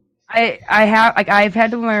I've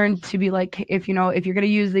had to learn to be if you're gonna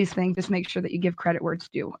use these things, just make sure that you give credit where it's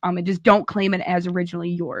due. And just don't claim it as originally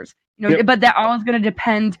yours. Yep. But that all is gonna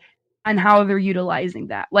depend on how they're utilizing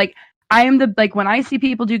that. I am when I see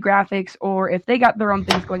people do graphics or if they got their own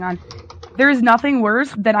things going on, there's nothing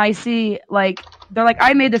worse than I see they're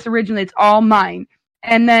I made this originally, it's all mine.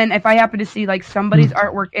 And then if I happen to see somebody's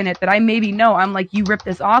artwork in it that I maybe know, I'm you ripped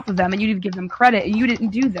this off of them and you didn't give them credit and you didn't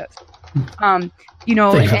do this.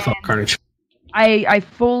 Carnage. I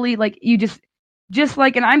fully you just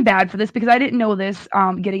and I'm bad for this because I didn't know this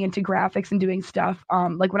getting into graphics and doing stuff.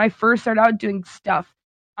 When I first started out doing stuff,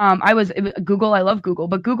 I was Google. I love Google,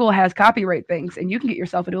 but Google has copyright things and you can get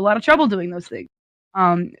yourself into a lot of trouble doing those things.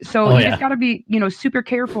 So you just got to be, super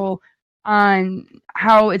careful on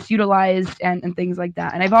how it's utilized and things like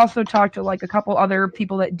that. And I've also talked to like a couple other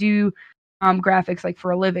people that do graphics like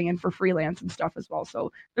for a living and for freelance and stuff as well.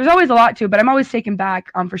 So there's always a lot to it, but I'm always taken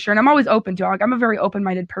back for sure. And I'm always open to it. Like, I'm a very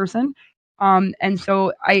open-minded person. And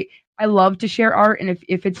so I love to share art. And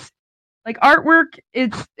if it's like artwork,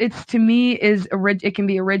 it's to me it can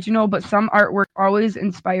be original, but some artwork always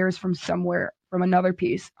inspires from somewhere, from another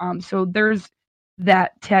piece. So there's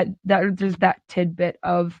that tidbit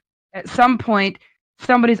of, at some point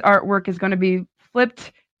somebody's artwork is going to be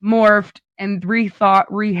flipped, morphed, and rethought,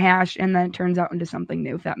 rehashed, and then it turns out into something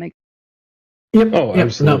new, if that makes sense. Yep. Oh,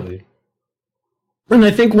 absolutely. No. And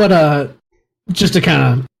I think what just to kind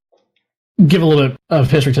of give a little bit of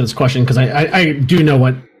history to this question, because I do know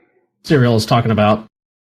what Serial is talking about.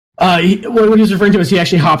 What he's referring to is he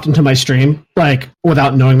actually hopped into my stream, like,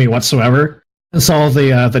 without knowing me whatsoever, and saw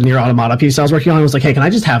the Nier Automata piece I was working on, and was like, hey, can I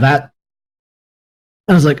just have that?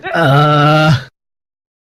 And I was like, I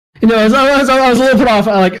was a little put off.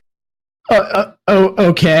 Like,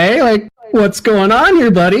 okay, like, what's going on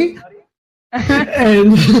here, buddy?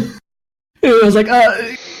 And it was like,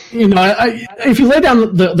 if you lay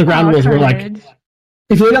down the ground rules, we're like,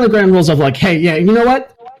 if you lay down the ground rules of like, hey, yeah, you know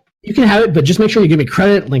what? You can have it, but just make sure you give me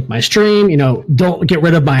credit, link my stream, don't get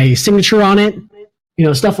rid of my signature on it,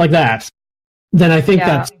 stuff like that. Then I think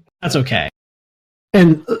that's okay.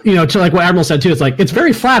 And, to like what Admiral said too, it's like, it's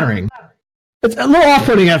very flattering. It's a little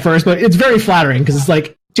off-putting at first, but it's very flattering because it's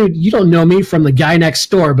like, dude, you don't know me from the guy next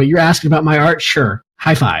door, but you're asking about my art? Sure.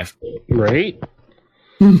 High five. Right.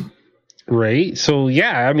 Right. So,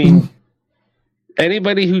 yeah, I mean,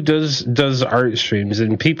 anybody who does art streams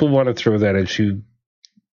and people want to throw that at you,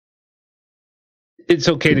 it's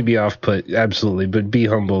okay to be off-put, absolutely, but be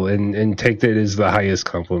humble and take that as the highest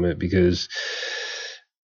compliment, because...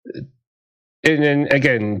 And then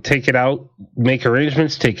again, take it out, make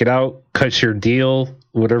arrangements, take it out, cut your deal,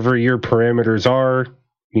 whatever your parameters are,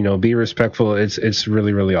 be respectful. It's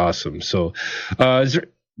really, really awesome. So, and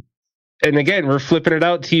again, we're flipping it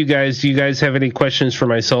out to you guys. Do you guys have any questions for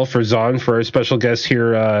myself or Zahn, for our special guest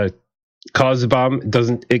here,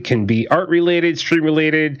 Kauzabomb? It can be art related, stream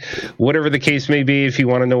related, whatever the case may be. If you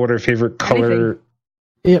want to know what our favorite color,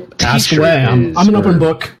 yep, ask away. I'm an open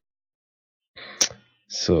book.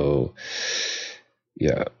 So,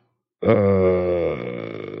 yeah.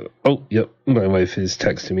 Yep. My wife is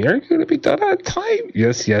texting me. Are you going to be done on time?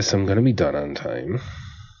 Yes, I'm going to be done on time.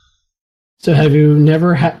 So have you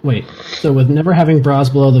never So with never having browse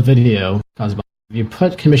below the video, have you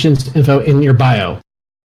put commissions info in your bio?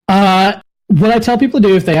 What I tell people to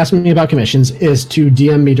do if they ask me about commissions is to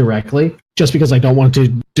DM me directly, just because I don't want to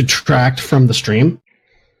detract from the stream.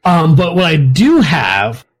 But what I do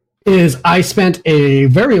have is I spent a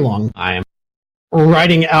very long time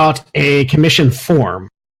writing out a commission form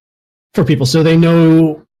for people so they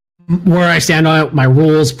know where I stand on it, my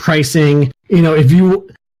rules, pricing. More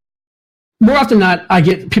often than not, I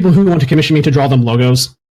get people who want to commission me to draw them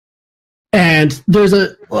logos. And there's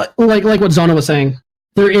like what Zona was saying,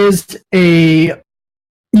 you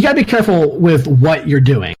gotta be careful with what you're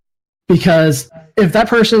doing, because if that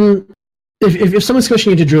person, if someone's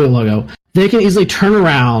commissioning you to draw a logo, they can easily turn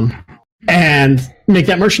around and make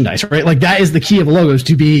that merchandise, right? Like, that is the key of a logo, is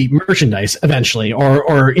to be merchandise eventually,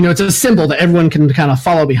 or it's a symbol that everyone can kind of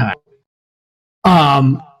follow behind.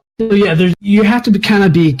 So yeah, you have to kind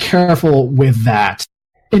of be careful with that.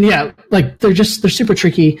 And yeah, like, they're super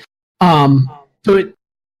tricky. And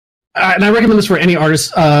I recommend this for any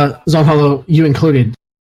artist, Zonholo, you included.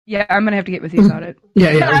 Yeah, I'm gonna have to get with you about it.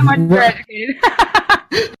 Yeah. I'm undereducated.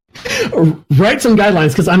 Write some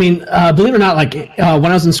guidelines, because believe it or not, like, when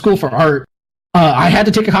I was in school for art, I had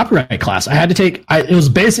to take a copyright class. It was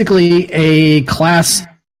basically a class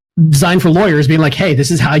designed for lawyers, being like, hey,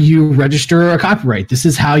 this is how you register a copyright. This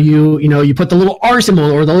is how you put the little R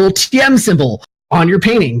symbol or the little TM symbol on your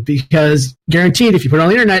painting, because guaranteed, if you put it on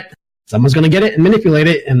the internet, someone's going to get it and manipulate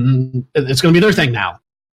it, and it's going to be their thing now.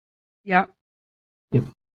 Yeah. Yep.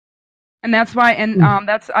 And that's why,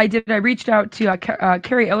 I reached out to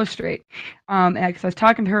Carrie Illustrate, because I was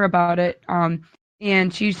talking to her about it, and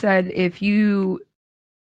she said, if you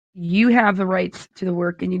have the rights to the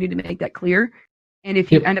work, and you need to make that clear, and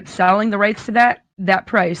if you end up selling the rights to that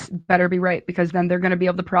price better be right, because then they're going to be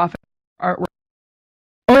able to profit artwork.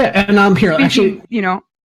 Oh yeah, and I'm here. Actually,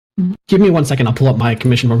 give me 1 second. I'll pull up my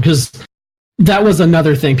commission form, because that was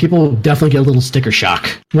another thing. People definitely get a little sticker shock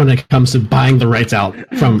when it comes to buying the rights out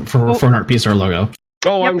for an art piece or a logo.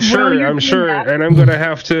 Oh, yep, I'm sure, and I'm going to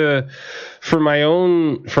have to, for my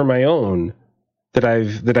own, that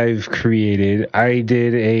I've created, I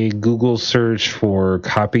did a Google search for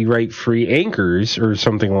copyright free anchors or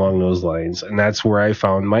something along those lines, and that's where I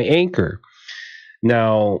found my anchor.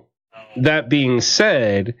 Now, that being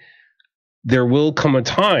said, there will come a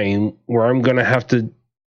time where I'm going to have to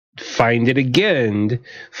find it again,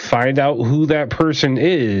 find out who that person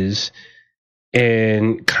is,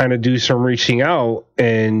 and kind of do some reaching out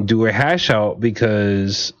and do a hash out,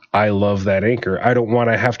 because I love that anchor. I don't want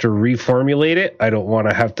to have to reformulate it. I don't want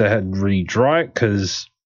to have to redraw it, because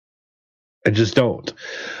I just don't.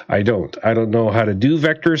 I don't know how to do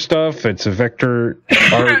vector stuff. It's a vector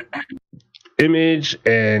art image,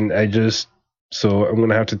 and so I'm going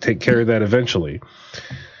to have to take care of that eventually.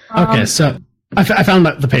 Okay, so I found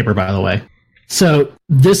the paper, by the way. So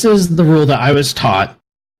this is the rule that I was taught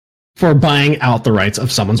for buying out the rights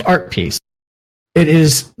of someone's art piece. It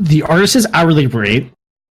is the artist's hourly rate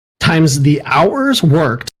times the hours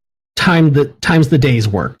worked times the days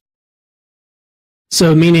worked.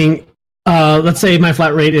 So meaning, let's say my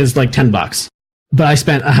flat rate is like $10, but I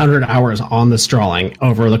spent 100 hours on this drawing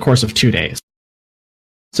over the course of 2 days.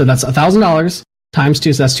 So that's $1,000 times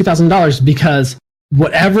 2, so that's $2,000, because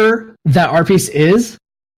whatever that art piece is,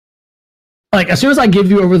 like as soon as I give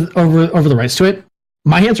you over the rights to it,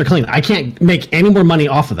 my hands are clean. I can't make any more money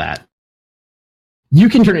off of that. You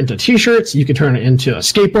can turn it into t-shirts, you can turn it into a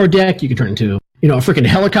skateboard deck, you can turn it into, a freaking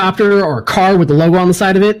helicopter or a car with the logo on the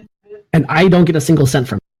side of it, and I don't get a single cent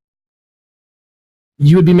from it.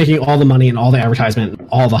 You would be making all the money and all the advertisement and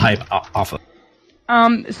all the hype off of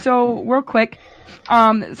it. So real quick,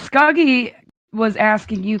 Scuggy was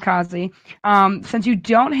asking you, Kazi, since you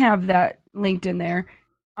don't have that linked in there,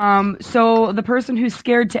 so the person who's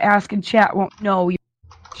scared to ask in chat won't know you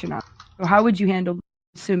should not. So how would you handle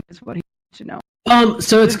assume is what he should know?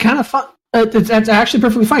 So it's kind of fun. It's actually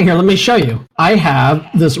perfectly fine. Here, let me show you. I have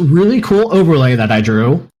this really cool overlay that I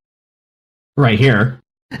drew right here,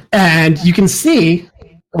 and you can see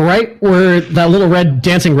right where that little red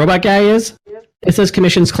dancing robot guy is. It says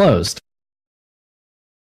commissions closed.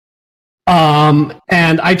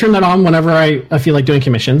 And I turn that on whenever I feel like doing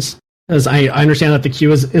commissions, because I understand that the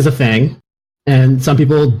queue is a thing, and some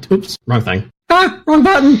people, oops, wrong thing. Wrong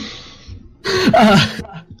button.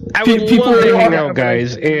 I would love to hang out,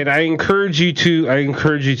 guys, and I encourage you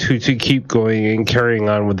to keep going and carrying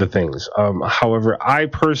on with the things. However, I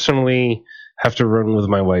personally have to run with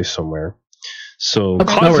my wife somewhere. So,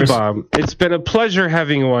 Cosbomb, it's been a pleasure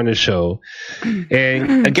having you on the show.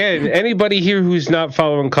 And again, anybody here who's not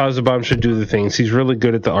following Cosbomb should do the things. He's really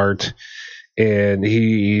good at the art, and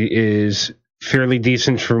he is fairly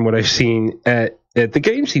decent from what I've seen at the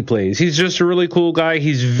games he plays. He's just a really cool guy.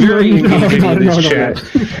 He's very engaging in his chat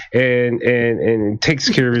and takes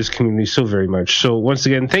care of his community so very much. So once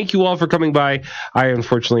again, thank you all for coming by. I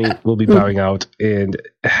unfortunately will be bowing out, and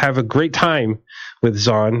have a great time with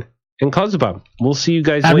Zon and Cosbomb. We'll see you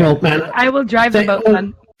guys later. Man, I will drive the boat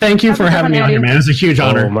then. Thank you for having me on here, man. It's a huge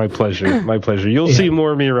honor. Oh, my pleasure. My pleasure. You'll see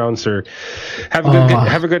more of me around, sir. Have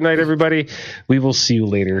a good night, everybody. We will see you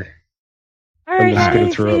later. All right, I'm just going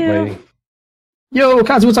to throw up my... Yo,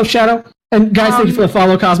 Cosmic, what's up, Shadow? And guys, thank you for the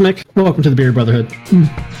follow, Cosmic. Welcome to the Bearded Brotherhood.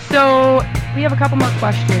 So we have a couple more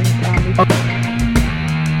questions.